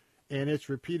 and it's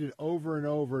repeated over and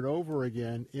over and over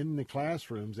again in the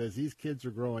classrooms as these kids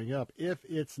are growing up, if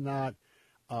it's not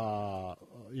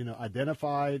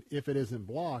identified, if it isn't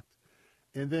blocked,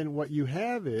 and then what you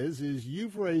have is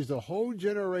you've raised a whole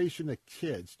generation of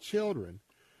kids, children,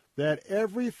 that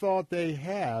every thought they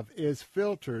have is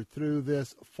filtered through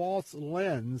this false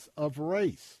lens of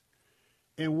race.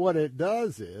 And what it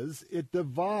does is it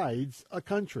divides a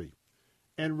country.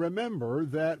 And remember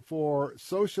that for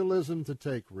socialism to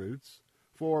take roots,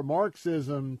 for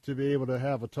Marxism to be able to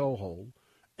have a toehold,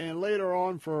 and later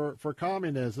on for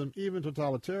communism, even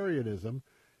totalitarianism,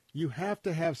 you have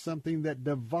to have something that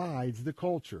divides the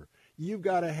culture. You've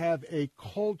got to have a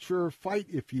culture fight,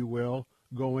 if you will,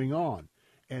 going on.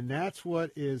 And that's why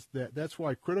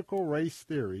critical race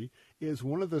theory is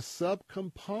one of the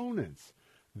subcomponents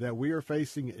that we are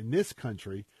facing in this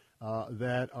country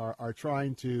that are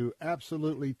trying to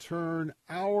absolutely turn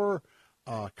our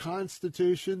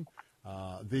Constitution,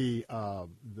 the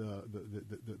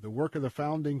work of the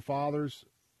Founding Fathers.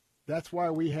 That's why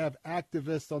we have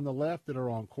activists on the left that are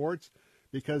on courts,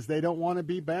 because they don't want to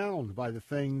be bound by the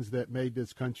things that made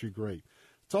this country great.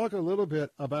 Talk a little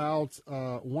bit about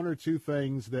one or two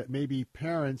things that maybe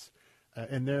parents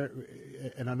and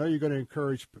I know you're going to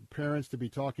encourage parents to be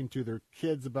talking to their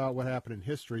kids about what happened in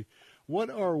history. What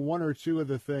are one or two of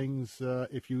the things,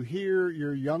 if you hear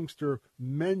your youngster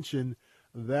mention,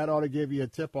 that ought to give you a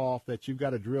tip-off that you've got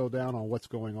to drill down on what's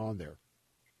going on there?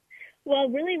 Well,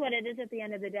 really what it is at the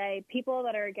end of the day, people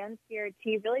that are against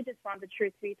CRT really just want the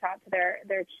truth to be taught to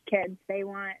their kids. They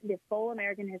want the full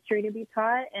American history to be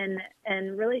taught and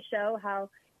really show how,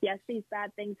 yes, these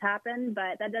bad things happen,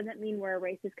 but that doesn't mean we're a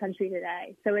racist country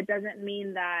today. So it doesn't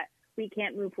mean that we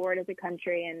can't move forward as a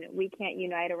country and we can't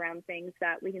unite around things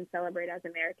that we can celebrate as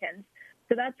Americans.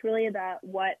 So that's really about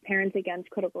what parents against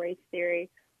critical race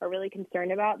theory are really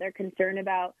concerned about. They're concerned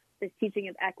about this teaching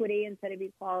of equity instead of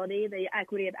equality, the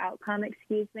equity of outcome,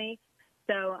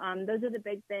 So those are the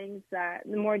big things,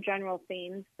 the more general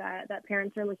themes that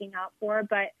parents are looking out for.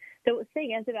 But the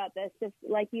thing is about this, just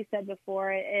like you said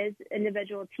before, it is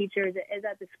individual teachers, it is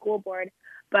at the school board.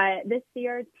 But this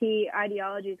CRT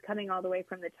ideology is coming all the way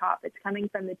from the top. It's coming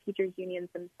from the teachers' unions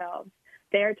themselves.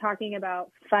 They're talking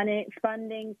about funding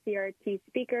CRT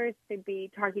speakers to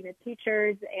be talking to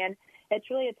teachers, and it's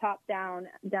really a top-down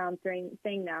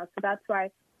thing now. So that's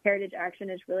why Heritage Action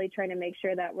is really trying to make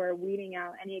sure that we're weeding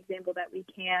out any example that we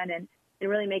can and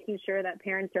really making sure that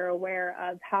parents are aware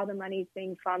of how the money's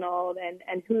being funneled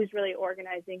and who's really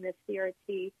organizing this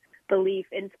CRT belief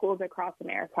in schools across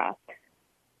America.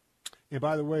 And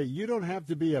by the way, you don't have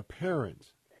to be a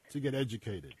parent to get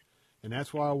educated. And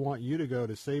that's why I want you to go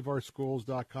to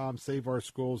saveourschools.com,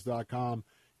 saveourschools.com,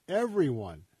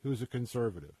 everyone who's a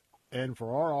conservative. And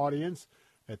for our audience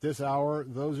at this hour,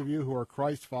 those of you who are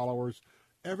Christ followers,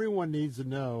 everyone needs to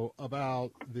know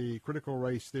about the critical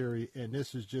race theory, and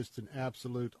this is just an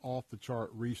absolute off-the-chart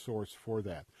resource for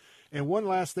that. And one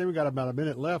last thing, we got about a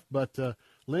minute left, but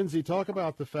Lindsay, talk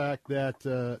about the fact that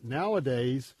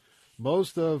nowadays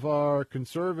most of our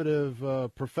conservative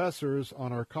professors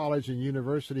on our college and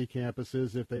university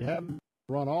campuses, if they haven't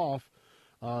run off,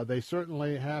 they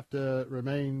certainly have to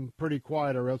remain pretty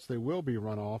quiet or else they will be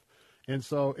run off. And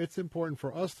so it's important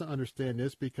for us to understand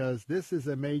this because this is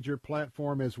a major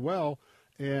platform as well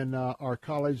in our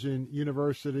college and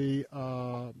university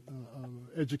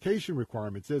education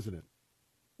requirements, isn't it?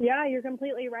 Yeah, you're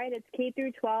completely right. It's K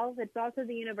through 12. It's also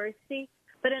the university.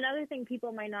 But another thing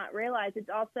people might not realize,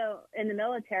 it's also in the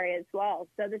military as well.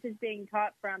 So this is being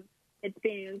taught it's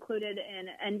being included in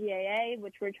NDAA,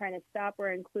 which we're trying to stop.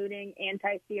 We're including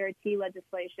anti-CRT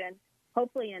legislation,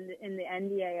 hopefully in the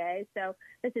NDAA. So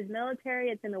this is military,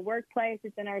 it's in the workplace,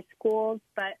 it's in our schools,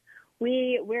 but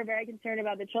we're very concerned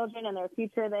about the children and their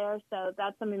future there. So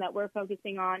that's something that we're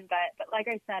focusing on. But like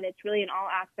I said, it's really in all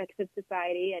aspects of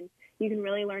society, and you can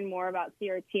really learn more about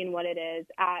CRT and what it is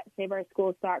at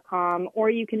saveourschools.com,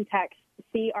 or you can text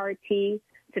CRT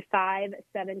to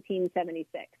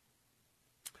 51776.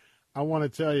 I want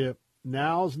to tell you,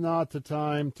 now's not the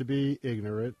time to be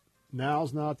ignorant.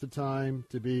 Now's not the time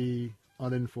to be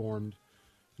uninformed.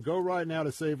 Go right now to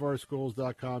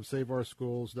saveourschools.com,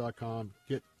 saveourschools.com.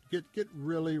 Get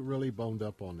really, really boned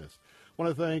up on this. I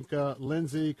want to thank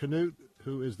Lindsay Canute,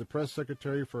 who is the press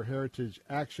secretary for Heritage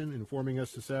Action, informing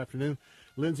us this afternoon.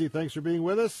 Lindsay, thanks for being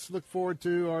with us. Look forward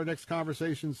to our next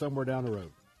conversation somewhere down the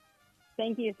road.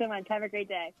 Thank you so much. Have a great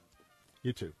day.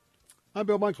 You too. I'm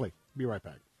Bill Bunkley. Be right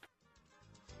back.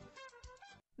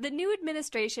 The new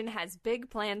administration has big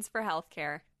plans for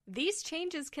healthcare. These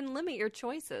changes can limit your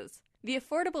choices. The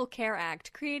Affordable Care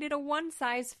Act created a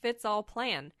one-size-fits-all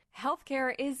plan.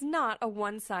 Healthcare is not a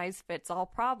one-size-fits-all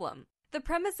problem. The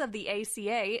premise of the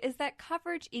ACA is that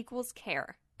coverage equals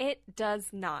care. It does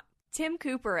not. Tim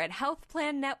Cooper at Health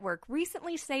Plan Network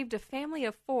recently saved a family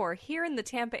of 4 here in the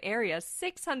Tampa area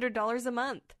 $600 a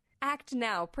month. Act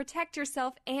now. Protect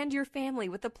yourself and your family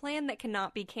with a plan that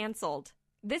cannot be canceled.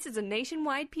 This is a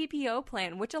nationwide PPO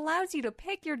plan which allows you to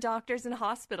pick your doctors and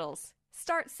hospitals.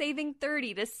 Start saving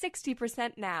 30 to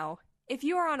 60% now. If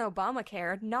you are on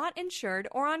Obamacare, not insured,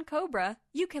 or on COBRA,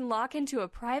 you can lock into a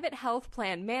private health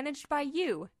plan managed by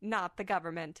you, not the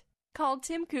government. Call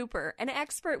Tim Cooper, an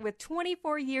expert with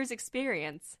 24 years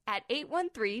experience, at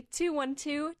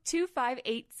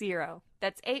 813-212-2580.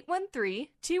 That's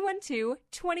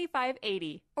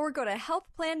 813-212-2580. Or go to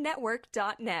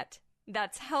healthplannetwork.net.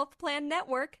 That's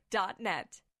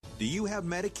healthplannetwork.net. Do you have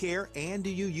Medicare and do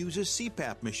you use a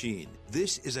CPAP machine?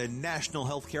 This is a national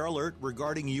healthcare alert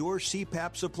regarding your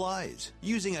CPAP supplies.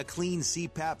 Using a clean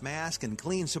CPAP mask and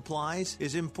clean supplies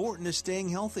is important to staying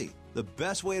healthy. The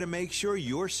best way to make sure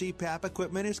your CPAP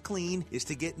equipment is clean is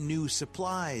to get new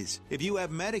supplies. If you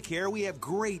have Medicare, we have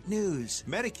great news.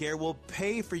 Medicare will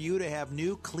pay for you to have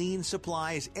new clean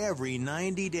supplies every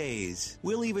 90 days.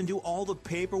 We'll even do all the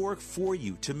paperwork for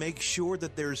you to make sure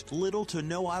that there's little to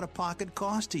no out-of-pocket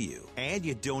cost to you. And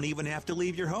you don't even have to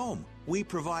leave your home. We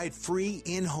provide free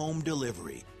in-home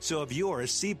delivery. So if you're a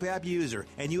CPAP user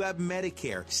and you have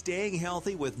Medicare, staying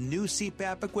healthy with new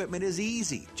CPAP equipment is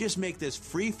easy. Just make this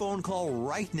free phone call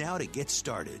right now to get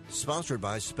started. Sponsored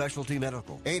by Specialty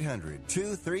Medical.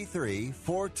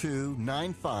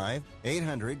 800-233-4295.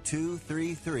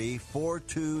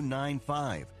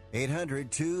 800-233-4295.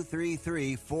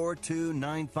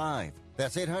 800-233-4295.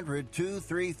 That's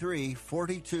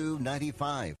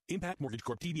 800-233-4295. Impact Mortgage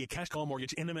Corp. DBA Cash Call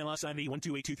Mortgage. NMLS ID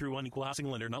 128231. Equal housing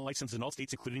lender. Not licensed in all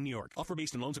states, including New York. Offer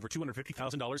based on loans over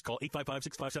 $250,000. Call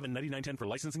 855-657-9910 for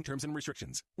licensing terms and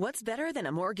restrictions. What's better than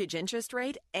a mortgage interest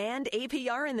rate and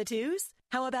APR in the twos?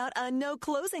 How about a no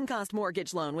closing cost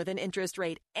mortgage loan with an interest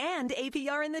rate and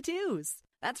APR in the twos?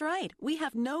 That's right. We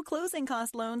have no closing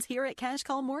cost loans here at Cash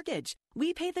Call Mortgage.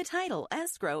 We pay the title,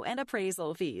 escrow, and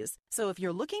appraisal fees. So if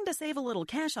you're looking to save a little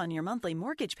cash on your monthly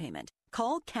mortgage payment,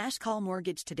 call Cash Call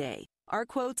Mortgage today. Our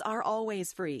quotes are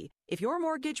always free. If your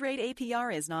mortgage rate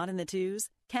APR is not in the twos,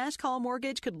 Cash Call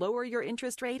Mortgage could lower your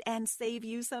interest rate and save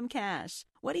you some cash.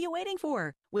 What are you waiting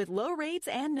for? With low rates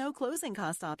and no closing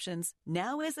cost options,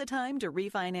 now is the time to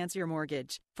refinance your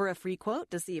mortgage. For a free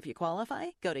quote to see if you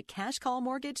qualify, go to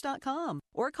cashcallmortgage.com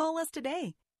or call us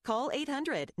today. Call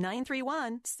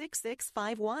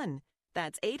 800-931-6651.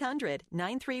 That's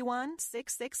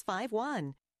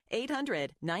 800-931-6651.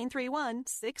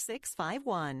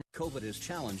 800-931-6651. COVID has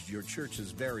challenged your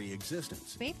church's very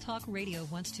existence. Faith Talk Radio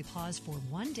wants to pause for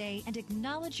one day and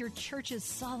acknowledge your church's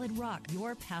solid rock,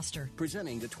 your pastor.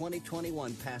 Presenting the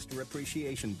 2021 Pastor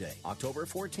Appreciation Day, October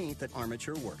 14th at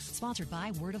Armature Works. Sponsored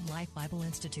by Word of Life Bible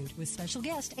Institute with special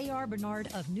guest A.R. Bernard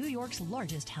of New York's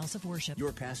largest house of worship.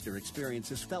 Your pastor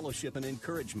experiences fellowship and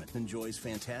encouragement, enjoys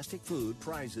fantastic food,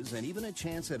 prizes, and even a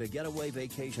chance at a getaway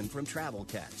vacation from Travel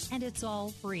Cats. And it's all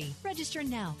free. Register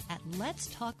now at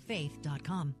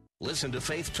letstalkfaith.com. Listen to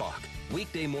Faith Talk,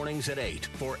 weekday mornings at 8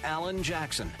 for Alan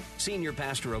Jackson, Senior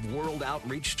Pastor of World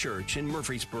Outreach Church in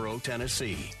Murfreesboro,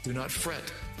 Tennessee. Do not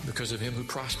fret because of him who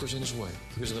prospers in his way,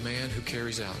 because of the man who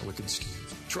carries out wicked schemes.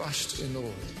 Trust in the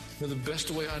Lord. You know, the best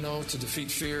way I know to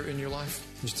defeat fear in your life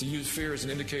is to use fear as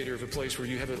an indicator of a place where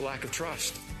you have a lack of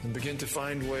trust and begin to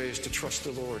find ways to trust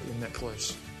the Lord in that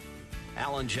place.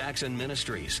 Alan Jackson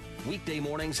Ministries, weekday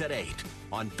mornings at 8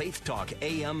 on Faith Talk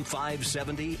AM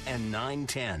 570 and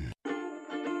 910.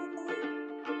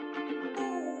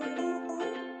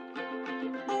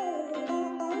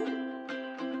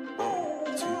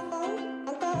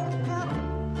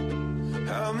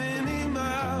 How many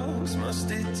miles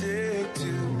must it take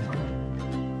to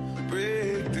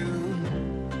break through?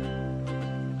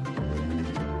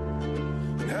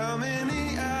 And how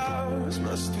many hours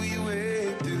must we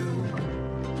wait through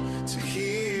to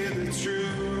hear the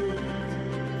truth?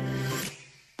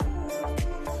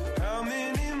 How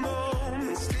many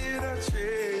moments did I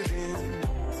trade in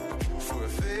for a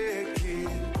fake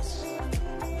kiss?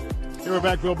 Hey, we're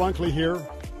back. Bill Bunkley here.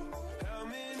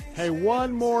 Hey,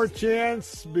 one more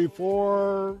chance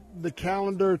before the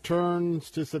calendar turns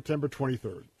to September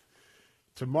 23rd.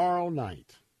 Tomorrow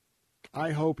night,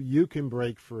 I hope you can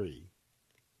break free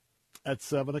at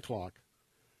 7 o'clock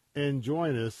and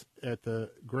join us at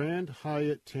the Grand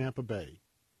Hyatt Tampa Bay.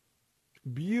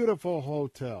 Beautiful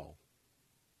hotel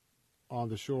on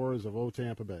the shores of Old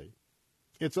Tampa Bay.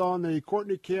 It's on the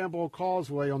Courtney Campbell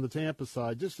Causeway on the Tampa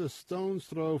side, just a stone's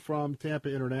throw from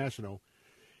Tampa International.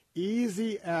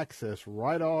 Easy access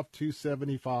right off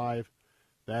 275.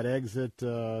 That exit,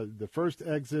 the first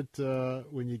exit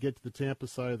when you get to the Tampa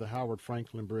side of the Howard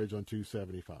Franklin Bridge on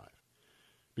 275.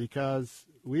 Because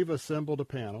we've assembled a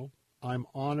panel. I'm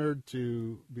honored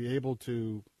to be able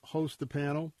to host the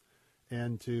panel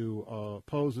and to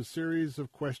pose a series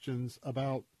of questions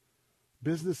about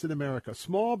business in America,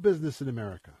 small business in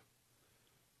America,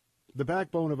 the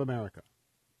backbone of America.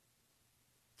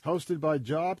 Hosted by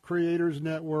Job Creators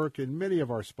Network and many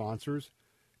of our sponsors,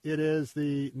 it is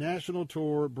the national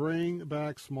tour, Bring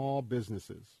Back Small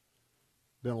Businesses.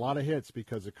 Been a lot of hits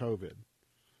because of COVID.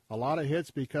 A lot of hits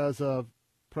because of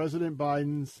President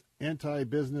Biden's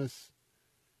anti-business,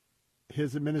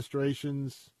 his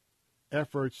administration's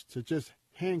efforts to just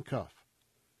handcuff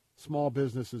small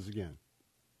businesses again.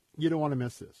 You don't want to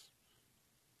miss this.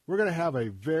 We're going to have a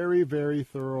very, very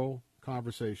thorough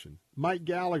conversation. Mike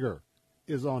Gallagher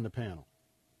is on the panel.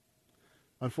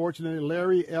 Unfortunately,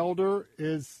 Larry Elder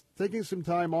is taking some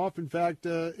time off. In fact,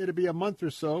 it'll be a month or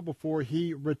so before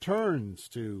he returns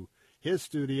to his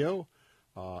studio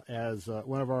as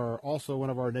one of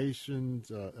our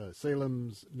nation's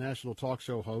Salem's national talk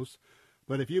show hosts.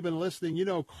 But if you've been listening, you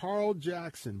know Carl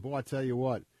Jackson. Boy, I tell you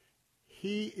what,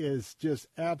 he is just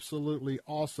absolutely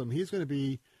awesome. He's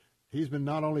been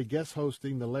not only guest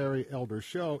hosting the Larry Elder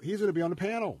Show, he's going to be on the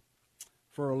panel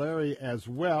for Larry as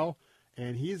well.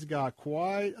 And he's got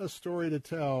quite a story to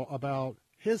tell about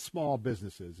his small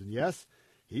businesses. And yes,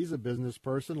 he's a business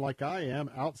person like I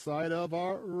am outside of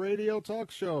our radio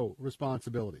talk show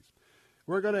responsibilities.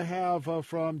 We're going to have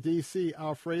from D.C.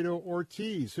 Alfredo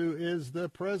Ortiz, who is the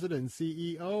president and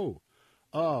CEO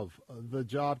of the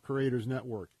Job Creators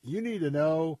Network. You need to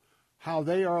know how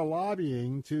they are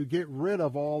lobbying to get rid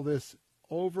of all this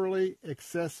overly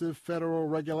excessive federal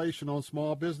regulation on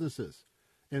small businesses.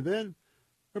 And then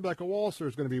Rebecca Walser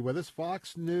is going to be with us,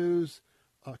 Fox News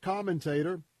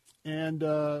commentator, and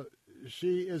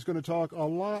she is going to talk a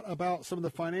lot about some of the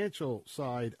financial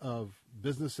side of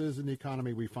businesses and the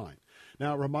economy we find.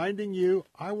 Now, reminding you,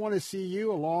 I want to see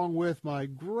you along with my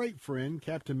great friend,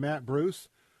 Captain Matt Bruce.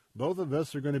 Both of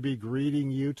us are going to be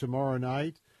greeting you tomorrow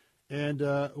night, and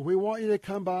we want you to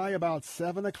come by about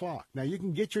 7 o'clock. Now, you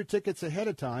can get your tickets ahead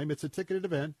of time. It's a ticketed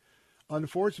event.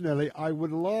 Unfortunately, I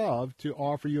would love to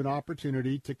offer you an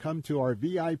opportunity to come to our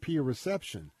VIP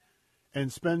reception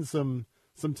and spend some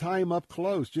time up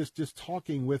close just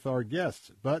talking with our guests.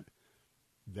 But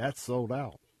that's sold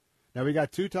out. Now, we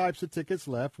got two types of tickets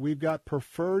left. We've got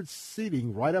preferred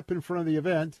seating right up in front of the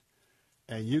event,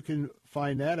 and you can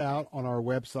find that out on our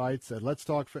websites at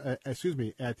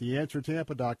at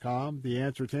theanswertampa.com,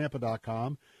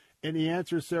 theanswertampa.com, and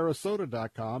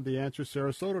theanswersarasota.com,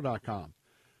 theanswersarasota.com.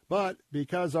 But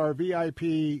because our VIP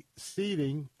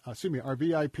our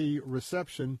VIP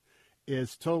reception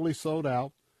is totally sold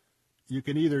out, you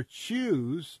can either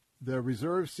choose the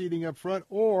reserved seating up front,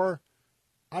 or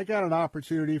I got an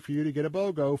opportunity for you to get a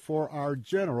BOGO for our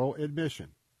general admission.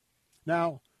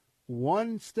 Now,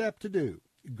 one step to do,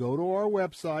 go to our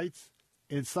websites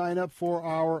and sign up for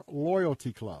our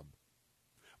loyalty club.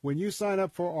 When you sign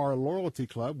up for our loyalty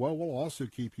club, well, we'll also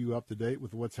keep you up to date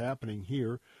with what's happening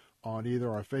here on either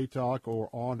our Faith Talk or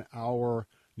on our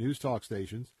news talk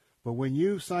stations. But when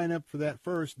you sign up for that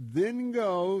first, then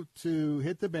go to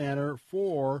hit the banner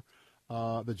for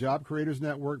the Job Creators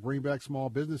Network Bring Back Small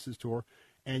Businesses Tour,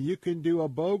 and you can do a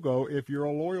BOGO if you're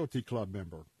a loyalty club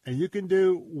member. And you can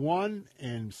do one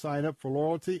and sign up for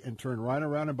loyalty and turn right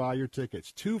around and buy your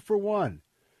tickets. 2 for 1.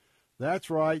 That's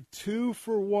right, 2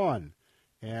 for 1.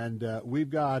 And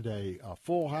we've got a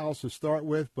full house to start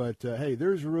with, but hey,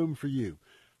 there's room for you.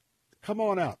 Come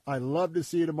on out. I'd love to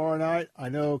see you tomorrow night. I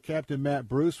know Captain Matt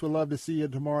Bruce would love to see you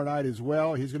tomorrow night as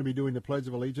well. He's going to be doing the Pledge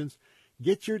of Allegiance.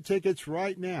 Get your tickets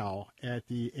right now at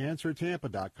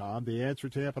theanswertampa.com,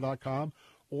 theanswertampa.com,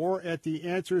 or at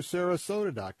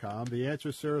theanswersarasota.com,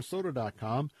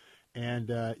 theanswersarasota.com,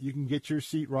 and you can get your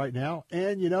seat right now.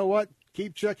 And you know what?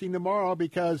 Keep checking tomorrow,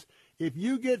 because if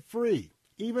you get free,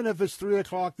 even if it's 3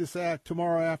 o'clock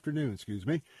tomorrow afternoon,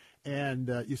 and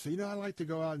you say, I'd like to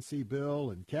go out and see Bill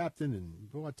and Captain,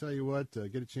 and boy, I tell you what,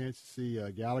 get a chance to see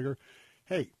Gallagher.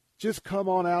 Hey, just come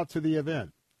on out to the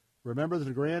event. Remember that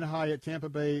the Grand Hyatt Tampa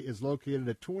Bay is located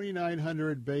at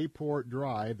 2900 Bayport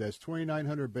Drive. That's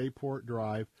 2900 Bayport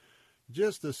Drive,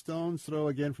 just a stone's throw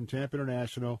again from Tampa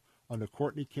International on the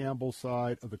Courtney Campbell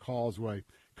side of the Causeway.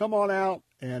 Come on out,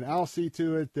 and I'll see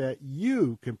to it that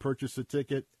you can purchase a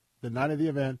ticket the night of the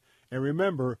event And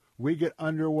remember, we get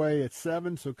underway at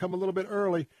 7, so come a little bit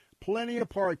early. Plenty of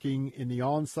parking in the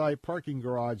on-site parking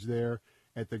garage there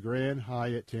at the Grand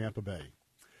Hyatt Tampa Bay.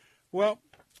 Well,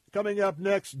 coming up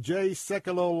next, Jay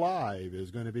Sekulow Live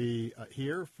is going to be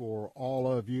here for all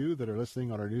of you that are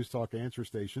listening on our News Talk answer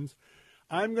stations.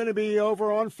 I'm going to be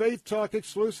over on Faith Talk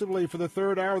exclusively for the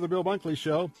third hour of the Bill Bunkley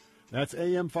Show. That's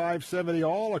AM 570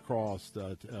 all across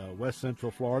West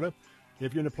Central Florida.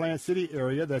 If you're in the Plant City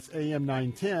area, that's AM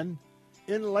 910.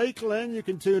 In Lakeland, you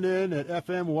can tune in at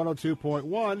FM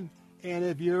 102.1. And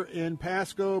if you're in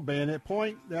Pasco, Bayonet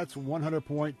Point, that's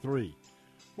 100.3.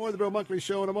 More of the Bill Bunkley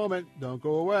Show in a moment. Don't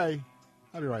go away.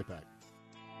 I'll be right back.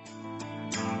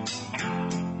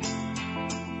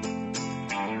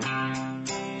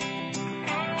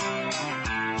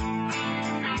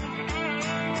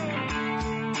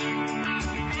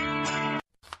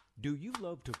 Do you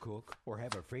love to cook or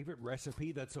have a favorite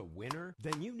recipe that's a winner?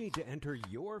 Then you need to enter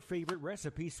your favorite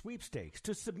recipe sweepstakes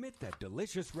to submit that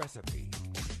delicious recipe.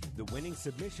 The winning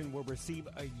submission will receive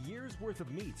a year's worth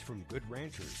of meats from Good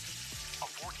Ranchers, a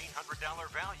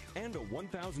 $1,400 value, and a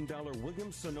 $1,000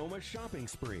 Williams-Sonoma shopping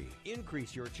spree.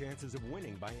 Increase your chances of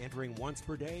winning by entering once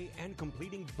per day and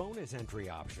completing bonus entry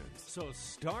options. So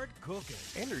start cooking.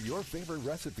 Enter your favorite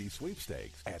recipe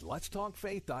sweepstakes at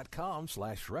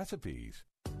letstalkfaith.com/recipes.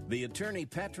 The Attorney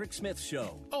Patrick Smith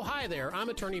Show. Oh, hi there. I'm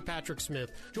Attorney Patrick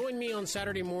Smith. Join me on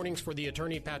Saturday mornings for the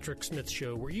Attorney Patrick Smith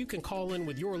Show, where you can call in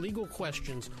with your legal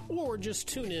questions or just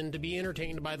tune in to be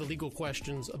entertained by the legal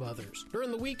questions of others.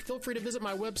 During the week, feel free to visit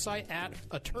my website at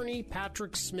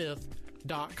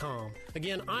attorneypatricksmith.com.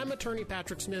 Again, I'm Attorney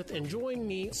Patrick Smith, and join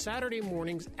me Saturday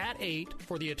mornings at 8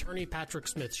 for the Attorney Patrick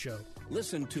Smith Show.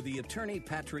 Listen to the Attorney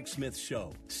Patrick Smith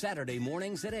Show, Saturday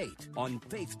mornings at 8 on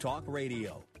Faith Talk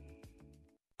Radio.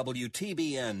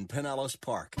 WTBN Pinellas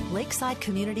Park. Lakeside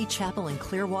Community Chapel in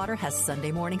Clearwater has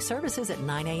Sunday morning services at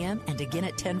 9 a.m. and again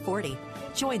at 10:40.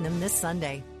 Join them this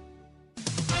Sunday.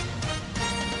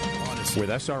 With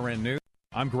SRN News,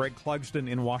 I'm Greg Clugston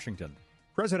in Washington.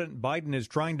 President Biden is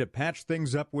trying to patch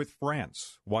things up with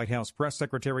France. White House Press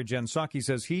Secretary Jen Psaki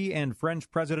says he and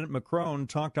French President Macron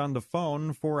talked on the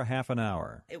phone for a half an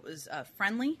hour. It was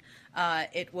friendly.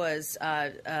 It was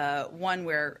one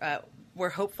where we're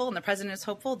hopeful, and the president is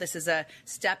hopeful. This is a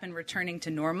step in returning to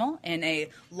normal in a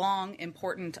long,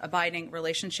 important, abiding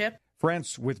relationship.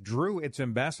 France withdrew its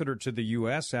ambassador to the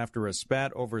U.S. after a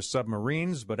spat over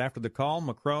submarines, but after the call,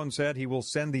 Macron said he will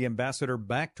send the ambassador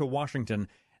back to Washington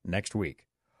next week.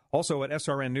 Also at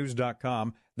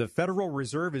srnnews.com, the Federal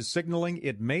Reserve is signaling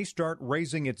it may start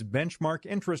raising its benchmark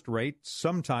interest rate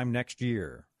sometime next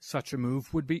year. Such a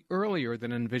move would be earlier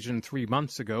than envisioned 3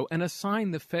 months ago and a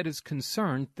sign the Fed is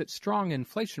concerned that strong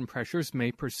inflation pressures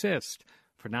may persist.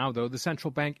 For now, though, the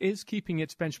central bank is keeping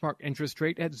its benchmark interest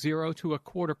rate at 0 to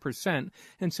 0.25%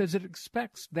 and says it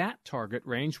expects that target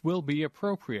range will be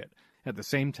appropriate. At the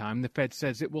same time, the Fed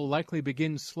says it will likely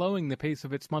begin slowing the pace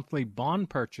of its monthly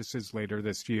bond purchases later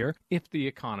this year if the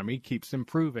economy keeps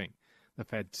improving. The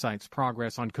Fed cites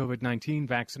progress on COVID-19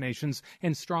 vaccinations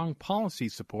and strong policy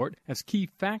support as key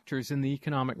factors in the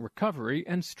economic recovery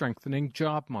and strengthening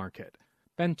job market.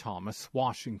 Ben Thomas,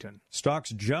 Washington. Stocks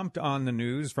jumped on the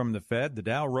news from the Fed. The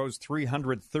Dow rose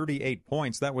 338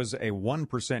 points. That was a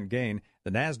 1% gain.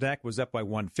 The Nasdaq was up by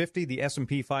 150. The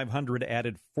S&P 500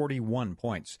 added 41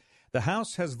 points. The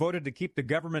House has voted to keep the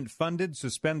government funded,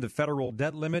 suspend the federal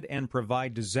debt limit, and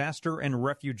provide disaster and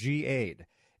refugee aid.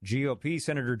 GOP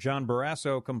Senator John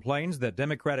Barrasso complains that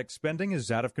Democratic spending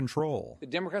is out of control. The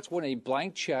Democrats want a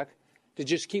blank check to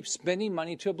just keep spending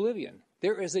money to oblivion.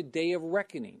 There is a day of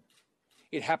reckoning.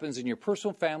 It happens in your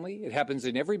personal family, it happens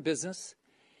in every business,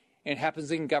 and it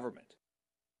happens in government.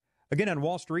 Again on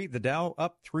Wall Street, the Dow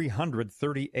up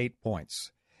 338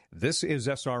 points. This is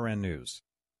SRN News.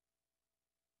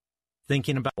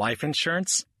 Thinking about life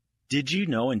insurance? Did you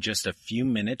know in just a few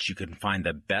minutes you can find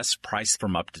the best price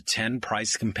from up to 10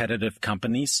 price-competitive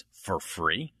companies for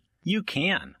free? You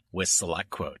can with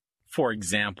SelectQuote. For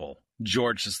example,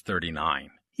 George is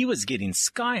 39. He was getting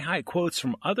sky-high quotes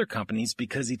from other companies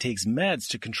because he takes meds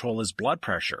to control his blood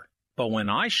pressure. But when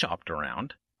I shopped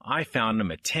around, I found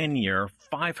him a 10-year,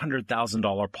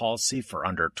 $500,000 policy for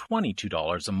under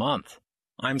 $22 a month.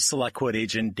 I'm SelectQuote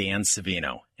agent Dan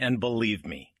Savino, and believe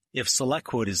me, if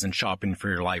SelectQuote isn't shopping for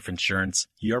your life insurance,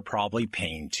 you're probably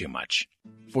paying too much.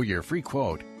 For your free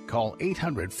quote, call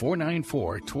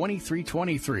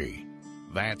 800-494-2323.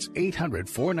 That's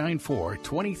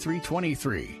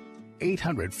 800-494-2323.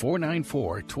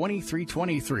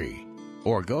 800-494-2323.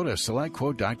 Or go to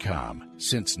SelectQuote.com.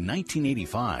 Since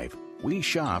 1985, we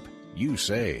shop, you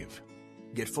save.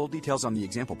 Get full details on the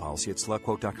example policy at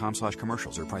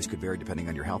selectquote.com/commercials, or price could vary depending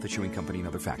on your health, issuing company, and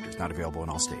other factors. Not available in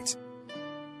all states.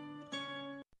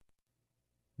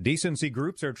 Decency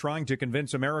groups are trying to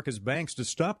convince America's banks to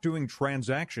stop doing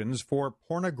transactions for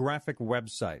pornographic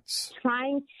websites.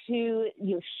 Trying to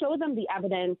show them the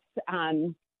evidence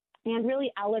and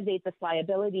really elevate this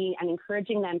liability and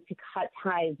encouraging them to cut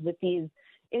ties with these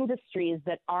industries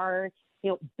that are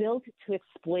built to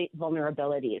exploit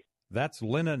vulnerabilities. That's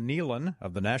Lynna Nealon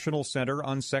of the National Center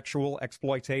on Sexual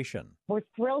Exploitation. We're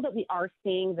thrilled that we are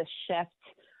seeing the shift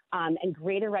and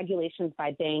greater regulations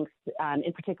by banks.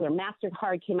 In particular,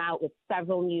 MasterCard came out with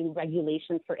several new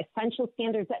regulations for essential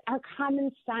standards that are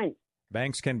common sense.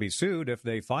 Banks can be sued if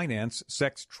they finance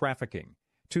sex trafficking.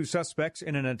 2 suspects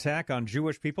in an attack on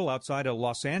Jewish people outside a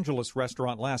Los Angeles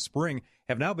restaurant last spring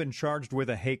have now been charged with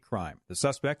a hate crime. The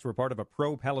suspects were part of a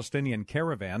pro-Palestinian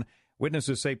caravan.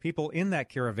 Witnesses say people in that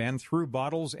caravan threw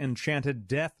bottles and chanted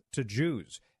death to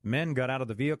Jews. Men got out of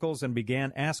the vehicles and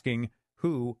began asking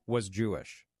who was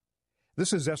Jewish.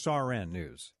 This is SRN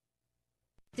News.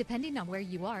 Depending on where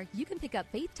you are, you can pick up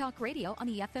Faith Talk Radio on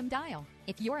the FM dial.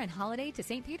 If you're on holiday to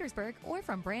St. Petersburg or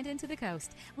from Brandon to the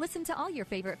coast, listen to all your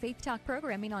favorite Faith Talk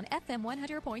programming on FM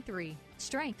 100.3.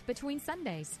 Strength between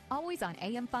Sundays, always on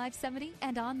AM 570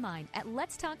 and online at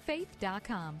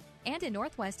letstalkfaith.com. And in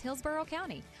Northwest Hillsborough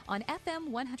County on FM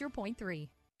 100.3.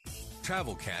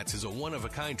 Travel Cats is a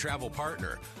one-of-a-kind travel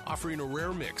partner, offering a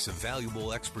rare mix of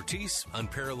valuable expertise,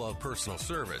 unparalleled personal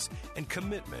service, and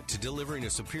commitment to delivering a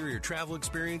superior travel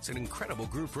experience at incredible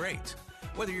group rates.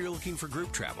 Whether you're looking for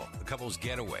group travel, a couple's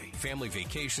getaway, family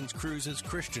vacations, cruises,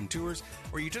 Christian tours,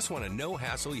 or you just want a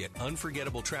no-hassle yet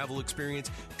unforgettable travel experience,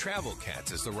 Travel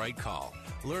Cats is the right call.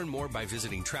 Learn more by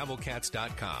visiting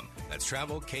TravelCats.com. That's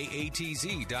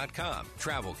TravelKatz.com.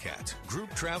 Travel Cats.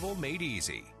 Group travel made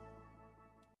easy.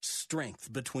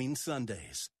 Strength between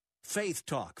Sundays. Faith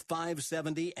Talk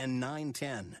 570 and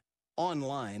 910.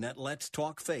 Online at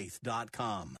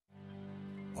letstalkfaith.com.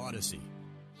 Odyssey.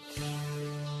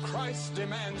 Christ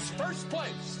demands first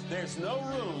place. There's no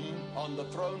room on the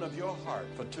throne of your heart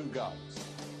for two gods.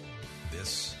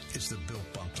 This is the Bill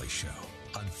Bunkley Show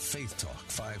on Faith Talk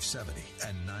 570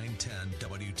 and 910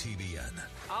 WTBN.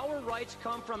 Our rights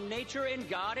come from nature and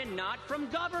God and not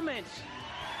from government.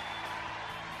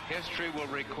 History will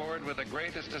record with the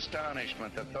greatest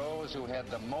astonishment that those who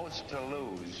had the most to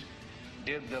lose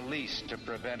did the least to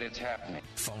prevent its happening.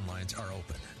 Phone lines are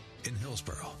open. In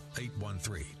Hillsborough,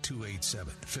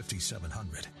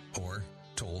 813-287-5700 or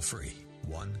toll free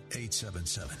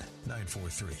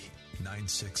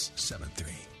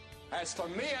 1-877-943-9673. As for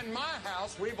me and my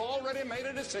house, we've already made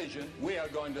a decision. We are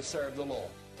going to serve the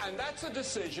Lord. And that's a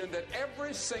decision that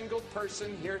every single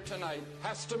person here tonight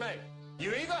has to make.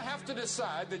 You either have to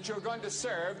decide that you're going to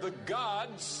serve the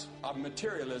gods of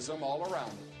materialism all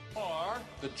around you, or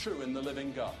the true and the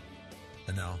living God.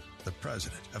 And now, the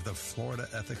president of the Florida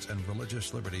Ethics and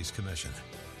Religious Liberties Commission.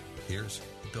 Here's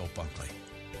Bill Bunkley.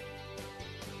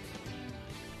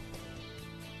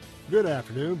 Good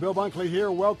afternoon. Bill Bunkley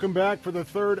here. Welcome back for the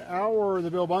third hour of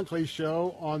the Bill Bunkley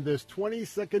Show on this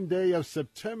 22nd day of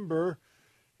September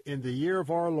in the year of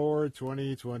our Lord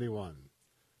 2021.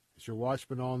 As your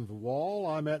watchman on the wall,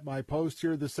 I'm at my post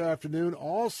here this afternoon.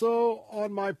 Also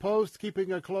on my post,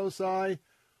 keeping a close eye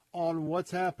on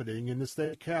what's happening in the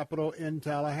state capitol in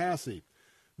Tallahassee.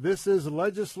 This is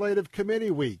Legislative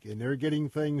Committee Week, and they're getting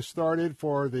things started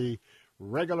for the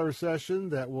regular session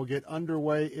that will get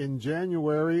underway in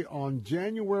January on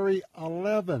January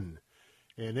 11.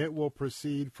 And it will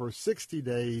proceed for 60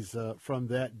 days from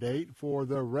that date for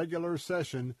the regular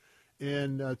session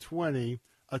in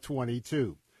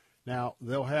 2022. Now,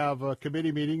 they'll have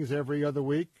committee meetings every other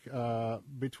week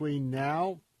between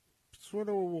now. Sort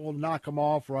of we'll knock them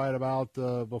off right about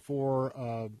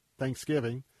before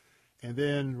Thanksgiving. And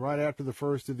then right after the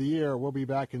first of the year, we'll be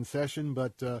back in session.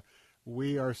 But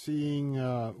we are seeing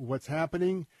what's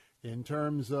happening in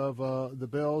terms of the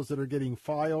bills that are getting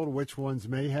filed, which ones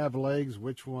may have legs,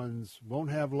 which ones won't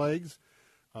have legs.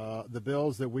 The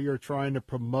bills that we are trying to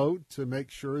promote to make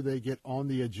sure they get on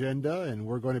the agenda, and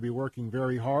we're going to be working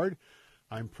very hard.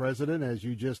 I'm president, as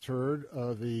you just heard,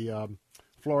 of the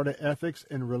Florida Ethics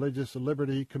and Religious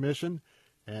Liberty Commission,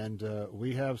 and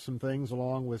we have some things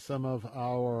along with some of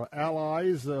our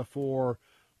allies for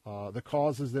the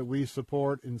causes that we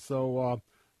support, and so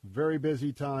very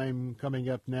busy time coming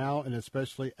up now, and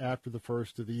especially after the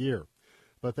first of the year.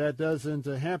 But that doesn't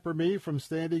hamper me from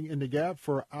standing in the gap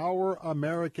for our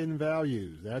American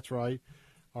values. That's right,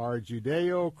 our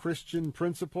Judeo-Christian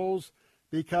principles,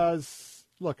 because,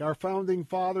 look, our founding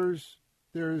fathers,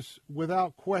 there's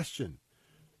without question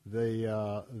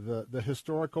the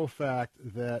historical fact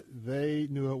that they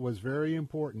knew it was very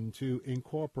important to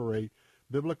incorporate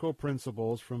biblical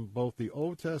principles from both the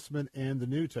Old Testament and the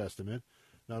New Testament,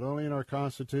 not only in our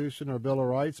Constitution, our Bill of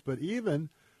Rights, but even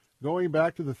going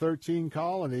back to the 13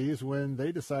 colonies when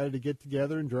they decided to get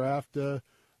together and draft the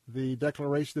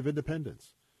Declaration of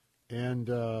Independence. And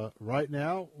right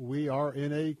now we're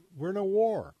in a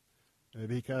war,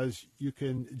 because you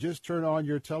can just turn on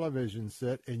your television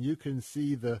set and you can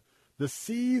see the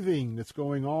seething that's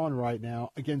going on right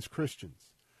now against Christians.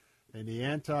 And the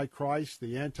Antichrist,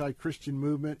 the anti-Christian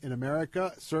movement in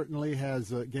America certainly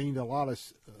has gained a lot of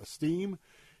steam.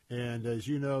 And as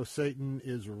you know, Satan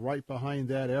is right behind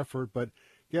that effort. But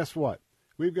guess what?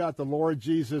 We've got the Lord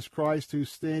Jesus Christ who's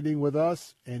standing with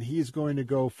us, and he's going to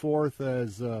go forth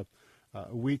as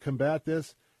we combat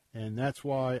this. And that's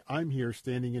why I'm here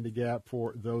standing in the gap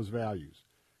for those values.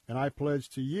 And I pledge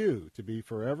to you to be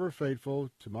forever faithful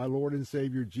to my Lord and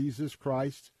Savior Jesus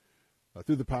Christ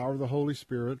through the power of the Holy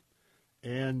Spirit,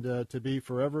 and to be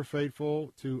forever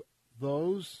faithful to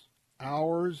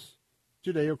ours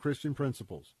Judeo-Christian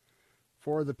principles.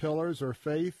 For the pillars are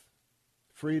faith,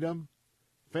 freedom,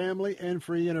 family, and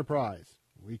free enterprise.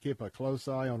 We keep a close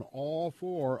eye on all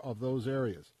four of those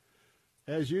areas.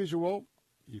 As usual,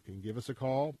 you can give us a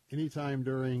call anytime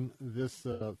during this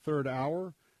third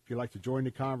hour. If you'd like to join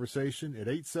the conversation at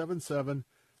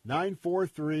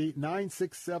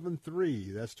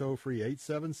 877-943-9673. That's toll-free,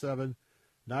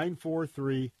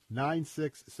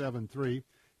 877-943-9673.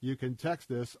 You can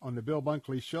text us on the Bill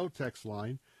Bunkley Show text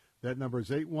line. That number is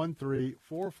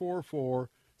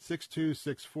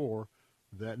 813-444-6264.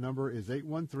 That number is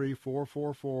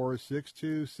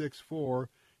 813-444-6264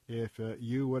 if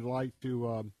you would like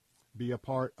to be a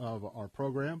part of our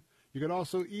program. You can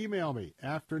also email me,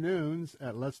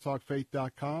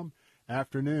 afternoons@letstalkfaith.com,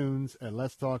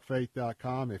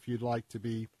 afternoons@letstalkfaith.com, if you'd like to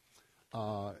be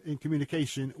in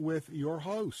communication with your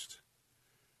host.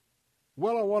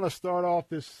 Well, I want to start off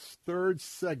this third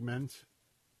segment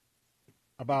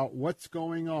about what's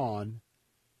going on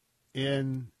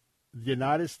in the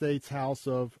United States House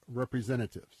of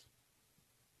Representatives.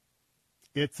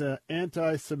 It's an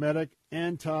anti-Semitic,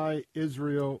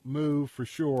 anti-Israel move for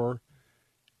sure,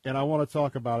 and I want to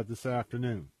talk about it this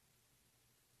afternoon.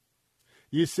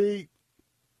 You see,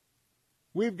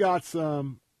 we've got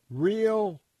some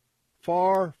real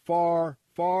far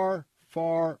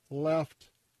left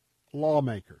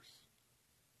lawmakers.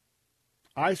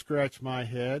 I scratch my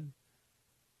head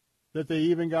that they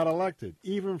even got elected,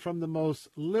 even from the most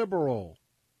liberal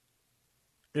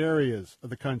areas of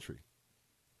the country.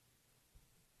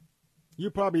 You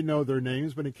probably know their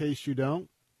names, but in case you don't,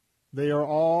 they are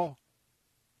all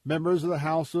members of the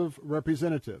House of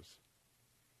Representatives.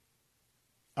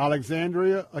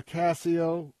 Alexandria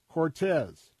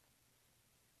Ocasio-Cortez.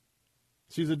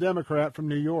 She's a Democrat from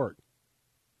New York.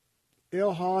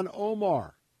 Ilhan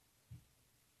Omar.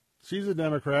 She's a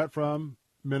Democrat from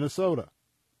Minnesota.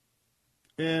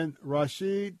 And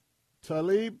Rashid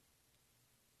Tlaib,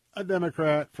 a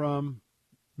Democrat from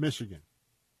Michigan.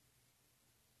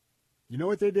 You know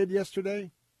what they did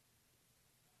yesterday?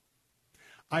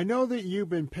 I know that you've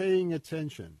been paying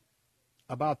attention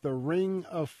about the ring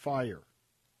of fire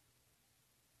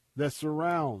that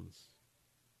surrounds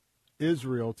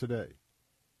Israel today.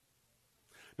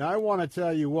 Now, I want to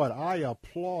tell you what, I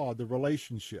applaud the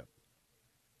relationship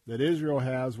that Israel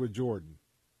has with Jordan.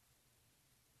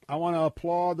 I want to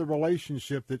applaud the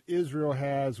relationship that Israel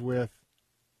has with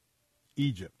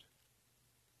Egypt.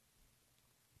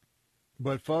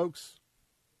 But, folks,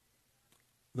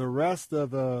 the rest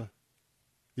of the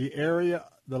area,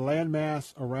 the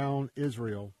landmass around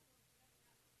Israel,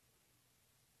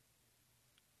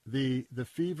 the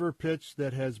fever pitch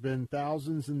that has been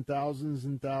thousands and thousands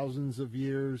and thousands of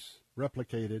years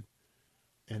replicated,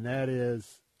 and that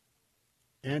is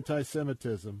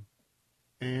anti-Semitism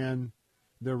and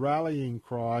the rallying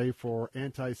cry for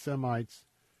anti-Semites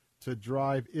to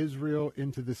drive Israel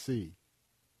into the sea.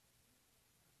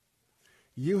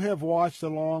 You have watched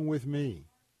along with me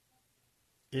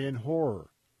in horror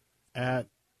at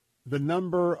the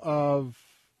number of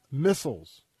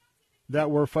missiles that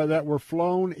were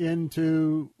flown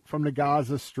from the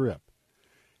Gaza Strip.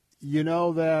 You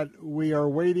know that we are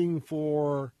waiting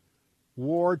for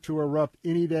war to erupt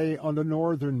any day on the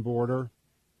northern border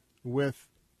with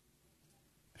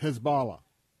Hezbollah.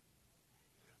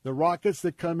 The rockets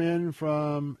that come in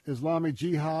from Islamic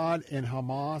Jihad and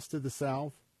Hamas to the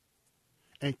south.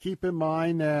 And keep in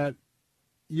mind that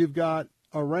you've got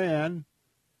Iran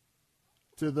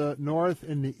to the north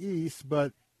and the east,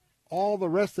 but all the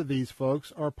rest of these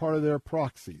folks are part of their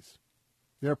proxies.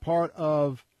 They're part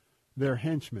of their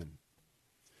henchmen.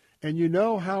 And you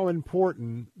know how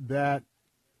important that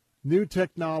new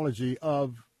technology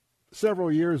of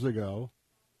several years ago,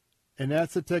 and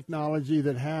that's a technology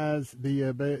that has the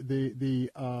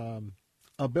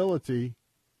ability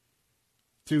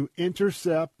to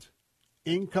intercept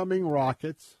incoming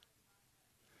rockets.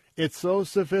 It's so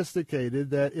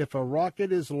sophisticated that if a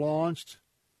rocket is launched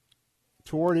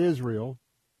toward Israel,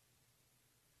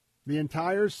 the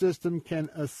entire system can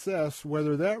assess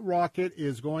whether that rocket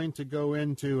is going to go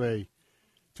into a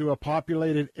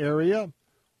populated area,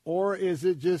 or is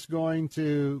it just going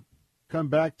to come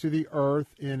back to the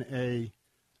earth in a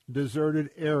deserted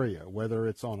area, whether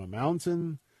it's on a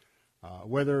mountain,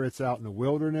 whether it's out in the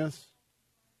wilderness.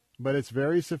 But it's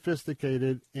very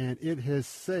sophisticated, and it has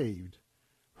saved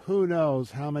who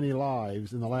knows how many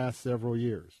lives in the last several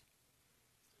years.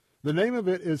 The name of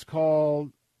it is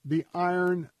called the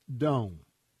Iron Dome.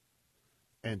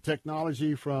 And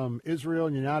technology from Israel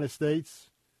and the United States,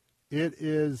 it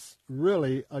is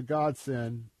really a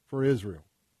godsend for Israel.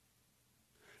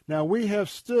 Now, we have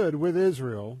stood with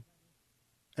Israel,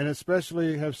 and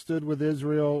especially have stood with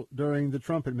Israel during the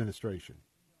Trump administration.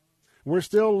 We're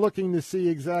still looking to see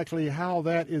exactly how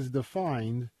that is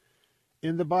defined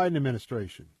in the Biden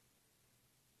administration.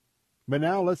 But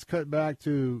now let's cut back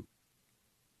to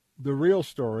the real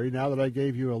story, now that I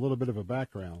gave you a little bit of a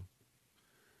background.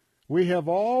 We have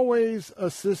always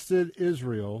assisted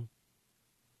Israel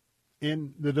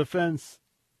in the defense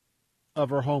of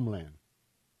her homeland.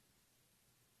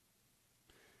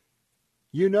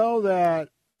 You know that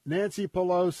Nancy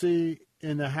Pelosi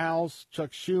in the House,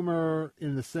 Chuck Schumer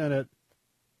in the Senate,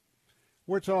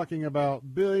 we're talking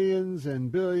about billions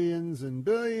and billions and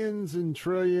billions and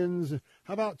trillions.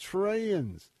 How about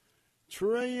trillions?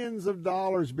 Trillions of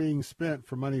dollars being spent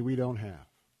for money we don't have.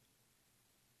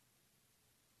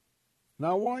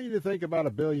 Now, I want you to think about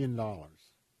 $1 billion. Now,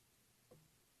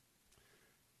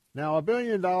 $1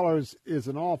 billion is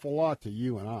an awful lot to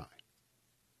you and I.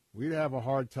 We'd have a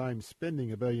hard time spending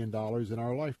 $1 billion in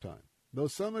our lifetime, though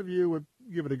some of you would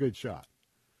give it a good shot.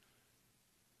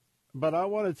 But I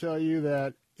want to tell you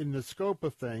that in the scope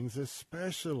of things,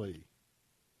 especially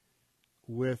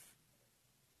with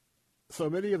so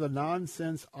many of the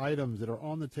nonsense items that are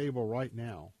on the table right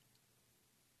now,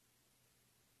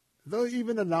 though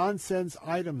even the nonsense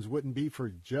items wouldn't be for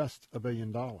just $1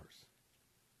 billion.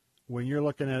 When you're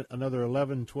looking at another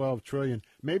 11, 12 trillion,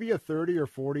 maybe a 30 or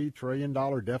 40 trillion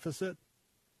dollar deficit,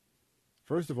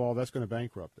 first of all, that's going to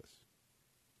bankrupt us.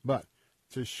 But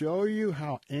to show you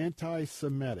how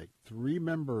anti-Semitic 3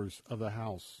 members of the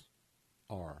House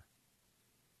are,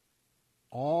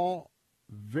 all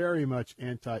very much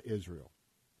anti-Israel.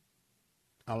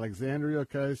 Alexandria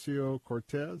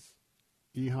Ocasio-Cortez,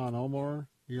 Ilhan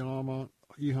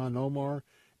Omar,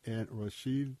 and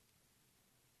Rashid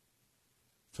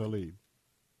Tlaib.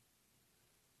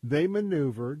 They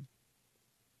maneuvered,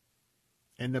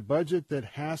 and the budget that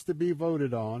has to be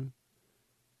voted on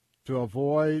to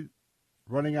avoid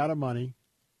running out of money,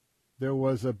 there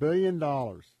was $1 billion,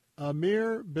 a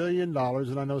mere $1 billion.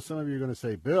 And I know some of you are going to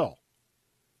say, Bill,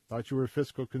 thought you were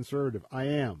fiscal conservative. I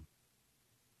am.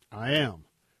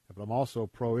 But I'm also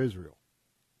pro-Israel.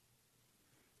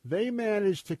 They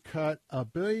managed to cut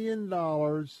 $1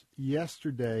 billion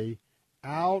yesterday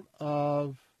out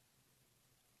of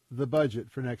the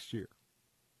budget for next year.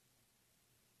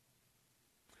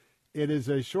 It is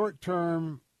a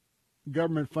short-term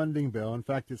government funding bill. In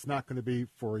fact, it's not going to be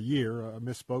for a year. I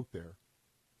misspoke there.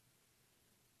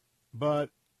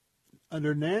 But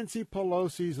under Nancy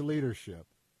Pelosi's leadership,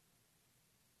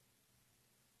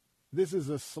 this is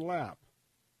a slap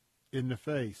in the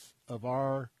face of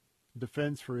our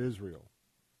defense for Israel.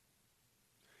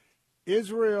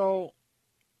 Israel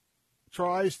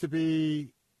tries to be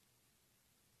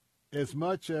as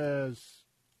much as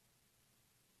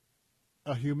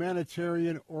a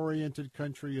humanitarian-oriented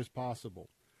country as possible,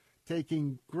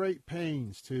 taking great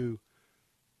pains to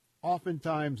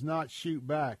oftentimes not shoot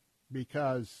back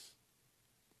because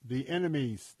the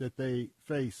enemies that they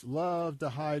face love to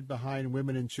hide behind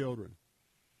women and children,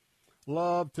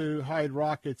 love to hide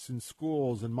rockets in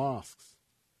schools and mosques.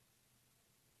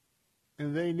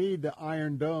 And they need the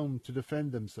Iron Dome to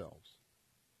defend themselves.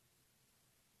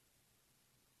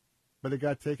 But it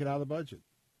got taken out of the budget.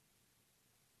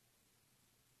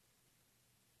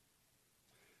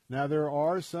 Now, there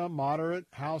are some moderate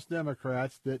House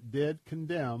Democrats that did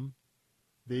condemn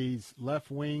these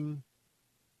left-wing,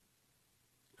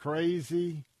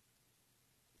 crazy,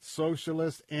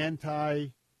 socialist,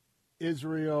 anti-Israel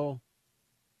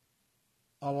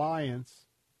alliance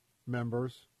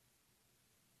members.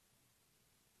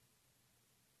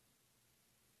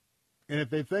 And if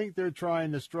they think they're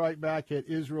trying to strike back at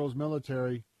Israel's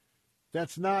military,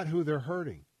 that's not who they're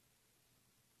hurting.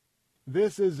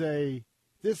 This is a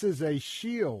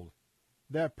shield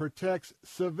that protects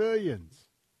civilians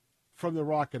from the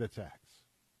rocket attacks.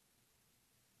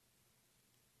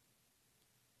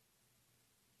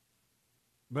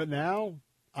 But now,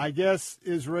 I guess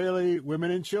Israeli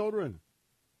women and children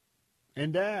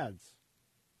and dads,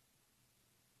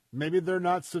 maybe they're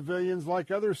not civilians like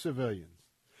other civilians,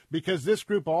 because this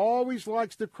group always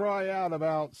likes to cry out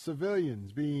about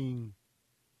civilians being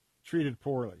treated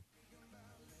poorly.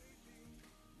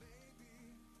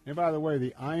 And by the way,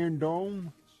 the Iron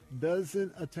Dome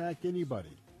doesn't attack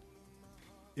anybody.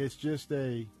 It's just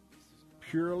a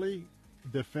purely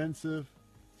defensive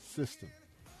system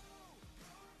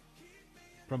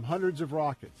from hundreds of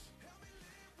rockets.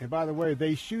 And by the way,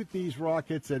 they shoot these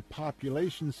rockets at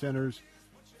population centers,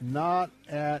 not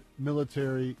at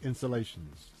military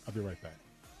installations. I'll be right back.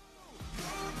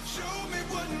 Show me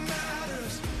what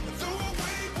matters. Throw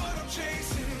away what I'm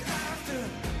chasing after.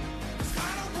 'Cause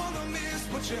I don't wanna miss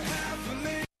what you have for me.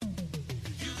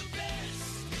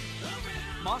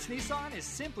 Moss Nissan is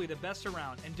simply the best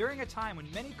around, and during a time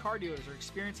when many car dealers are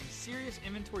experiencing serious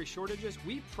inventory shortages,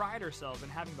 we pride ourselves in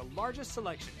having the largest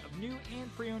selection of new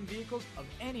and pre-owned vehicles of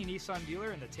any Nissan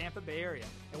dealer in the Tampa Bay area.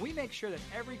 And we make sure that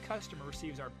every customer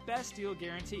receives our best deal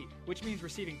guarantee, which means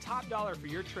receiving top dollar for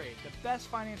your trade, the best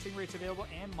financing rates available,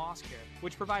 and Moss Care,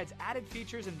 which provides added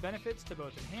features and benefits to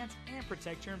both enhance and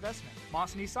protect your investment.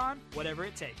 Moss Nissan, whatever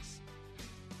it takes.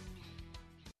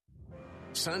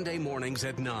 Sunday mornings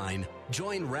at 9,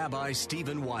 join Rabbi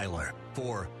Stephen Weiler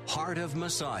for Heart of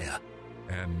Messiah.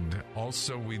 And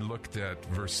also we looked at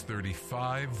verse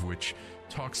 35, which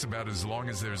talks about as long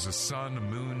as there's a sun,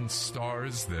 moon,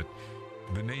 stars, that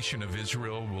the nation of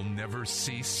Israel will never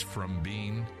cease from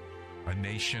being a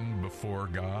nation before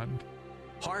God.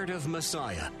 Heart of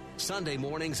Messiah, Sunday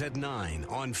mornings at 9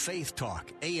 on Faith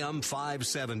Talk, AM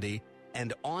 570,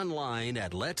 and online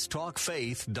at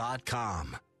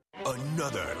letstalkfaith.com.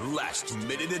 Another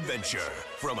last-minute adventure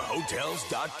from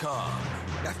Hotels.com.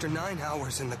 After 9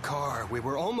 hours in the car, we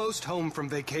were almost home from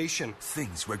vacation.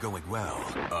 Things were going well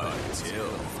until...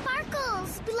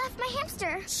 Sparkles! We left my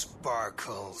hamster.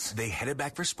 Sparkles. They headed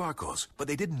back for Sparkles, but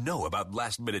they didn't know about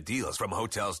last-minute deals from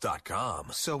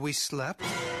Hotels.com. So we slept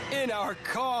in our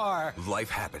car.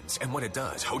 Life happens, and when it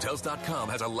does, Hotels.com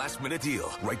has a last-minute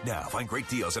deal. Right now, find great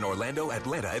deals in Orlando,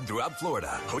 Atlanta, and throughout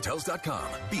Florida. Hotels.com.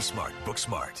 Be smart. Book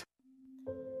smart.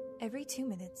 Every 2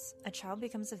 minutes, a child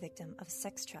becomes a victim of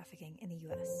sex trafficking in the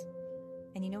U.S.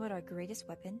 And you know what our greatest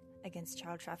weapon against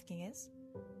child trafficking is?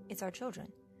 It's our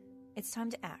children. It's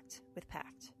time to act with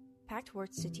PACT. PACT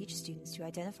works to teach students to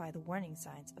identify the warning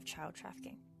signs of child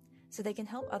trafficking so they can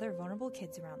help other vulnerable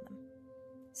kids around them.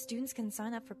 Students can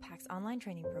sign up for PACT's online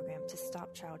training program to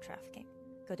stop child trafficking.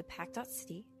 Go to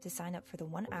pact.city to sign up for the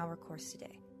 1-hour course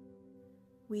today.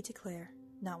 We declare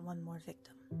not one more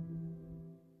victim.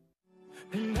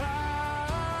 And I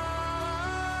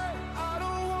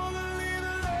don't want to leave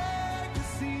a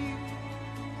legacy.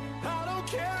 I don't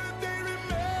care if they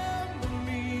remember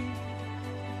me.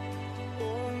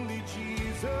 Only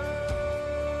Jesus.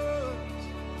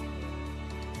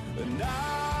 And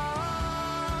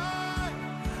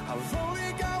I've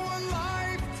only got one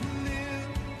life to live.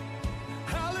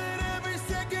 I'll let every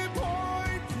second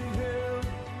point to Him.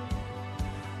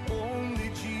 Only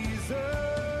Jesus.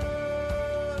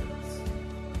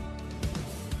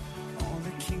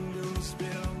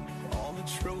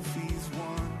 Trophies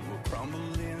won will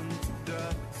crumble into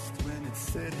dust when it's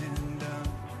said and done.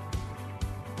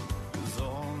 'Cause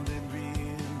all that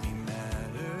really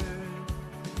mattered.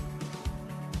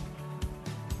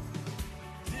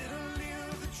 Did I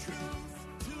live the truth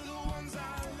to the ones I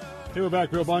love? Hey, we're back.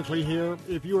 Bill Bunkley here.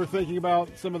 If you were thinking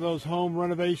about some of those home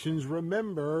renovations,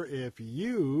 remember, if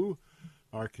you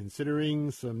are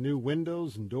considering some new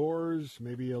windows and doors,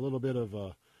 maybe a little bit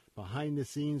of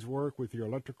behind-the-scenes work with your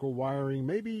electrical wiring,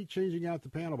 maybe changing out the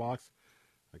panel box,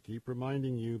 I keep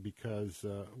reminding you because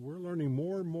we're learning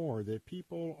more and more that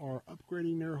people are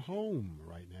upgrading their home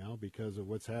right now because of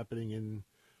what's happening in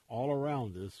all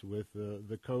around us with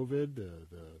the COVID,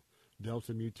 the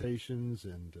Delta mutations,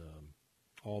 and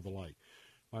all the like.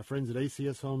 My friends at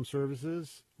ACS Home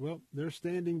Services, well, they're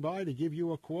standing by to give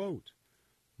you a quote.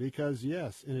 Because,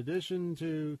 yes, in addition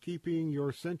to keeping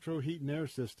your central heat and air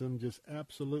system just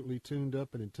absolutely tuned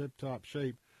up and in tip-top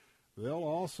shape, they'll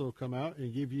also come out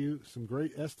and give you some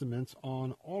great estimates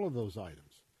on all of those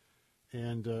items.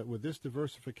 And with this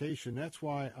diversification, that's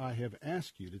why I have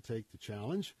asked you to take the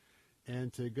challenge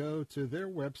and to go to their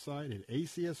website at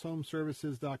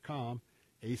acshomeservices.com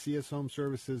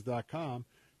acshomeservices.com,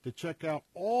 to check out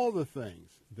all the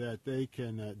things that they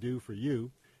can do for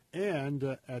you.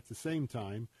 And at the same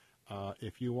time,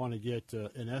 if you want to get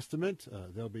an estimate,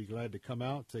 they'll be glad to come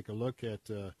out, take a look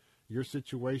at your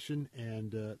situation,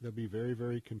 and they'll be very,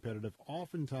 very competitive,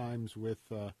 oftentimes with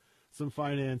some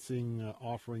financing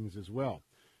offerings as well.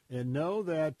 And know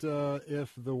that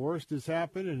if the worst has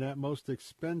happened and that most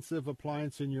expensive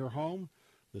appliance in your home,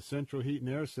 the central heat and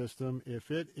air system,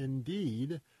 if it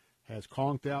indeed has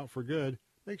conked out for good,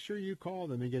 make sure you call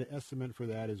them and get an estimate for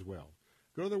that as well.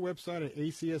 Go to their website at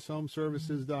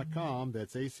acshomeservices.com.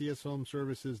 That's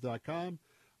acshomeservices.com.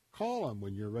 Call them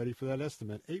when you're ready for that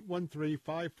estimate,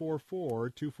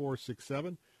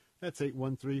 813-544-2467. That's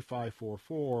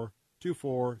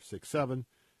 813-544-2467.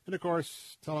 And, of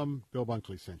course, tell them Bill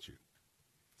Bunkley sent you.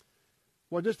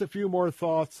 Well, just a few more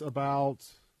thoughts about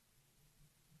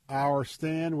our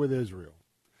stand with Israel.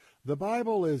 The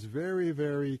Bible is very,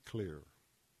 very clear.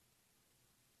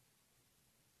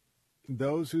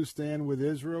 Those who stand with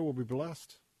Israel will be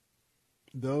blessed.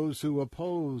 Those who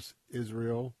oppose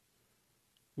Israel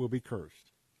will be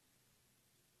cursed.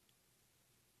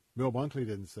 Bill Bunkley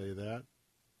didn't say that.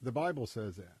 The Bible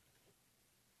says that.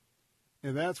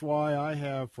 And that's why I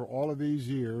have, for all of these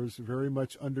years, very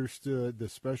much understood the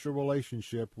special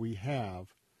relationship we have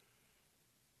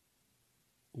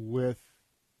with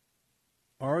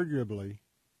arguably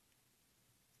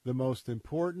the most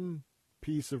important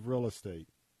piece of real estate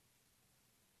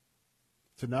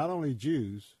to not only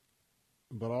Jews,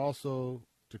 but also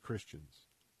to Christians.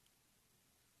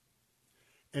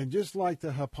 And just like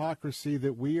the hypocrisy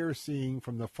that we are seeing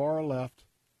from the far left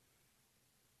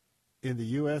in the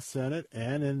U.S. Senate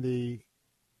and in the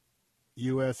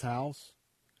U.S. House,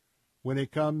 when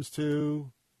it comes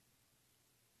to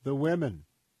the women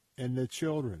and the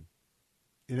children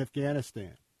in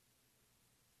Afghanistan.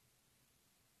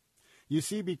 You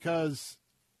see, because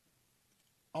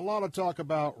a lot of talk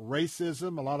about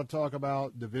racism, a lot of talk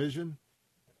about division,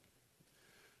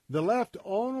 the left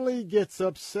only gets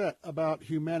upset about a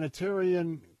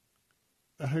humanitarian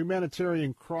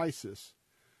crisis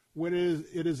when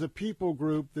it is a people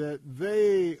group that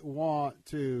they want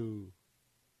to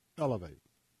elevate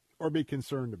or be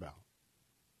concerned about.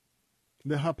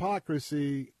 The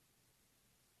hypocrisy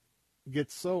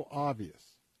gets so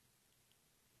obvious.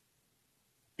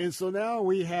 And so now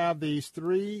we have these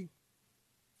three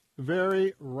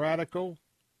very radical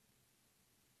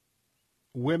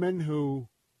women who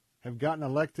have gotten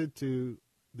elected to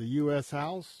the U.S.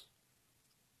 House.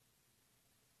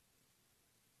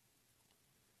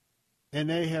 And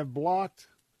they have blocked,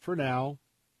 for now,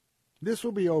 this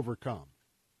will be overcome.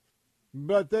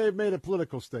 But they've made a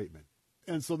political statement.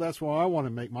 And so that's why I want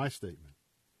to make my statement.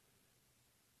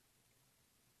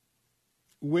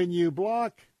 When you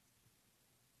block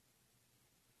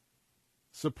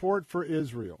support for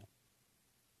Israel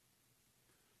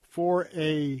for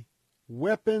a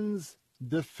weapons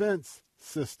defense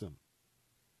system,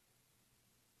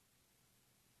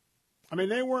 I mean,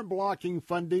 they weren't blocking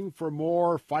funding for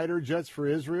more fighter jets for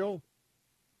Israel.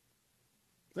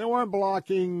 They weren't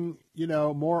blocking,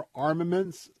 more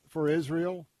armaments for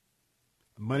Israel,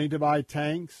 money to buy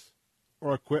tanks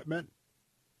or equipment.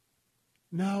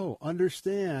 No,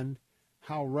 understand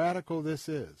how radical this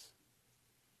is.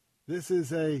 This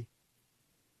is a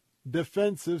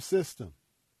defensive system.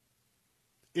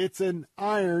 It's an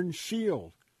iron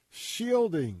shield,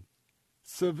 shielding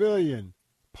civilian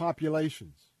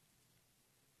populations.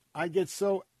 I get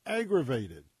so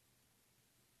aggravated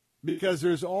because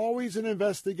there's always an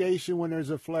investigation when there's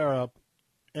a flare-up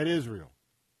at Israel,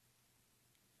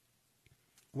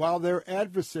 while their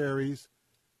adversaries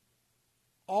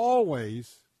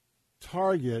always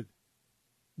target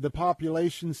the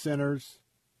population centers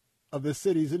of the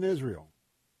cities in Israel.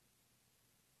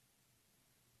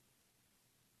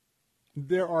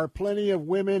 There are plenty of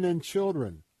women and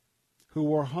children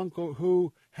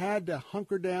who had to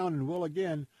hunker down and will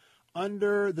again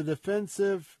under the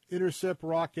defensive intercept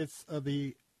rockets of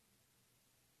the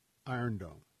Iron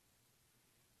Dome.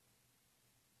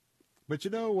 But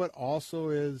you know what also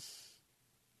is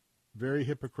very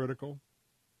hypocritical?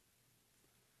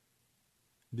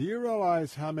 Do you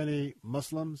realize how many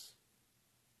Muslims,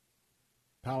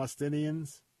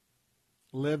 Palestinians,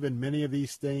 live in many of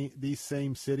these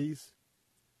same cities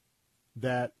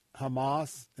that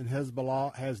Hamas and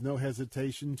Hezbollah has no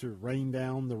hesitation to rain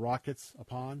down the rockets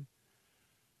upon?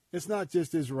 It's not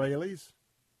just Israelis.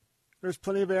 There's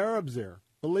plenty of Arabs there.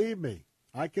 Believe me,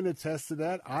 I can attest to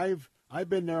that. I've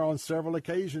been there on several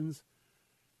occasions,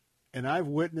 and I've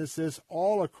witnessed this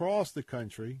all across the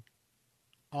country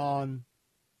on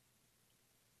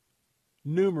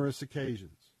numerous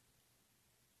occasions.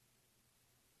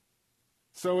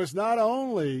 So it's not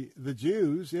only the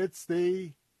Jews, it's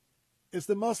the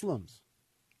Muslims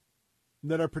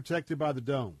that are protected by the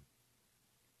dome.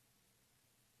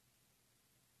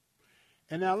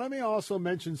 And now let me also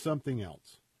mention something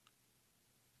else.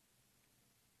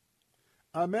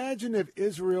 Imagine if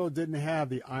Israel didn't have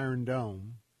the Iron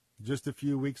Dome just a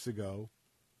few weeks ago,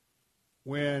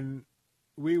 when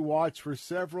we watched for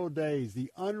several days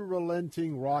the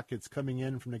unrelenting rockets coming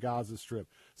in from the Gaza Strip,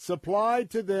 supplied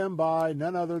to them by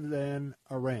none other than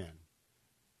Iran.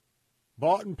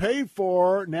 Bought and paid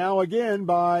for now again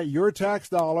by your tax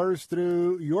dollars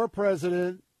through your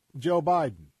president, Joe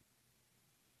Biden.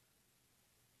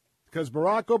 Because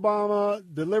Barack Obama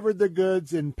delivered the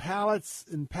goods in pallets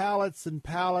and pallets and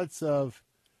pallets of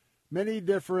many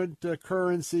different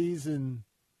currencies and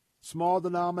small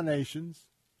denominations.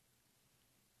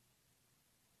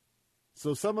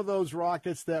 So some of those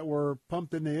rockets that were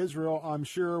pumped into Israel, I'm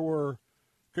sure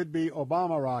could be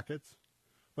Obama rockets.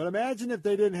 But imagine if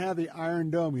they didn't have the Iron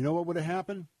Dome. You know what would have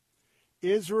happened?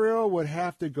 Israel would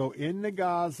have to go into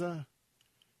Gaza,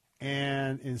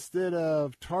 and instead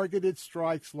of targeted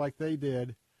strikes like they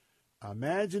did,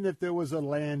 imagine if there was a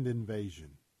land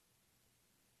invasion.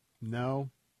 No.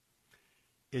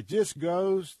 It just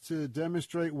goes to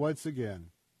demonstrate once again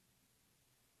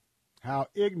how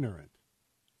ignorant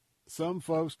some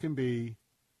folks can be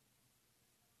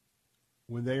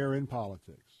when they are in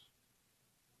politics.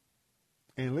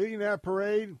 And leading that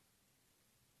parade,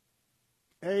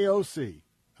 AOC,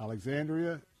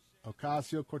 Alexandria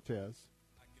Ocasio-Cortez,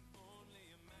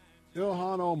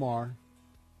 Ilhan Omar,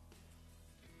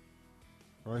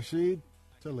 Rashid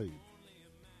Tlaib.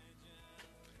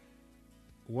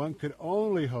 One could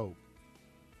only hope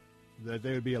that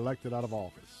they would be elected out of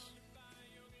office.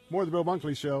 More of the Bill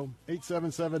Bunkley Show,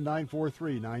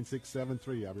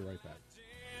 877-943-9673. I'll be right back.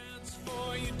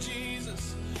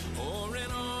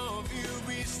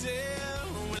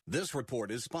 This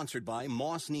report is sponsored by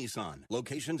Moss Nissan.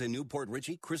 Locations in Newport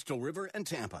Richey, Crystal River, and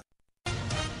Tampa.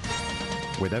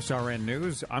 With SRN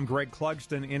News, I'm Greg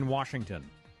Clugston in Washington.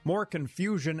 More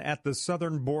confusion at the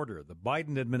southern border. The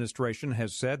Biden administration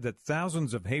has said that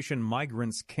thousands of Haitian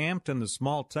migrants camped in the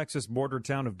small Texas border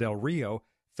town of Del Rio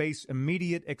face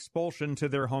immediate expulsion to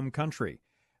their home country.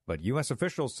 But U.S.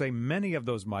 officials say many of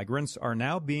those migrants are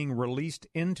now being released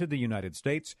into the United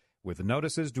States with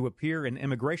notices to appear in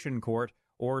immigration court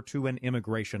or to an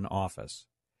immigration office.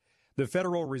 The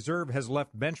Federal Reserve has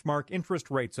left benchmark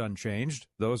interest rates unchanged.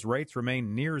 Those rates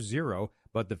remain near zero,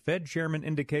 but the Fed chairman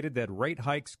indicated that rate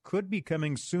hikes could be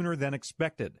coming sooner than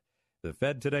expected. The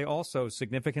Fed today also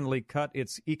significantly cut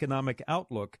its economic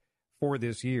outlook for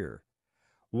this year.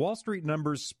 Wall Street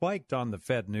numbers spiked on the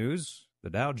Fed news. The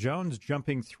Dow Jones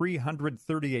jumping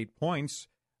 338 points,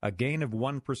 a gain of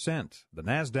 1%. The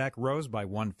Nasdaq rose by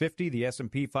 150. The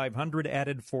S&P 500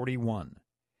 added 41.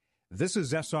 This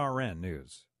is SRN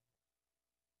News.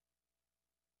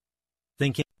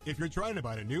 If you're trying to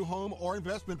buy a new home or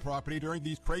investment property during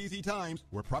these crazy times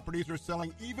where properties are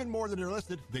selling even more than they're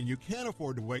listed, then you can't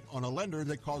afford to wait on a lender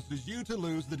that causes you to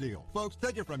lose the deal. Folks,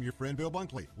 take it from your friend Bill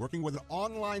Bunkley. Working with an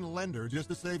online lender just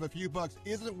to save a few bucks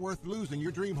isn't worth losing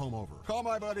your dream home over. Call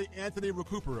my buddy Anthony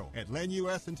Recupero at Len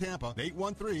US in Tampa,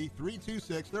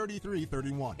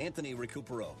 813-326-3331. Anthony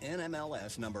Recupero,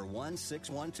 NMLS number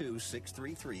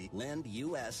 1612633, Lend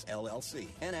US LLC,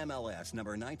 NMLS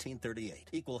number 1938,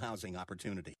 Equal Housing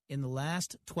Opportunity. In the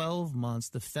last 12 months,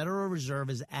 the Federal Reserve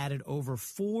has added over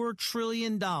 $4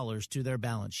 trillion to their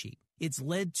balance sheet. It's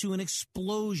led to an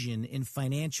explosion in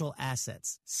financial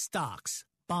assets. Stocks,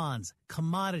 bonds,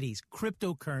 commodities,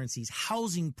 cryptocurrencies,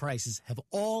 housing prices have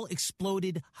all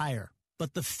exploded higher.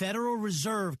 But the Federal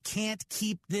Reserve can't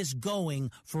keep this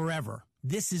going forever.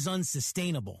 This is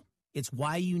unsustainable. It's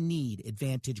why you need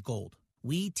Advantage Gold.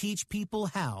 We teach people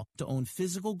how to own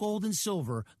physical gold and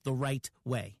silver the right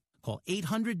way. Call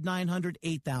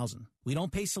 800-900-8000. We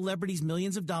don't pay celebrities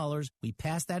millions of dollars. We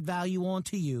pass that value on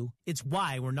to you. It's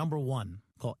why we're number one.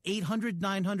 Call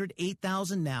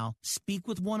 800-900-8000 now. Speak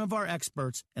with one of our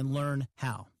experts and learn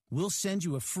how. We'll send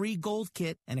you a free gold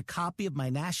kit and a copy of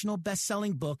my national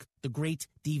best-selling book, The Great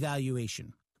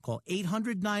Devaluation. Call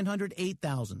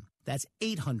 800-900-8000. That's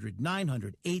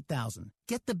 800-900-8000.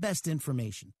 Get the best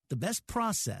information, the best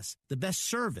process, the best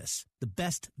service, the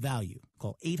best value.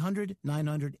 Call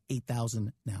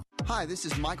 800-900-8000 now. Hi, this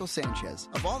is Michael Sanchez.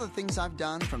 Of all the things I've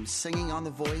done, from singing on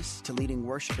The Voice to leading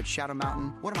worship at Shadow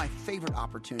Mountain, one of my favorite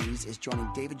opportunities is joining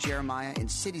David Jeremiah in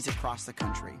cities across the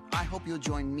country. I hope you'll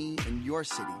join me in your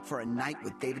city for a night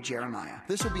with David Jeremiah.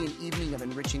 This will be an evening of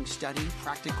enriching study,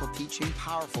 practical teaching,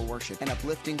 powerful worship, and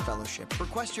uplifting fellowship.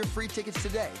 Request your free tickets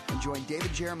today and join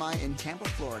David Jeremiah in Tampa,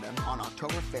 Florida on October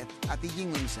 5th at the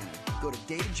Yuengling Center. Go to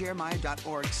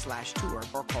davidjeremiah.org/tour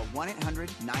or call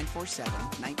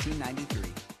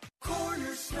 1-800-947-1993.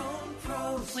 Cornerstone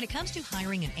Pros. When it comes to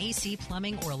hiring an AC,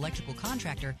 plumbing, or electrical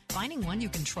contractor, finding one you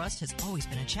can trust has always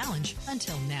been a challenge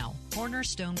until now.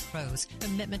 Cornerstone Pros.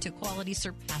 Commitment to quality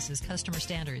surpasses customer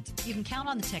standards. You can count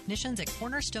on the technicians at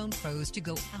Cornerstone Pros to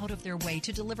go out of their way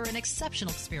to deliver an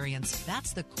exceptional experience.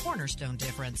 That's the Cornerstone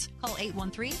difference. Call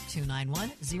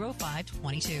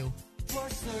 813-291-0522. For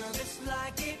service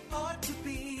like it ought to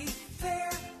be,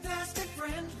 fair, fast, and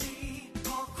friendly.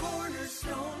 Call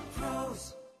Cornerstone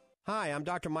Pros. Hi, I'm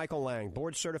Dr. Michael Lang,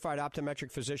 board-certified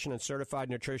optometric physician and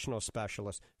certified nutritional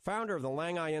specialist, founder of the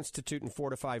Lang Eye Institute and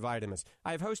Fortify Vitamins.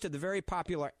 I have hosted the very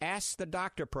popular Ask the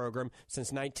Doctor program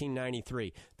since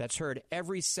 1993. That's heard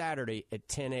every Saturday at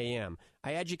 10 a.m.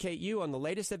 I educate you on the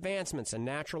latest advancements and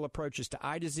natural approaches to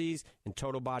eye disease and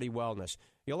total body wellness.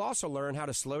 You'll also learn how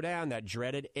to slow down that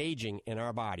dreaded aging in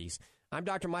our bodies. I'm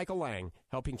Dr. Michael Lang,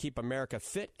 helping keep America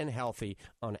fit and healthy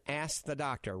on Ask the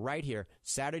Doctor right here,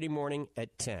 Saturday morning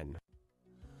at 10.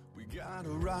 We got a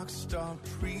rock star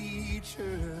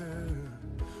preacher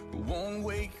who won't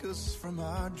wake us from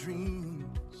our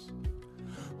dreams.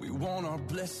 We want our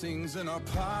blessings in our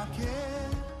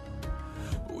pocket.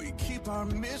 We keep our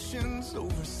missions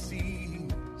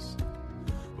overseas.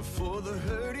 But for the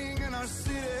hurting in our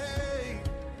city,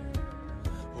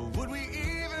 would we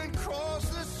even cross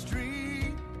the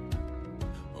street?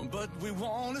 But we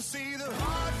want to see the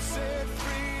heart set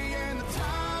free and the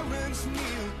tyrants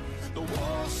kneel. The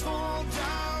walls fall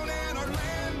down and our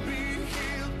land be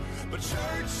healed. But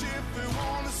church, if we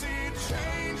want to see a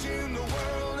change in the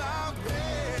world out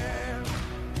there,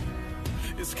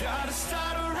 it's got to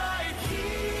start right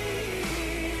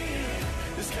here.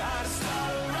 It's got to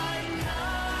start right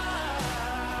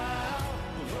now.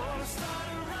 Lord, start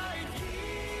right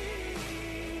here.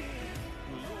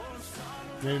 Lord,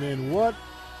 start right. Amen.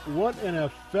 What an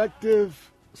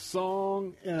effective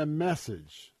song and a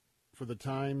message for the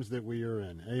times that we are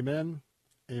in. Amen.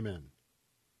 Amen.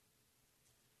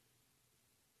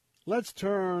 Let's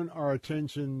turn our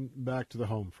attention back to the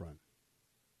home front.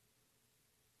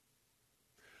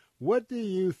 What do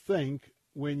you think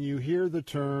when you hear the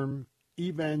term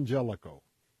evangelical?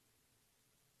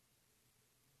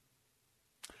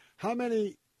 How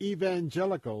many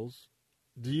evangelicals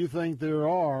do you think there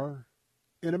are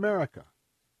in America?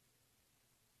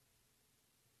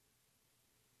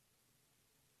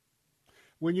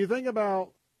 When you think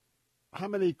about how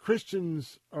many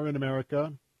Christians are in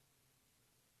America,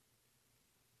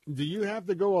 do you have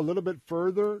to go a little bit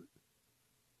further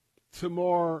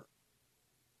to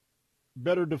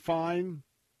better define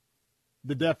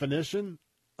the definition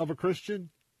of a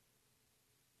Christian?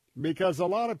 Because a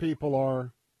lot of people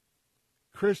are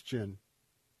Christian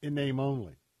in name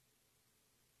only.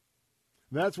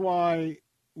 That's why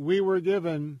we were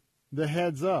given the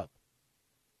heads up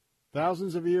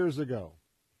thousands of years ago.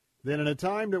 Then in a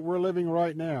time that we're living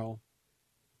right now,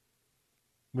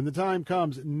 when the time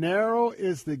comes, narrow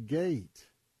is the gate.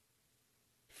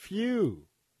 Few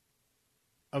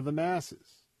of the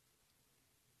masses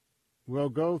will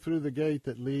go through the gate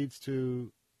that leads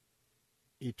to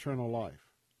eternal life.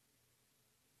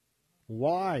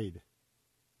 Wide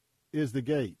is the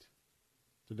gate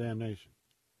to damnation.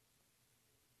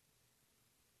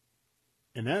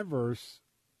 And that verse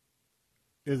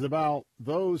is about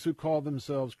those who call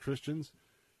themselves Christians,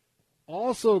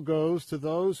 also goes to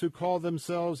those who call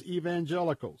themselves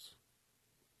evangelicals.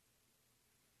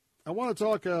 I want to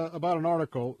talk about an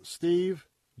article Steve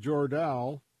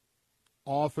Jordahl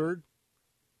authored,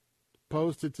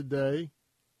 posted today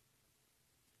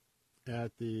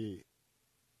at the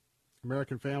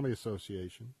American Family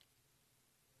Association,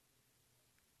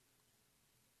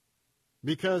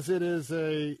 because it is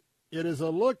a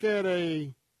look at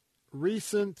a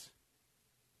recent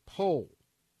poll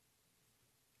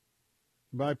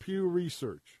by Pew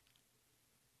Research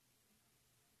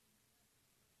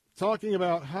talking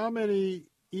about how many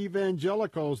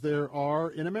evangelicals there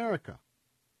are in America.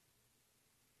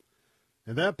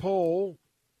 And that poll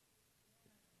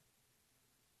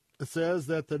says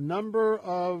that the number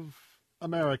of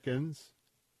Americans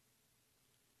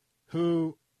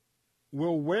who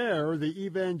will wear the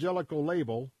evangelical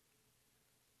label,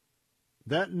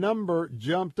 that number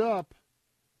jumped up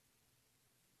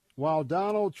while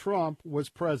Donald Trump was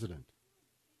president.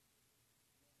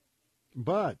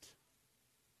 But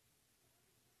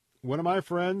one of my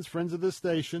friends of this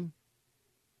station,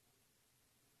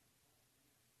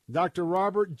 Dr.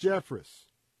 Robert Jeffress,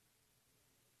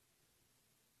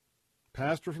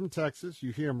 pastor from Texas,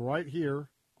 you hear him right here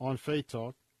on Faith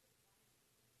Talk.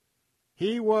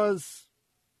 He was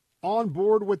on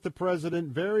board with the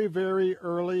president very, very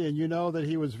early, and you know that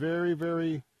he was very,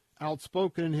 very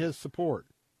outspoken in his support.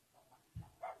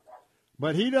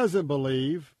 But he doesn't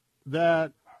believe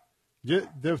that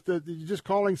just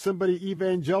calling somebody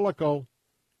evangelical,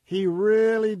 he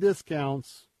really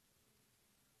discounts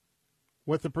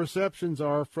what the perceptions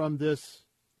are from this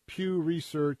Pew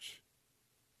Research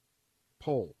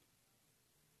poll.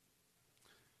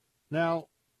 Now,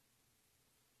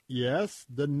 yes,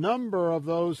 the number of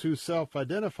those who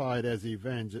self-identified as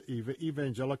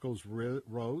evangelicals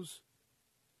rose.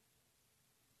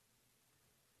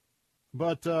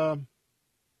 But at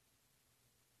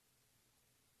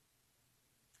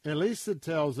least it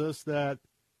tells us that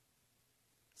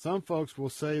some folks will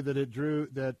say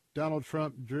that Donald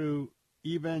Trump drew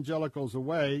evangelicals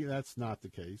away. That's not the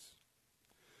case.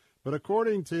 But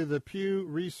according to the Pew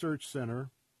Research Center,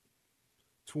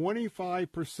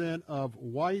 25% of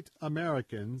white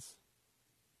Americans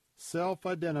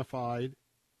self-identified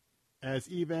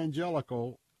as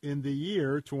evangelical in the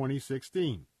year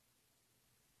 2016.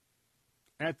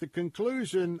 At the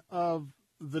conclusion of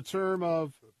the term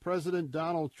of President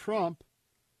Donald Trump,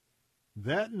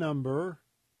 that number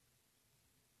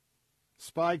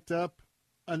spiked up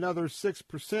another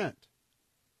 6%.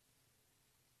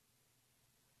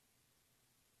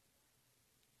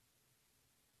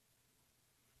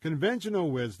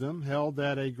 Conventional wisdom held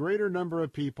that a greater number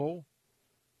of people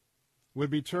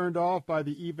would be turned off by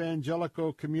the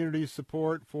evangelical community's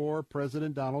support for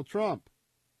President Donald Trump.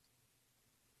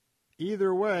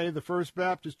 Either way, the First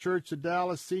Baptist Church of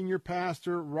Dallas senior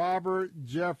pastor Robert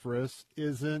Jeffress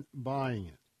isn't buying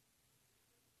it.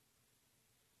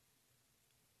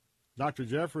 Dr.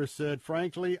 Jeffress said,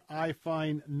 "Frankly, I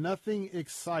find nothing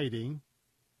exciting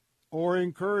or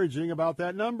encouraging about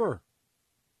that number.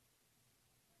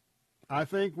 I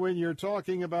think when you're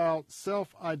talking about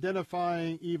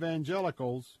self-identifying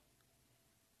evangelicals,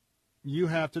 you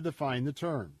have to define the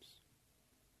terms.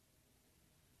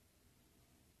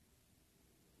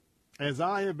 As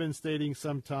I have been stating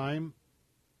sometime,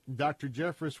 Dr.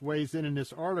 Jeffress weighs in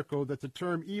this article that the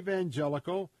term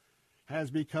evangelical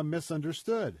has become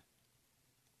misunderstood.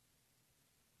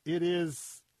 It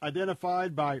is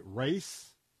identified by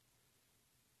race.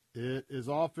 It is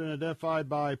often identified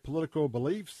by political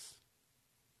beliefs.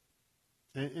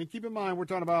 And keep in mind, we're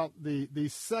talking about the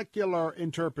secular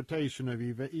interpretation of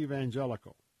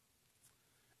evangelical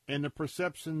and the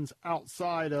perceptions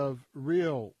outside of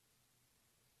real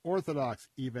Orthodox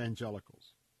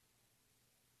evangelicals.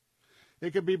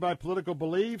 It could be by political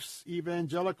beliefs.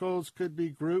 Evangelicals could be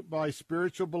grouped by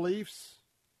spiritual beliefs.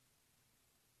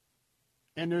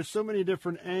 And there's so many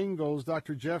different angles,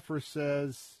 Dr. Jeffress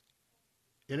says,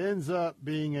 it ends up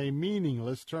being a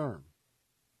meaningless term.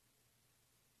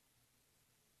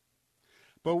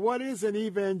 But what is an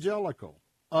evangelical?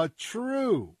 A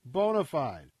true, bona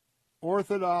fide,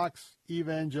 Orthodox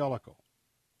evangelical.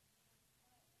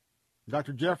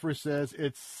 Dr. Jeffress says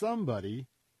it's somebody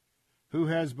who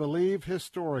has believed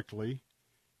historically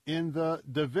in the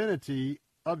divinity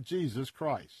of Jesus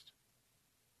Christ.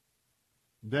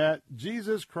 That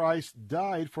Jesus Christ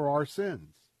died for our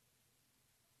sins.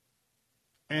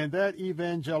 And that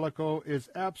evangelical is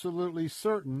absolutely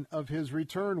certain of his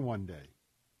return one day.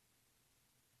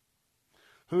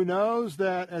 Who knows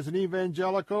that as an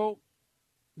evangelical,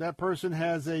 that person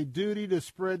has a duty to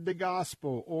spread the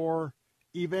gospel or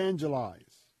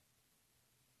evangelize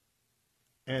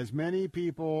as many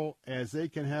people as they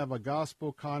can have a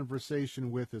gospel conversation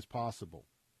with as possible.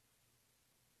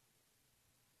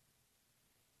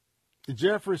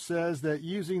 Jeffress says that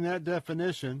using that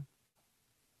definition,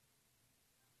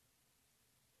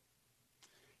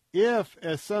 if,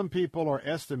 as some people are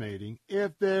estimating,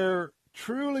 if there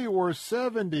truly were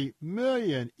 70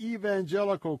 million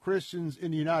evangelical Christians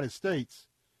in the United States,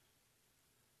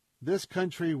 this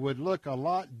country would look a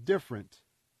lot different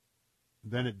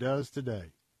than it does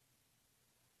today.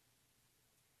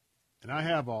 And I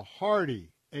have a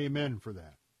hearty amen for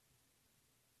that.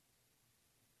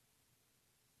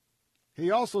 He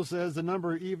also says the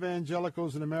number of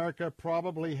evangelicals in America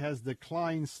probably has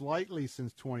declined slightly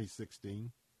since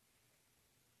 2016.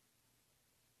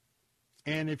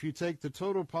 And if you take the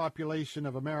total population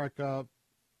of America,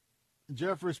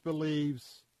 Jeffress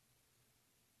believes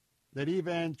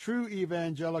that true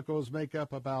evangelicals make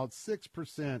up about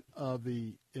 6% of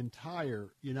the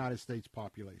entire United States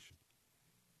population.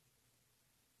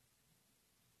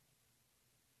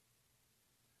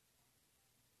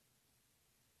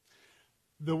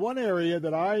 The one area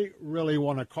that I really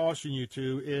want to caution you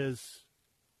to is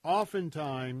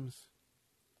oftentimes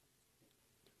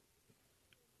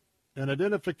an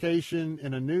identification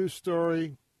in a news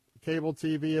story, cable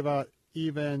TV about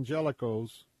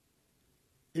evangelicals.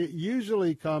 It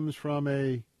usually comes from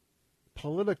a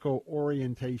political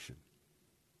orientation.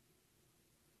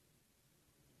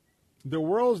 The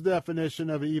world's definition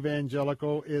of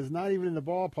evangelical is not even in the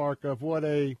ballpark of what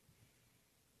a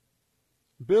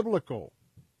biblical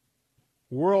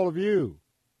worldview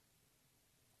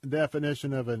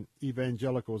definition of an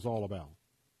evangelical is all about.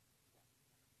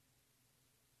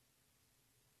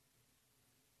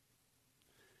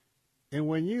 And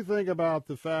when you think about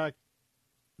the fact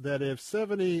that if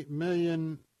 70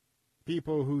 million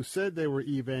people who said they were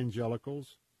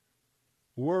evangelicals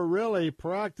were really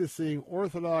practicing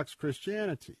Orthodox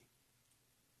Christianity,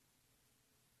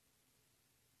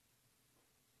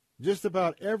 just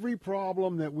about every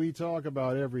problem that we talk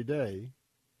about every day,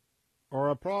 or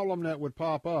a problem that would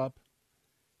pop up,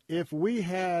 if we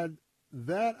had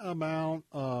that amount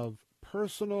of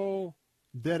personal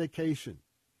dedication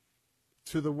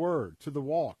to the Word, to the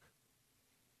walk,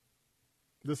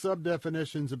 the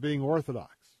sub-definitions of being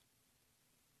Orthodox.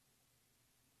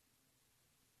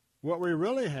 What we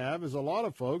really have is a lot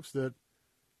of folks that,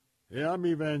 yeah, I'm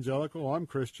evangelical, I'm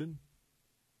Christian,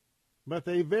 but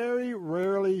they very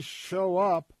rarely show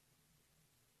up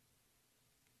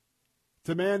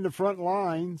to man the front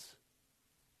lines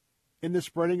in the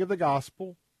spreading of the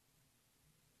gospel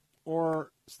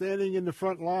or standing in the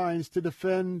front lines to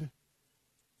defend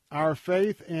our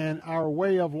faith and our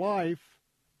way of life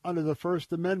under the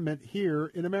First Amendment here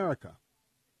in America.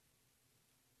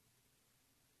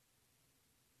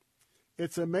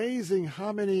 It's amazing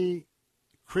how many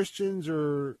Christians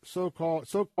or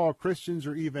so-called Christians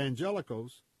or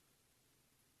evangelicals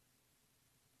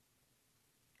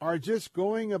are just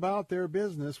going about their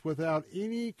business without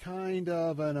any kind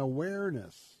of an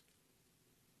awareness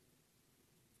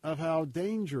of how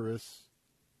dangerous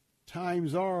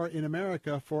times are in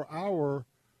America for our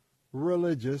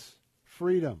religious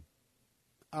freedom,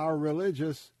 our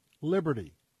religious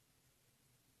liberty.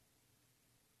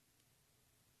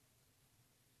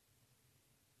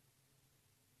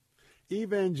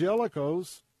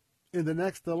 Evangelicals in the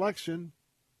next election,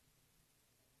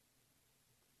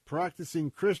 practicing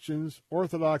Christians,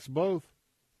 Orthodox both,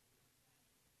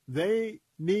 they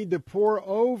need to pour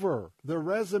over the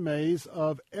resumes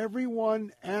of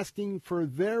everyone asking for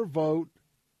their vote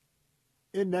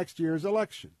in next year's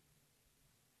election.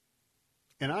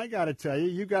 And I got to tell you,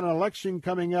 you got an election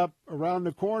coming up around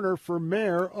the corner for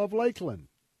mayor of Lakeland.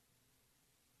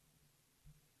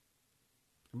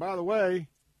 And by the way,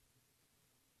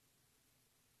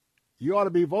 you ought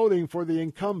to be voting for the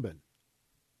incumbent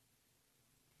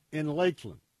in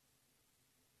Lakeland.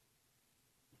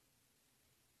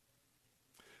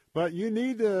 But you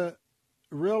need to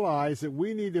realize that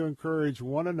we need to encourage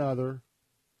one another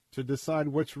to decide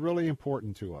what's really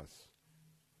important to us.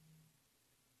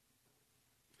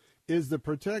 Is the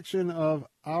protection of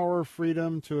our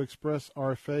freedom to express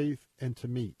our faith and to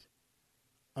meet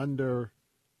under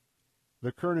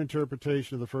the current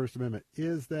interpretation of the First Amendment,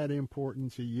 is that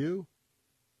important to you?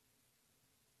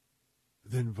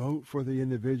 Then vote for the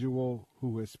individual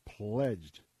who is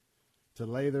pledged to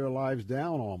lay their lives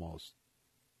down almost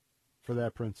for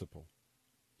that principle.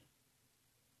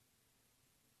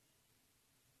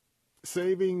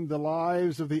 Saving the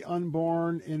lives of the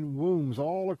unborn in wombs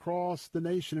all across the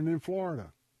nation and in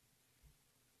Florida.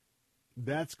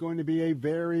 That's going to be a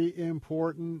very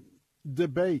important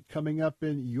debate coming up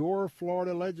in your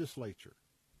Florida legislature.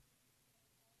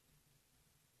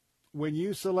 When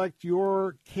you select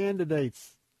your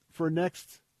candidates for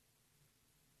next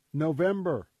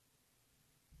November,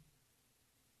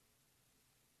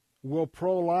 will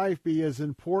pro-life be as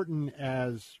important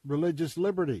as religious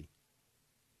liberty?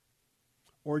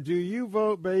 Or do you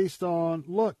vote based on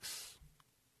looks?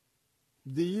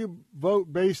 Do you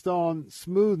vote based on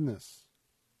smoothness?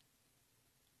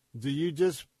 Do you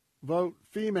just vote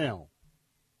female?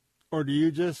 Or do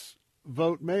you just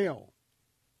vote male?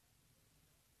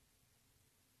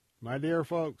 My dear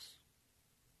folks,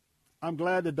 I'm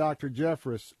glad that Dr.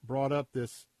 Jeffress brought up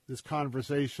this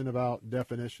conversation about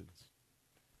definitions.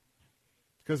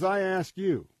 Because I ask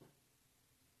you,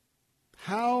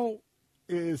 how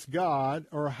is God,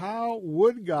 or how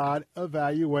would God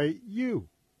evaluate you?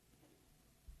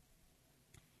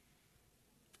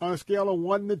 On a scale of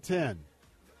 1 to 10,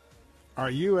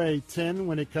 are you a 10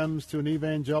 when it comes to an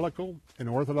evangelical, an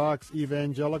Orthodox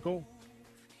evangelical?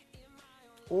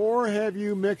 Or have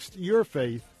you mixed your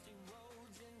faith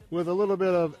with a little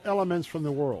bit of elements from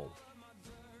the world?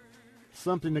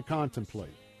 Something to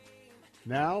contemplate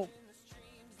now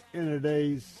and in the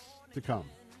days to come.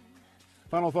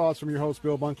 Final thoughts from your host,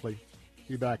 Bill Bunkley.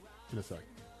 Be back in a second.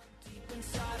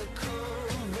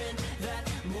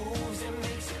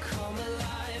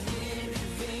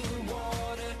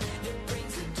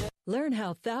 Learn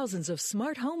how thousands of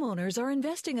smart homeowners are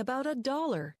investing about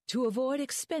 $1 to avoid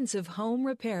expensive home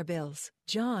repair bills.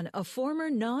 John, a former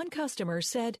non-customer,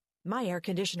 said, "My air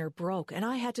conditioner broke and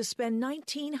I had to spend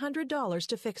 $1,900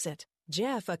 to fix it."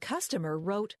 Jeff, a customer,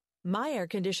 wrote, "My air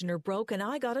conditioner broke and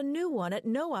I got a new one at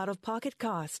no out-of-pocket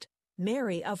cost."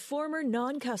 Mary, a former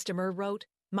non-customer, wrote,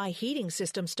 "My heating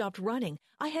system stopped running.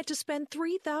 I had to spend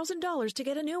 $3,000 to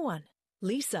get a new one."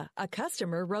 Lisa, a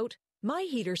customer, wrote, "My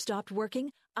heater stopped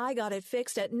working. I got it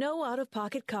fixed at no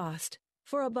out-of-pocket cost."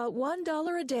 For about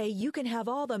 $1 a day, you can have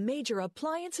all the major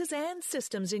appliances and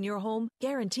systems in your home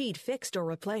guaranteed fixed or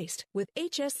replaced with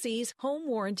HSC's home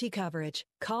warranty coverage.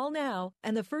 Call now,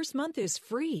 and the first month is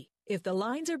free. If the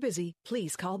lines are busy,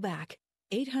 please call back.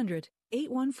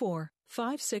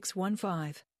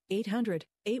 800-814-5615.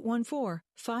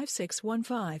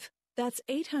 800-814-5615. That's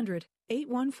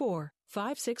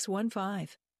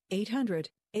 800-814-5615.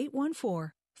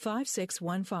 800-814-5615.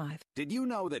 Did you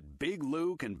know that Big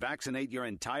Lou can vaccinate your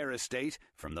entire estate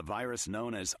from the virus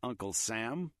known as Uncle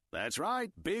Sam? That's right.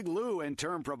 Big Lou and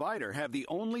Term Provider have the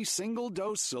only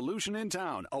single-dose solution in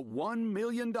town, a $1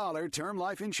 million term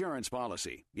life insurance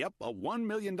policy. Yep, a $1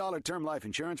 million term life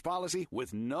insurance policy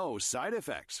with no side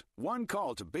effects. One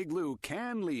call to Big Lou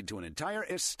can lead to an entire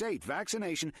estate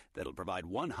vaccination that'll provide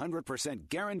 100%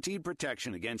 guaranteed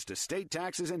protection against estate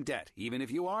taxes and debt, even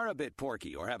if you are a bit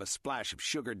porky or have a splash of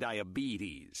sugar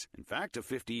diabetes. In fact, a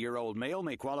 50-year-old male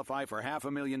may qualify for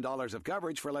 $500,000 of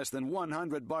coverage for less than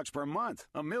 $100 per month.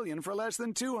 $1 million for less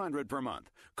than $200 per month.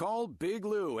 Call Big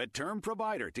Lou at Term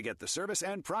Provider to get the service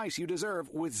and price you deserve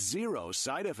with zero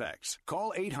side effects.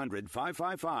 Call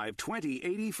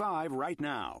 800-555-2085 right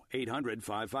now.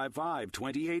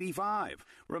 800-555-2085.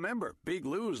 Remember, Big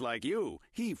Lou's like you.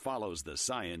 He follows the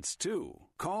science, too.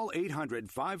 Call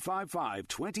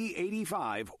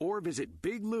 800-555-2085 or visit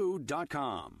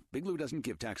biglou.com. Big Lou doesn't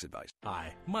give tax advice.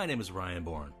 Hi, my name is Ryan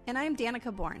Bourne. And I'm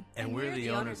Danica Bourne. And we're the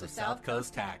owners of South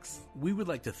Coast Tax. We would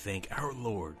like to thank our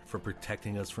Lord for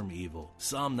protecting us from evil.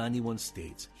 Psalm 91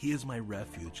 states, "He is my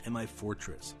refuge and my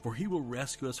fortress, for he will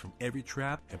rescue us from every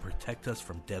trap and protect us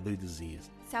from deadly disease."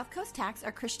 South Coast Tax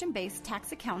are Christian-based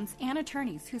tax accountants and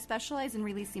attorneys who specialize in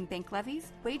releasing bank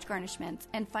levies, wage garnishments,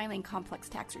 and filing complex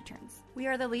tax returns. We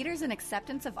are the leaders in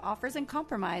acceptance of offers and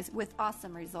compromise with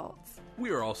awesome results.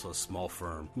 We are also a small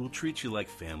firm who will treat you like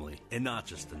family and not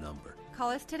just a number.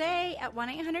 Call us today at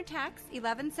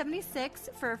 1-800-TAX-1176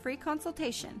 for a free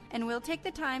consultation, and we'll take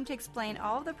the time to explain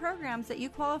all of the programs that you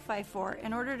qualify for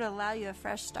in order to allow you a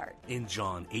fresh start. In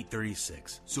John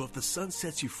 8:36, so if the Son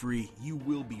sets you free, you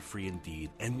will be free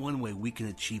indeed. And one way we can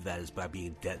achieve that is by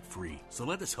being debt-free. So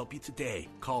let us help you today.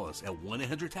 Call us at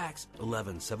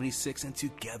 1-800-TAX-1176, and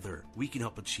together we can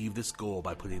help achieve this goal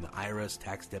by putting the IRS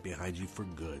tax debt behind you for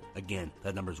good. Again,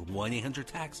 that number is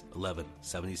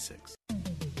 1-800-TAX-1176.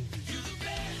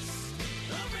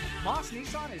 Moss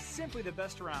Nissan is simply the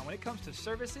best around when it comes to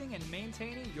servicing and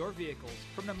maintaining your vehicles.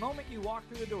 From the moment you walk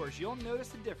through the doors, you'll notice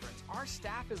the difference. Our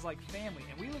staff is like family,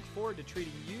 and we look forward to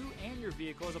treating you and your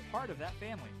vehicle as a part of that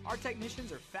family. Our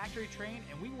technicians are factory trained,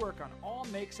 and we work on all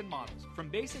makes and models. From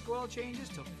basic oil changes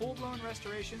to full-blown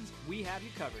restorations, we have you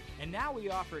covered. And now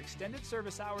we offer extended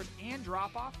service hours and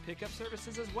drop-off pickup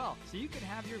services as well, so you can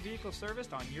have your vehicle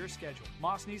serviced on your schedule.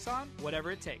 Moss Nissan, whatever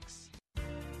it takes.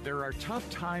 There are tough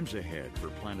times ahead for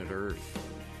planet Earth.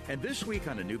 And this week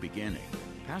on A New Beginning,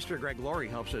 Pastor Greg Laurie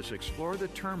helps us explore the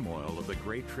turmoil of the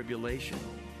Great Tribulation.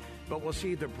 But we'll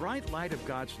see the bright light of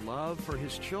God's love for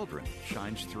His children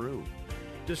shines through.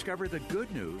 Discover the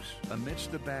good news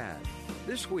amidst the bad.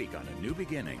 This week on A New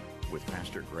Beginning with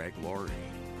Pastor Greg Laurie.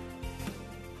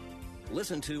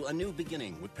 Listen to A New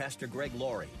Beginning with Pastor Greg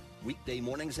Laurie. Weekday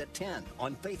mornings at 10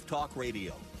 on Faith Talk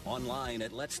Radio. Online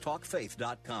at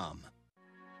letstalkfaith.com.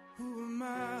 Who am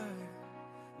I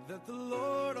that the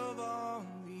Lord of all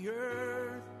the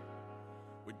earth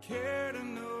would care to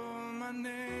know my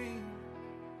name,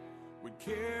 would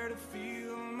care to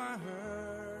feel my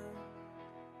hurt?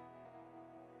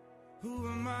 Who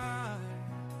am I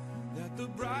that the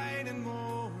bright and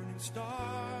morning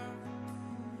star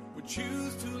would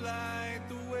choose to light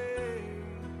the way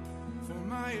for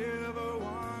my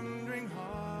ever-wandering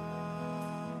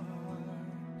heart.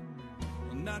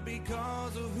 Well, not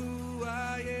because of who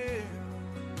I am,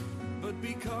 but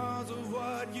because of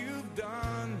what you've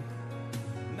done.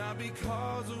 Not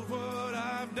because of what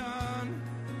I've done,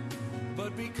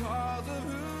 but because of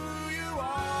who you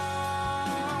are.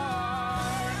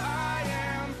 I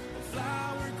am a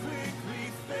flower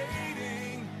quickly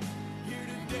fading, here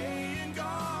today and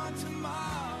gone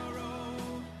tomorrow,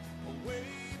 a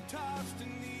wave tossed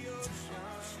in the ocean.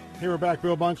 Hey, we're back.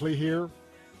 Bill Bunkley here.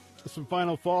 Some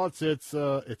final thoughts. It's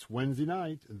Wednesday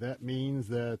night. That means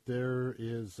that there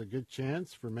is a good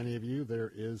chance for many of you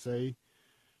there is a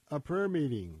prayer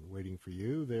meeting waiting for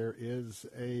you. There is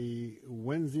a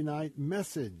Wednesday night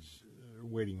message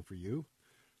waiting for you,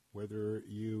 whether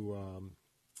you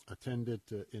attend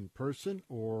it in person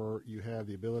or you have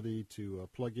the ability to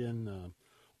plug in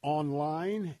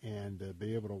online and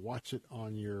be able to watch it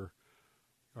on your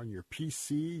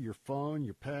PC, your phone,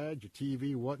 your pad, your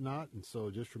TV, whatnot. And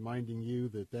so just reminding you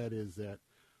that is that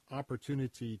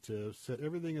opportunity to set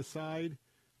everything aside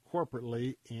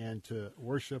corporately and to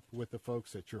worship with the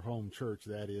folks at your home church.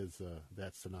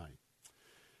 That's tonight.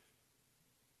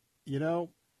 You know,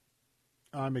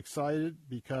 I'm excited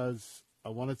because I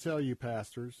want to tell you,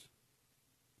 pastors,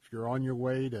 if you're on your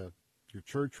way to your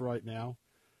church right now,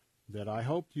 that I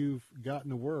hope you've gotten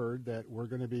the word that we're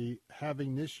going to be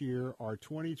having this year our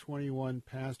 2021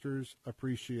 Pastors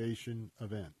Appreciation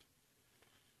Event.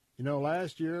 You know,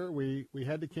 last year we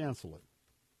had to cancel it.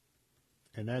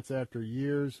 And that's after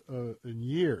years and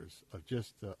years of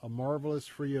just a marvelous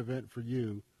free event for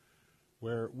you,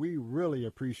 where we really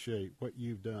appreciate what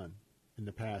you've done in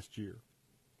the past year,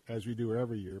 as we do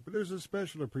every year. But there's a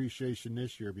special appreciation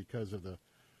this year because of the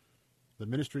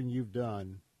ministering you've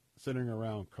done centering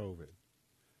around COVID.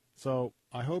 So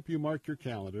I hope you mark your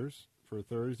calendars for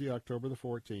Thursday, October the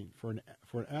 14th, for an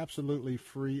absolutely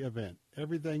free event.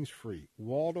 Everything's free,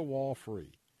 wall-to-wall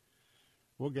free.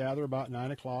 We'll gather about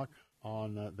 9 o'clock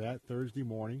on that Thursday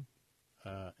morning,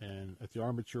 and at the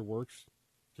Armature Works,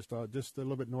 just a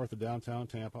little bit north of downtown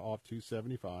Tampa, off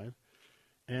 275.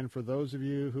 And for those of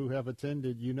you who have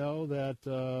attended, you know that,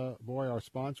 our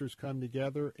sponsors come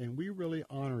together, and we really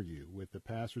honor you with the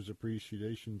Pastors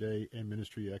Appreciation Day and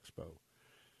Ministry Expo.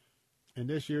 And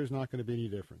this year is not going to be any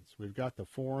difference. We've got the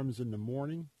forums in the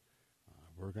morning.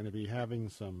 We're going to be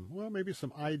having maybe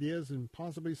some ideas and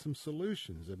possibly some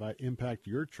solutions that might impact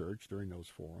your church during those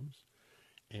forums.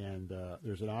 And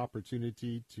there's an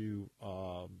opportunity to,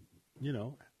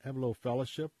 have a little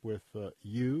fellowship with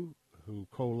you who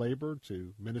co-labor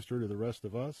to minister to the rest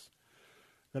of us.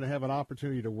 Going to have an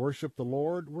opportunity to worship the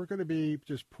Lord. We're going to be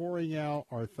just pouring out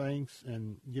our thanks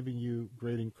and giving you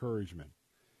great encouragement.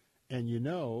 And you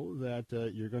know that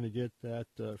you're going to get that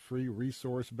free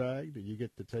resource bag that you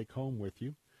get to take home with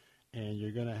you. And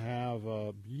you're going to have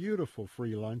a beautiful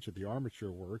free lunch at the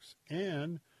Armature Works.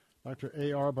 And Dr.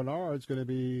 A.R. Bernard is going to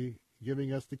be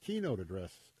giving us the keynote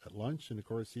address at lunch. And, of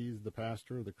course, he's the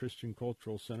pastor of the Christian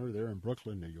Cultural Center there in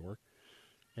Brooklyn, New York.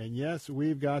 And, yes,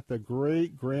 we've got the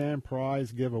great grand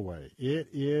prize giveaway. It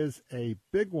is a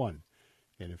big one.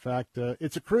 And, in fact,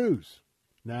 it's a cruise.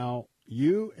 Now,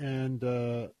 you and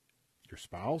your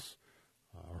spouse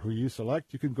or who you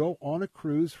select, you can go on a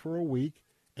cruise for a week,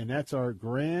 and that's our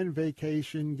grand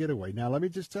vacation getaway. Now, let me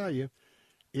just tell you,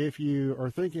 if you are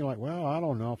thinking like, well, I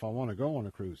don't know if I want to go on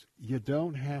a cruise, you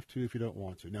don't have to if you don't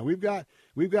want to. Now, we've got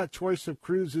choice of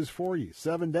cruises for you,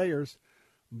 7-dayers,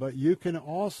 but you can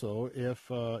also,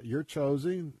 if you're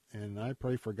chosen, and I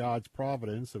pray for God's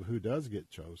providence of who does get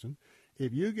chosen,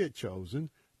 if you get chosen,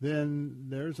 then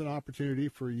there's an opportunity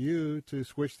for you to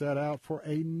switch that out for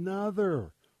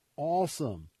another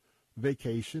awesome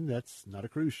vacation that's not a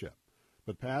cruise ship.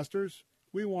 But pastors,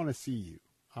 we want to see you.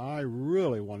 I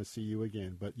really want to see you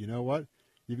again. But you know what?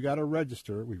 You've got to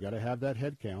register. We've got to have that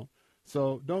head count.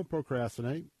 So don't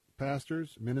procrastinate.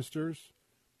 Pastors, ministers,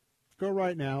 go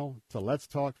right now to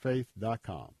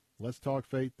letstalkfaith.com.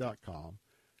 Letstalkfaith.com.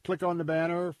 Click on the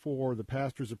banner for the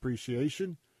Pastor's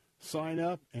Appreciation. Sign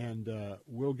up, and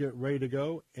we'll get ready to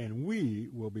go, and we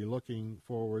will be looking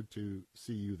forward to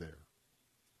see you there.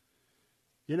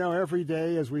 You know, every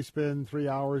day as we spend 3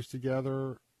 hours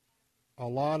together, a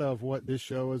lot of what this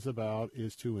show is about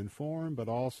is to inform, but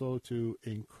also to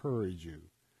encourage you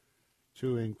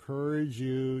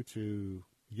to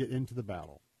get into the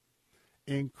battle,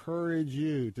 encourage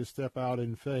you to step out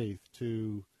in faith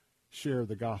to share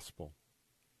the gospel,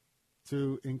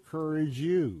 to encourage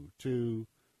you to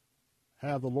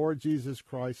have the Lord Jesus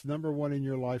Christ number one in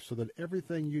your life so that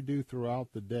everything you do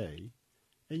throughout the day,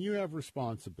 and you have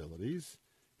responsibilities,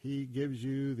 he gives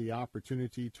you the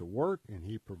opportunity to work, and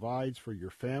he provides for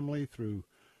your family through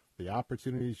the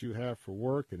opportunities you have for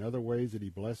work and other ways that he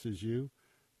blesses you.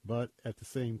 But at the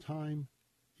same time,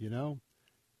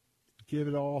 give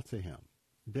it all to him.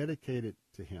 Dedicate it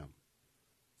to him.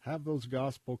 Have those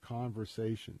gospel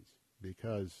conversations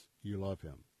because you love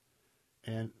him.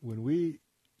 And when we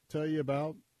tell you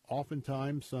about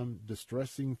oftentimes some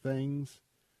distressing things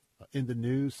in the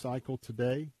news cycle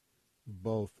today,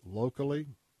 both locally,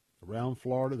 around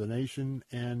Florida, the nation,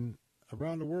 and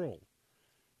around the world,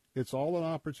 it's all an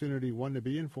opportunity, one, to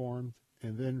be informed,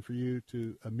 and then for you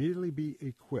to immediately be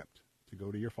equipped to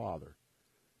go to your Father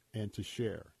and to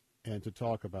share and to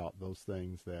talk about those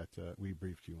things that we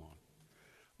briefed you on.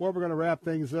 Well, we're going to wrap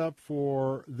things up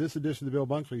for this edition of the Bill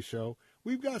Bunkley Show.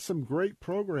 We've got some great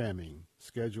programming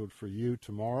scheduled for you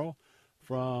tomorrow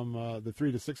from the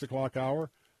 3 to 6 o'clock hour.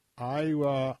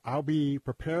 I'll be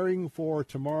preparing for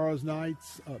tomorrow's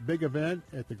night's big event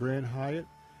at the Grand Hyatt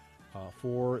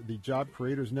for the Job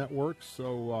Creators Network,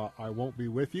 so I won't be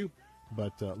with you,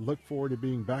 but look forward to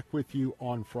being back with you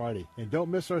on Friday. And don't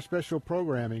miss our special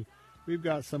programming. We've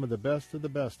got some of the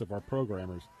best of our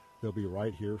programmers. They'll be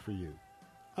right here for you.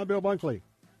 I'm Bill Bunkley.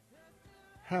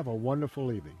 Have a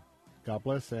wonderful evening. God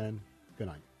bless and good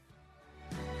night.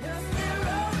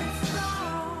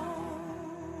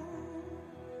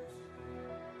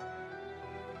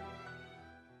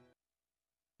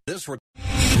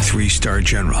 Three-star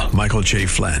General Michael J.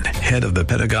 Flynn, head of the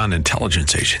Pentagon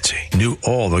Intelligence Agency, knew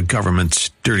all the government's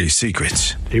dirty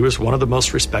secrets. He was one of the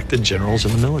most respected generals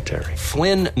in the military.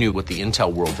 Flynn knew what the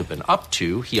intel world had been up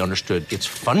to. He understood its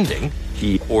funding.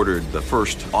 He ordered the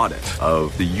first audit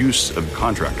of the use of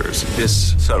contractors.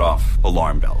 This set off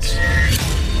alarm bells.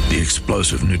 The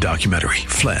explosive new documentary,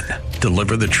 Flynn,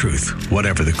 Deliver the Truth,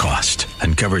 Whatever the Cost,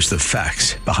 uncovers the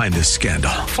facts behind this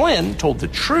scandal. Flynn told the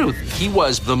truth. He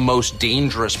was the most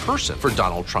dangerous person for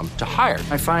Donald Trump to hire.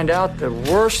 I find out the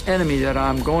worst enemy that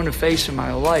I'm going to face in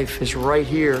my life is right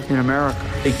here in America.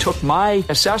 They took my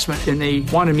assessment and they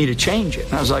wanted me to change it.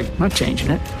 And I was like, I'm not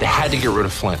changing it. They had to get rid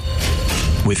of Flynn.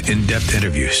 With in-depth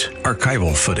interviews,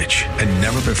 archival footage, and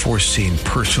never-before-seen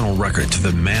personal records of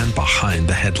the man behind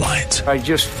the headlines. I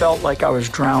just felt like I was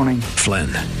drowning. Flynn,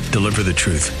 Deliver the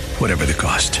Truth, Whatever the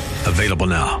Cost. Available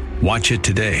now. Watch it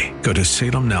today. Go to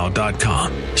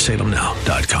salemnow.com.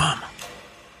 salemnow.com.